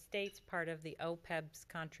portion of the state's part of the OPEB's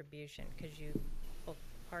contribution, because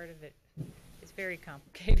part of it is very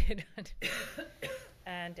complicated,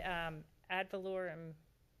 and ad valorem.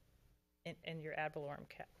 And your ad valorem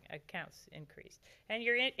accounts increased. And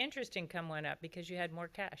your interest income went up because you had more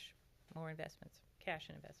cash, more investments, cash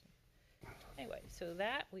and investments. Anyway, so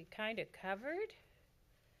that we kind of covered.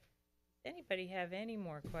 Anybody have any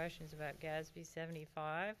more questions about GASB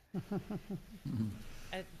 75?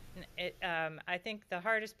 I think the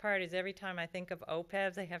hardest part is every time I think of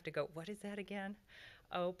OPEBs, I have to go, what is that again?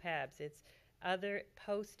 OPEBs. It's other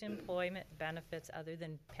post-employment benefits other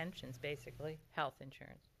than pensions, basically, health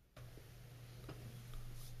insurance.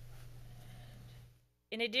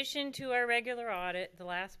 In addition to our regular audit, the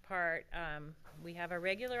last part, we have a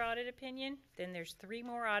regular audit opinion. Then there's 3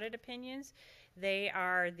 more audit opinions. They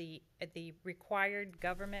are the required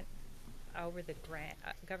government over the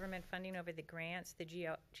government funding over the grants, the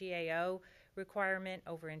GAO requirement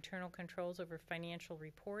over internal controls over financial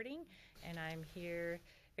reporting. And I'm here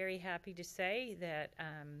very happy to say that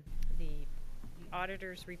the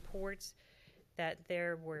auditor's reports that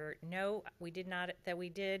we did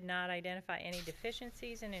not identify any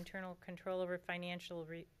deficiencies in internal control over financial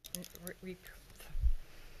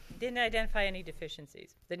didn't identify any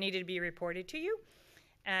deficiencies that needed to be reported to you,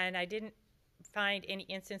 and I didn't find any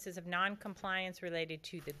instances of non-compliance related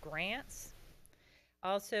to the grants.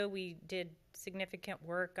 Also, we did significant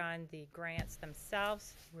work on the grants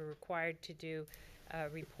themselves. We're required to do a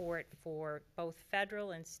report for both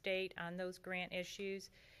federal and state on those grant issues.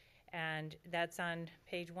 And that's on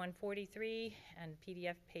page 143 and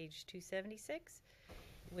PDF page 276,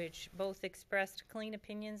 which both expressed clean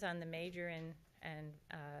opinions on the major and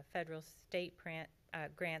federal state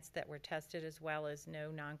grants that were tested, as well as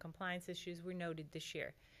no non-compliance issues were noted this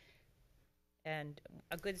year. And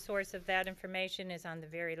a good source of that information is on the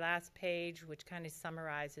very last page, which kind of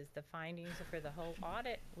summarizes the findings for the whole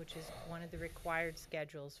audit, which is one of the required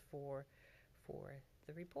schedules for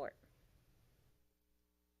the report.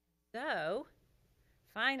 So,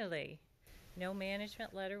 finally, no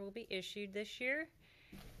management letter will be issued this year,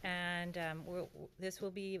 and this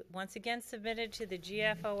will be once again submitted to the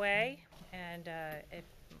GFOA, and if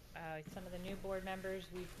some of the new board members,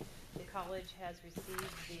 the college has received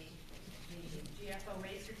the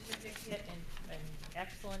GFOA certificate in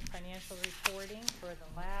excellent financial reporting for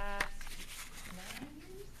the last 9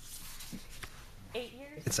 years? 8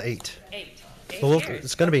 years? It's 8. 8. Well, Years.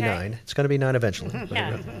 it's going to be Okay. 9. It's going to be 9 eventually.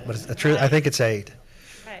 Yeah. But it's true. I think it's 8.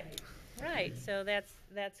 Right. So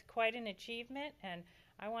that's quite an achievement, and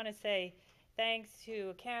I want to say thanks to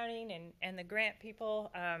accounting and the grant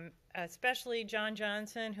people, especially John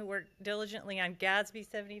Johnson, who worked diligently on GASB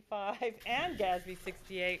 75 and GASB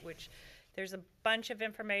 68, which there's a bunch of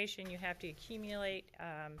information you have to accumulate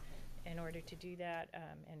in order to do that,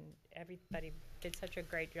 and everybody did such a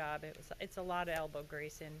great job. It's a lot of elbow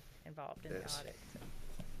grease involved in the audit. So.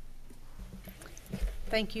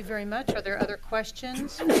 Thank you very much. Are there other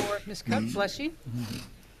questions for Ms. Cook? Bless you.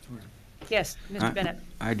 Yes, Mr. Bennett.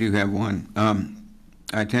 I do have one.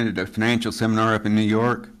 I attended a financial seminar up in New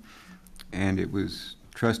York, and it was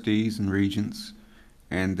trustees and regents,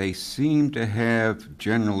 and they seem to have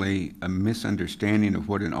generally a misunderstanding of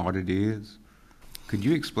what an audit is. Could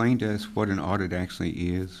you explain to us what an audit actually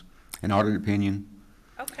is, an audit opinion?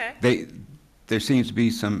 Okay. There seems to be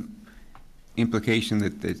some implication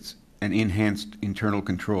that it's an enhanced internal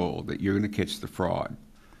control, that you're going to catch the fraud.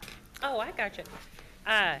 Oh, I gotcha.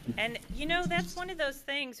 And you know, that's one of those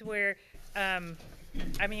things where,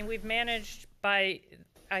 I mean, we've managed by,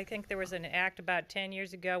 I think there was an act about 10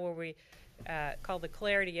 years ago where we called the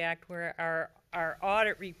Clarity Act, where our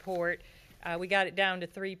audit report, we got it down to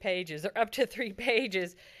 3 pages, or up to 3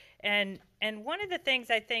 pages. And one of the things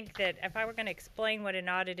I think that if I were going to explain what an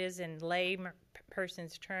audit is in lay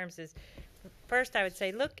person's terms is, first I would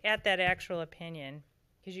say look at that actual opinion,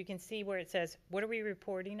 because you can see where it says, what are we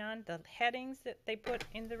reporting on, the headings that they put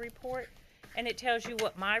in the report, and it tells you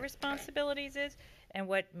what my responsibilities is and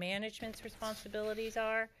what management's responsibilities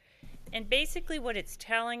are. And basically what it's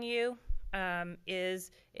telling you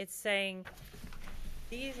is it's saying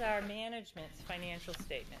these are management's financial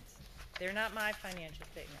statements. They're not my financial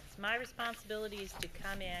statements. My responsibility is to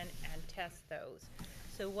come in and test those.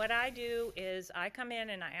 So what I do is I come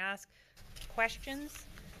in and I ask questions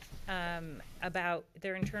about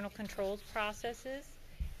their internal controls processes,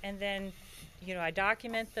 and then, you know, I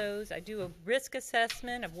document those. I do a risk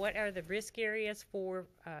assessment of what are the risk areas for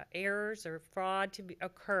errors or fraud to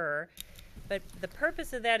occur. But the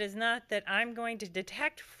purpose of that is not that I'm going to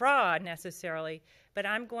detect fraud necessarily, but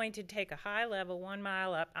I'm going to take a high level, 1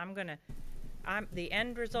 mile up. The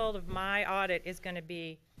end result of my audit is going to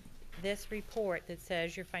be this report that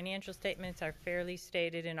says your financial statements are fairly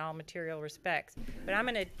stated in all material respects. But I'm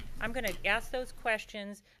going to ask those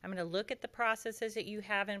questions. I'm going to look at the processes that you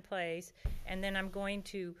have in place, and then I'm going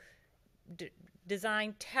to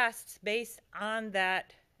design tests based on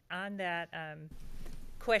that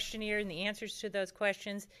questionnaire and the answers to those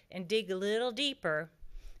questions, and dig a little deeper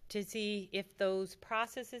to see if those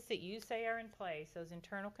processes that you say are in place, those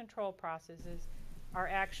internal control processes, are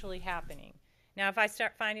actually happening. Now, if I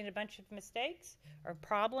start finding a bunch of mistakes or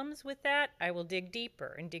problems with that, I will dig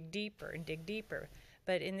deeper and dig deeper and dig deeper.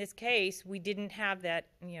 But in this case, we didn't have that,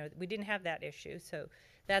 we didn't have that issue. So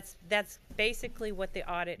that's basically what the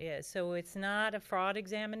audit is. So it's not a fraud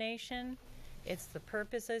examination. It's the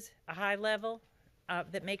purposes, a high level,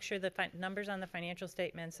 that make sure the numbers on the financial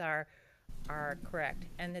statements are correct,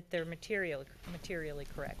 and that they're materially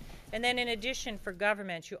correct. And then in addition, for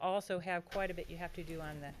governments, you also have quite a bit you have to do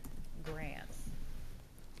on the grants.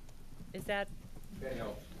 Is that? That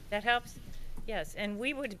helps. That helps? Yes, and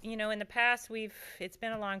we would, in the past, it's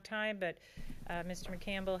been a long time, but Mr.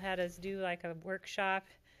 McCampbell had us do like a workshop,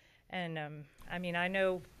 and I mean, I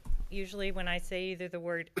know usually when I say either the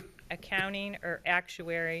word accounting or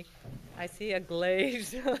actuary, I see a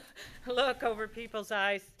glazed look over people's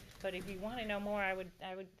eyes. But if you want to know more, I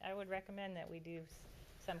would recommend that we do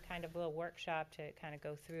some kind of little workshop to kind of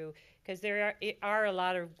go through, because there are a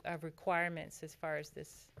lot of requirements as far as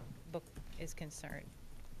this book is concerned.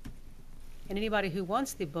 And anybody who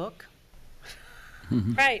wants the book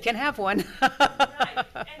right. can have one. Right.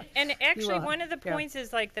 And actually, one of the points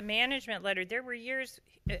is like the management letter. There were years,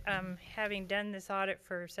 having done this audit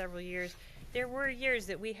for several years, there were years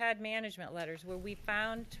that we had management letters where we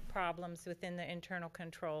found problems within the internal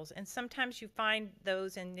controls. And sometimes you find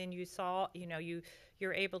those, and then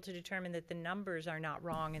you're able to determine that the numbers are not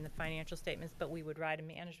wrong in the financial statements, but we would write a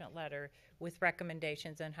management letter with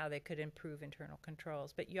recommendations on how they could improve internal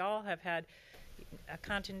controls. But you all have had a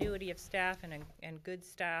continuity of staff and good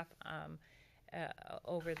staff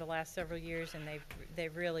over the last several years, and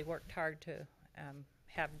they've really worked hard to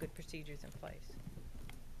have good procedures in place.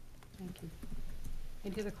 Thank you.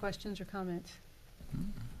 Any other questions or comments?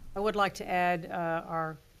 I would like to add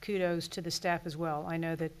our kudos to the staff as well. I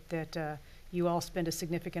know that you all spend a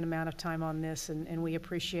significant amount of time on this, and we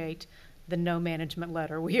appreciate the no management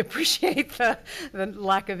letter. We appreciate the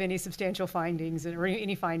lack of any substantial findings or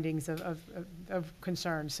any findings of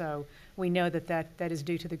concern. So we know that is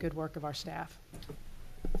due to the good work of our staff.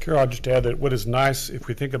 Carol, I'll just add that what is nice, if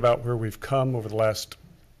we think about where we've come over the last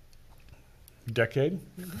decade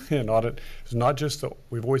in audit, is not just that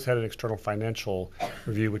we've always had an external financial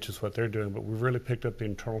review, which is what they're doing, but we've really picked up the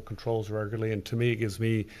internal controls regularly. And to me, it gives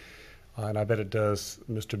me, and I bet it does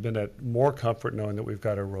Mr. Bennett, more comfort knowing that we've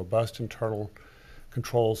got a robust internal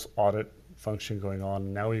controls audit function going on.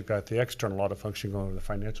 And now we've got the external audit function going on with the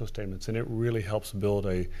financial statements, and it really helps build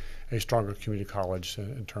a stronger community college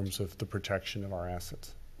in terms of the protection of our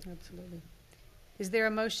assets. Absolutely. Is there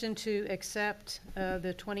a motion to accept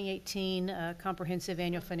the 2018 Comprehensive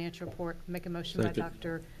Annual Financial Report? Make a motion by Second.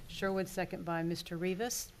 Dr. Sherwood, second by Mr.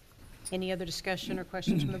 Rivas. Any other discussion or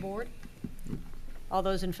questions from the board? All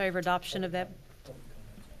those in favor of adoption of that?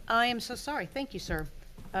 I am so sorry. Thank you, sir.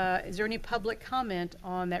 Is there any public comment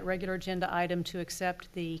on that regular agenda item to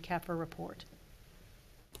accept the CAFR report?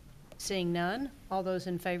 Seeing none, all those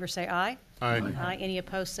in favor say aye. Aye. Aye. Any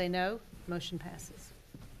opposed say no. Motion passes.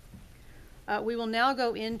 We will now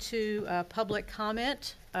go into public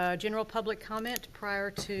comment, general public comment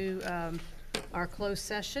prior to our closed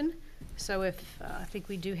session. So if I think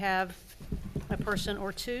we do have a person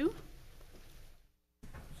or two.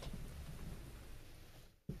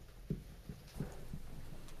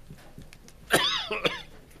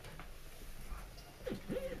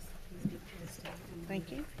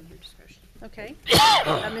 Thank you. Okay.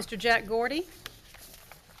 Mr. Jack Gordy.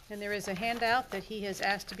 And there is a handout that he has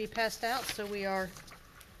asked to be passed out, so we are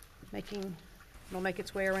will make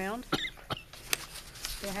its way around.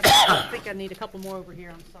 I think I need a couple more over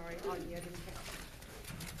here, I'm sorry. Oh, yeah, I didn't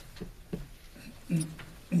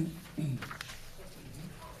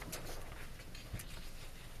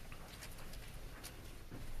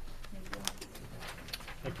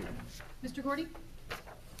Thank you. Mr. Gordy?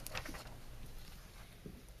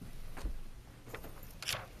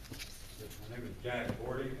 My name is Jack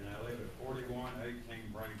Gordy, and I live at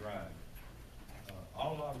 4118 Bray Drive.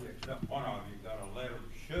 All of you, except one of you, got a letter,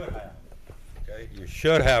 should have, okay? You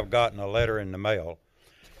should have gotten a letter in the mail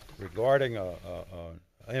regarding a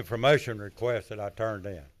information request that I turned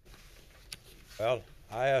in. Well,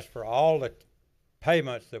 I asked for all the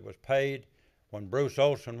payments that was paid when Bruce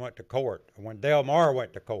Olson went to court, when Del Mar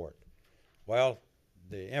went to court. Well,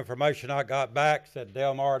 the information I got back said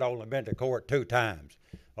Del Mar had only been to court 2 times.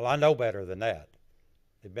 Well, I know better than that.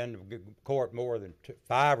 They've been to court more than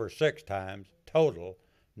 5 or 6 times total,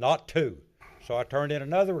 not 2. So I turned in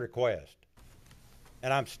another request,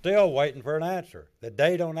 and I'm still waiting for an answer. The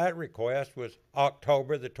date on that request was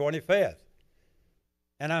October the 25th,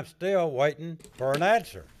 and I'm still waiting for an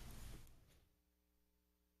answer.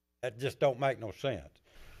 That just don't make no sense.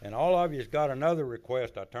 And all of you's got another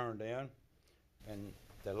request I turned in, and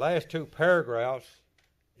the last 2 paragraphs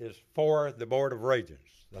is for the Board of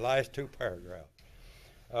Regents, the last 2 paragraphs.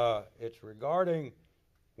 It's regarding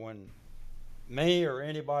when me or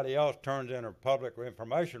anybody else turns in a public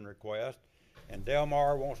information request and Del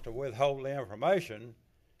Mar wants to withhold the information,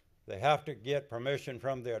 they have to get permission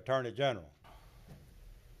from the Attorney General.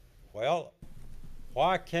 Well,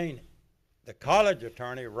 why can't the college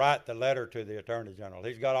attorney write the letter to the Attorney General?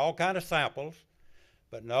 He's got all kind of samples,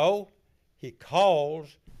 but no, he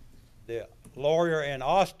calls the lawyer in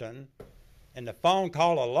Austin, and the phone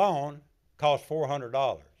call alone costs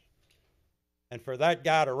 $400. And for that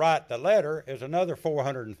guy to write the letter is another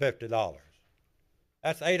 $450.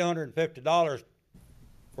 That's $850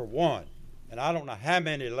 for one. And I don't know how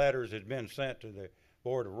many letters has been sent to the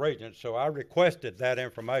Board of Regents, so I requested that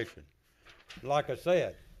information. Like I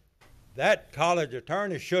said, that college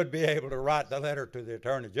attorney should be able to write the letter to the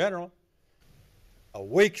Attorney General. A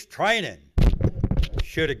week's training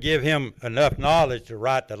should have given him enough knowledge to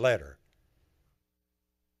write the letter.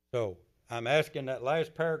 So I'm asking that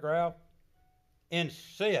last paragraph,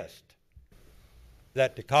 insist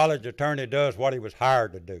that the college attorney does what he was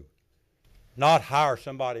hired to do, not hire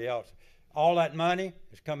somebody else. All that money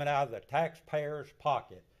is coming out of the taxpayer's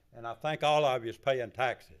pocket, and I think all of you is paying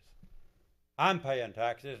taxes. I'm paying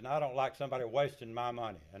taxes, and I don't like somebody wasting my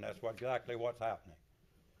money, and that's exactly what's happening.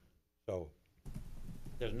 So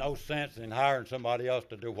there's no sense in hiring somebody else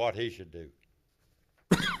to do what he should do.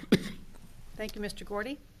 Thank you, Mr.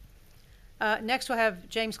 Gordy. Next, we'll have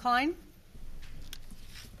James Klein.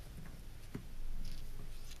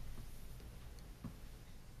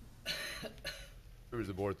 Members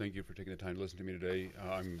of the board, thank you for taking the time to listen to me today.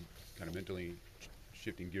 I'm kind of mentally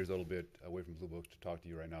shifting gears a little bit away from Blue Books to talk to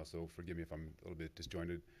you right now, so forgive me if I'm a little bit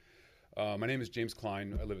disjointed. My name is James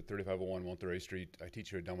Klein. I live at 3501 Monterey Street. I teach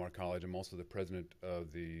here at Del Mar College. I'm also the president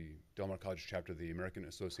of the Del Mar College chapter of the American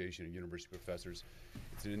Association of University Professors.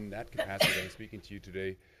 It's in that capacity that I'm speaking to you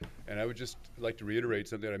today. And I would just like to reiterate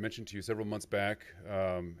something that I mentioned to you several months back,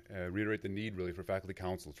 reiterate the need really for faculty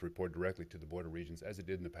council to report directly to the Board of Regents as it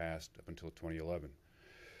did in the past up until 2011.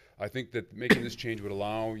 I think that making this change would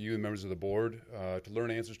allow you and members of the board to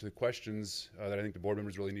learn answers to the questions that I think the board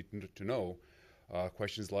members really need to know.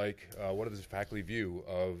 Questions like, what is the faculty view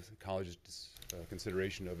of the college's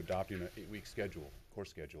consideration of adopting an 8-week schedule, course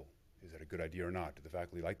schedule? Is that a good idea or not? Do the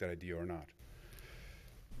faculty like that idea or not?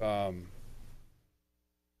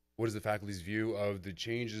 What is the faculty's view of the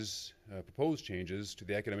changes, proposed changes to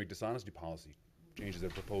the academic dishonesty policy? changes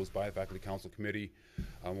that were proposed by a faculty council committee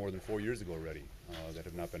more than 4 years ago already that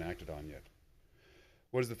have not been acted on yet.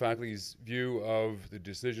 What is the faculty's view of the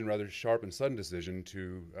decision, rather sharp and sudden decision,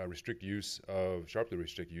 to sharply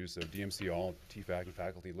restrict use of DMC all TFAC and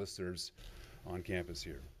faculty listservs on campus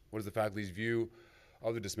here? What is the faculty's view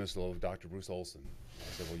of the dismissal of Dr. Bruce Olson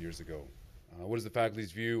several years ago? What is the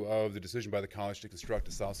faculty's view of the decision by the college to construct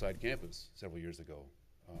a Southside campus several years ago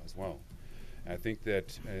as well? And I think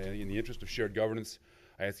that in the interest of shared governance,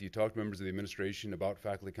 I ask that you talk to members of the administration about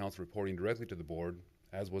faculty council reporting directly to the board,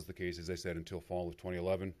 as was the case, as I said, until fall of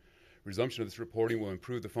 2011. Resumption of this reporting will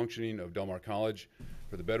improve the functioning of Del Mar College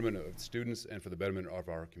for the betterment of students and for the betterment of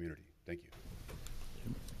our community. Thank you.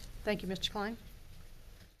 Thank you, Mr. Klein.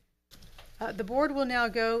 The board will now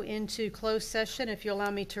go into closed session, if you allow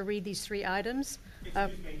me to read these 3 items.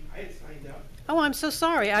 Excuse me, I had signed up. Oh, I'm so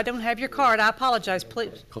sorry. I don't have your card. I apologize.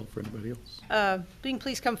 Please. Call for anybody else.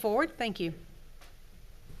 Please come forward. Thank you.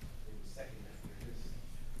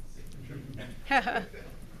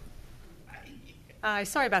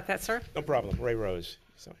 Sorry about that, sir. No problem. Ray Rose.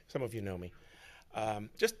 Some of you know me.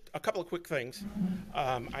 Just a couple of quick things.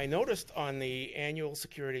 I noticed on the annual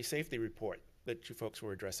security safety report that you folks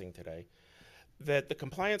were addressing today that the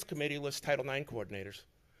compliance committee lists Title IX coordinators,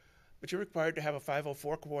 but you're required to have a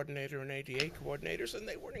 504 coordinator and ADA coordinators, and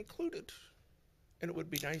they weren't included. And it would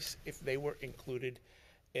be nice if they were included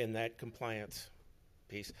in that compliance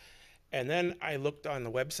piece. And then I looked on the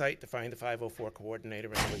website to find the 504 coordinator,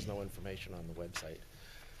 and there was no information on the website.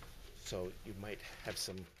 So you might have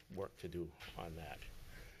some work to do on that.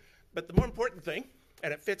 But the more important thing,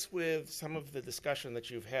 and it fits with some of the discussion that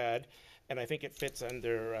you've had, and I think it fits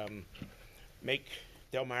under Make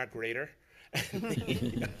Del Mar Greater,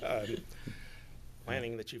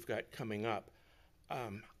 planning that you've got coming up.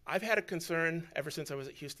 I've had a concern ever since I was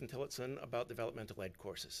at Houston Tillotson about developmental ed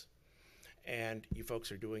courses. And you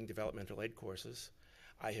folks are doing developmental ed courses.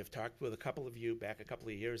 I have talked with a couple of you back a couple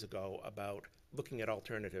of years ago about looking at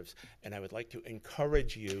alternatives, and I would like to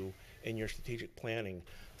encourage you in your strategic planning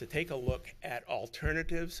to take a look at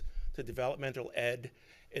alternatives to developmental ed.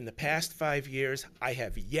 In the past 5 years, I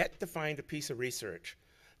have yet to find a piece of research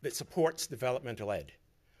that supports developmental ed.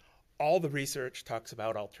 All the research talks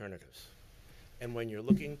about alternatives. And when you're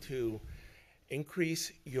looking to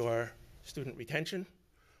increase your student retention,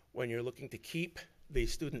 when you're looking to keep the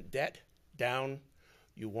student debt down,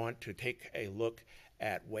 you want to take a look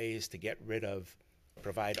at ways to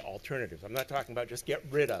provide alternatives. I'm not talking about just get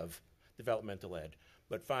rid of developmental ed,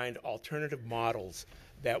 but find alternative models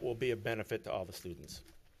that will be of benefit to all the students.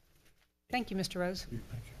 Thank you, Mr. Rose.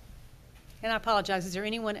 And I apologize. Is there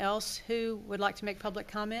anyone else who would like to make public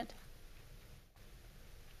comment?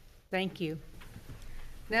 Thank you.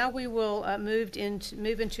 Now we will move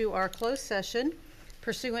into our closed session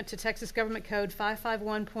pursuant to Texas Government Code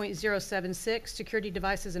 551.076, security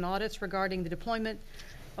devices and audits regarding the deployment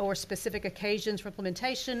or specific occasions for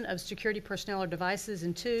implementation of security personnel or devices,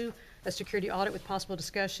 and 2, a security audit with possible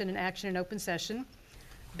discussion and action in open session.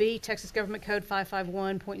 B, Texas Government Code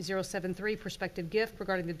 551.073, prospective gift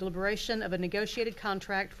regarding the deliberation of a negotiated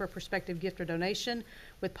contract for a prospective gift or donation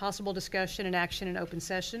with possible discussion and action in open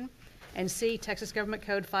session. And C, Texas Government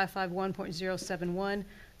Code 551.071,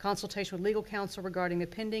 consultation with legal counsel regarding the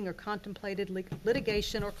pending or contemplated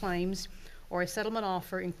litigation or claims or a settlement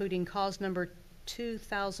offer, including cause number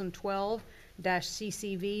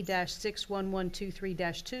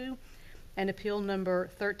 2012-CCV-61123-2 and appeal number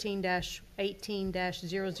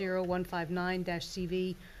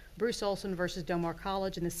 13-18-00159-CV, Bruce Olson versus Del Mar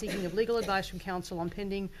College, and the seeking of legal advice from counsel on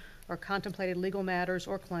pending or contemplated legal matters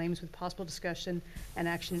or claims with possible discussion and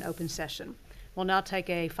action in open session. We'll now take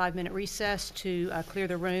a 5-minute recess to clear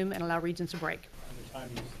the room and allow Regents a break.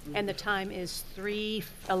 And the time is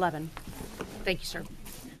 3:11. Thank you, sir.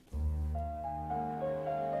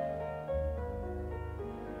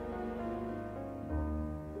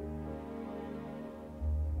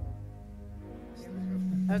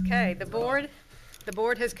 Okay, the board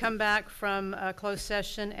has come back from closed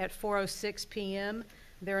session at 4:06 p.m.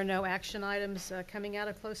 There are no action items coming out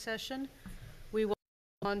of closed session. We will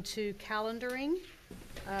move on to calendaring.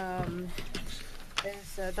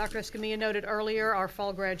 As Dr. Escamilla noted earlier, our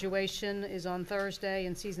fall graduation is on Thursday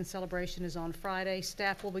and season celebration is on Friday.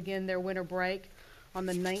 Staff will begin their winter break on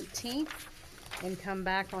the 19th and come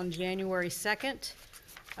back on January 2nd.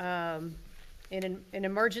 In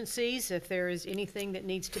emergencies, if there is anything that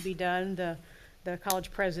needs to be done, the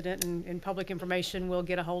college president and public information will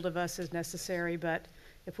get a hold of us as necessary. But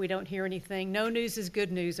if we don't hear anything, no news is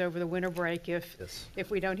good news over the winter break if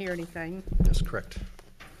we don't hear anything. That's correct.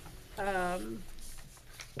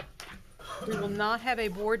 We will not have a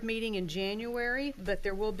board meeting in January, but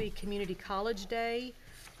there will be Community College Day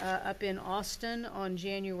up in Austin on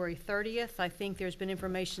January 30th. I think there's been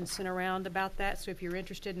information sent around about that, so if you're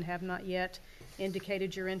interested and have not yet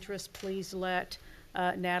indicated your interest, please let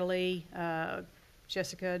Natalie,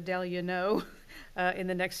 Jessica, Delia know in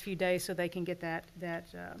the next few days so they can get that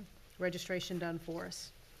registration done for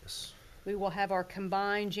us. Yes. We will have our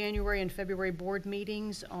combined January and February board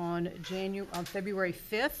meetings on February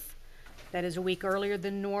 5th. That is a week earlier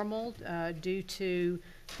than normal due to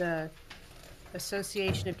the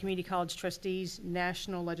Association of Community College Trustees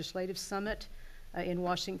National Legislative Summit in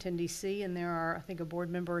Washington, D.C., and there are, I think, a board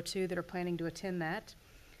member or two that are planning to attend that.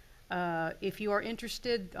 If you are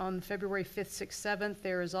interested, on February 5th, 6th, 7th,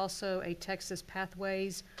 there is also a Texas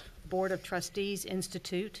Pathways Board of Trustees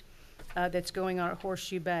Institute that's going on at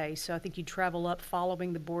Horseshoe Bay. So I think you travel up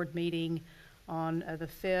following the board meeting on the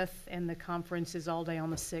 5th, and the conference is all day on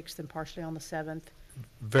the 6th and partially on the 7th.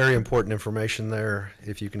 Very important information there,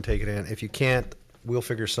 if you can take it in. If you can't, we'll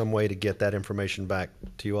figure some way to get that information back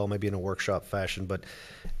to you all, maybe in a workshop fashion, but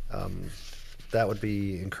that would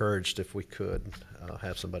be encouraged if we could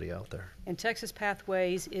have somebody out there. And Texas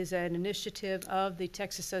Pathways is an initiative of the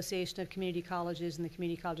Texas Association of Community Colleges and the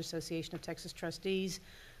Community College Association of Texas Trustees.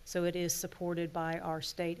 So it is supported by our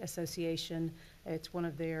state association. It's one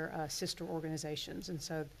of their sister organizations. And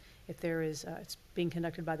so if there is, it's being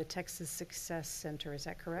conducted by the Texas Success Center, is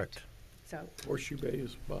that correct? Correct. So Horseshoe Bay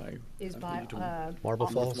is by? Marble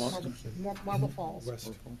Falls? Marble Falls,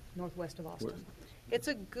 northwest of Austin. It's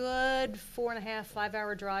a good 4.5,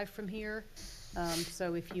 5-hour drive from here.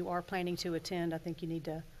 So if you are planning to attend, I think you need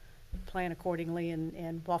to plan accordingly.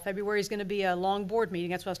 And while February is going to be a long board meeting,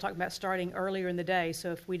 that's what I was talking about, starting earlier in the day.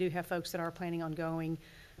 So if we do have folks that are planning on going,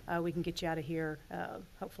 we can get you out of here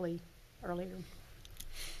hopefully earlier.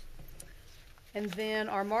 And then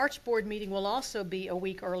our March board meeting will also be a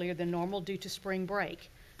week earlier than normal due to spring break.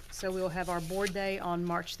 So we'll have our board day on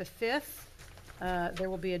March the 5th. There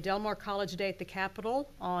will be a Del Mar College Day at the Capitol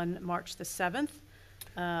on March the 7th.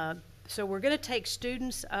 So we're going to take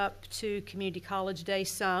students up to Community College Day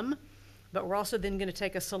some, but we're also then going to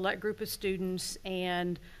take a select group of students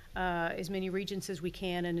and as many regents as we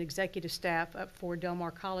can and executive staff up for Del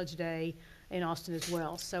Mar College Day in Austin as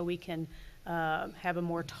well. So we can have a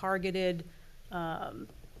more targeted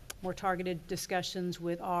discussions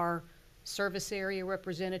with our service area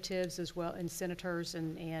representatives as well, and senators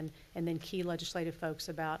and then key legislative folks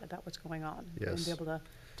about what's going on. Yes. And be able to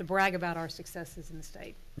brag about our successes in the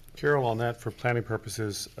state. Carol, on that, for planning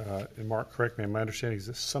purposes, and Mark, correct me, my understanding is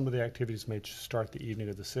that some of the activities may start the evening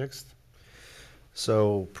of the 6th?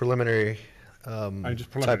 So preliminary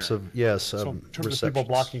Just preliminary. types of, yes, So in terms of people receptions.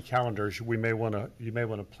 blocking calendars, you may want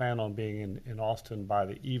to plan on being in Austin by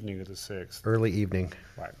the evening of the 6th. Early evening.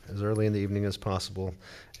 Right. As early in the evening as possible,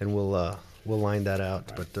 and we'll line that out,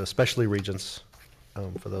 Right. but especially Regents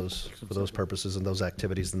for those purposes and those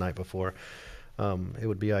activities the night before. It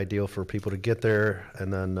would be ideal for people to get there,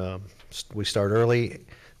 and then we start early.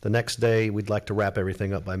 The next day, we'd like to wrap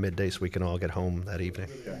everything up by midday so we can all get home that evening.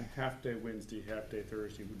 Yeah, half day Wednesday, half day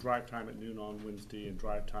Thursday. Drive time at noon on Wednesday and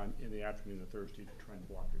drive time in the afternoon of Thursday to try and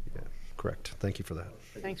block it. Yeah, correct. Thank you for that.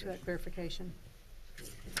 Thanks for that clarification.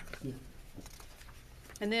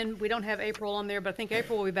 And then we don't have April on there, but I think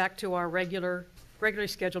April will be back to our regularly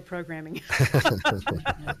scheduled programming.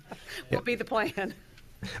 Will be the plan.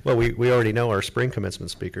 Well, we already know our spring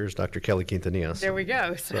commencement speakers, Dr. Kelly Quintanilla. There we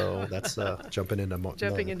go. So that's jumping into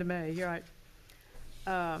Jumping into May, you're right.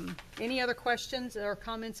 Any other questions or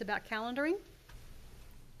comments about calendaring?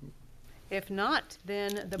 If not,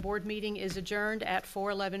 then the board meeting is adjourned at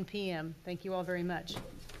 4:11 p.m. Thank you all very much.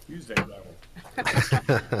 Tuesday level.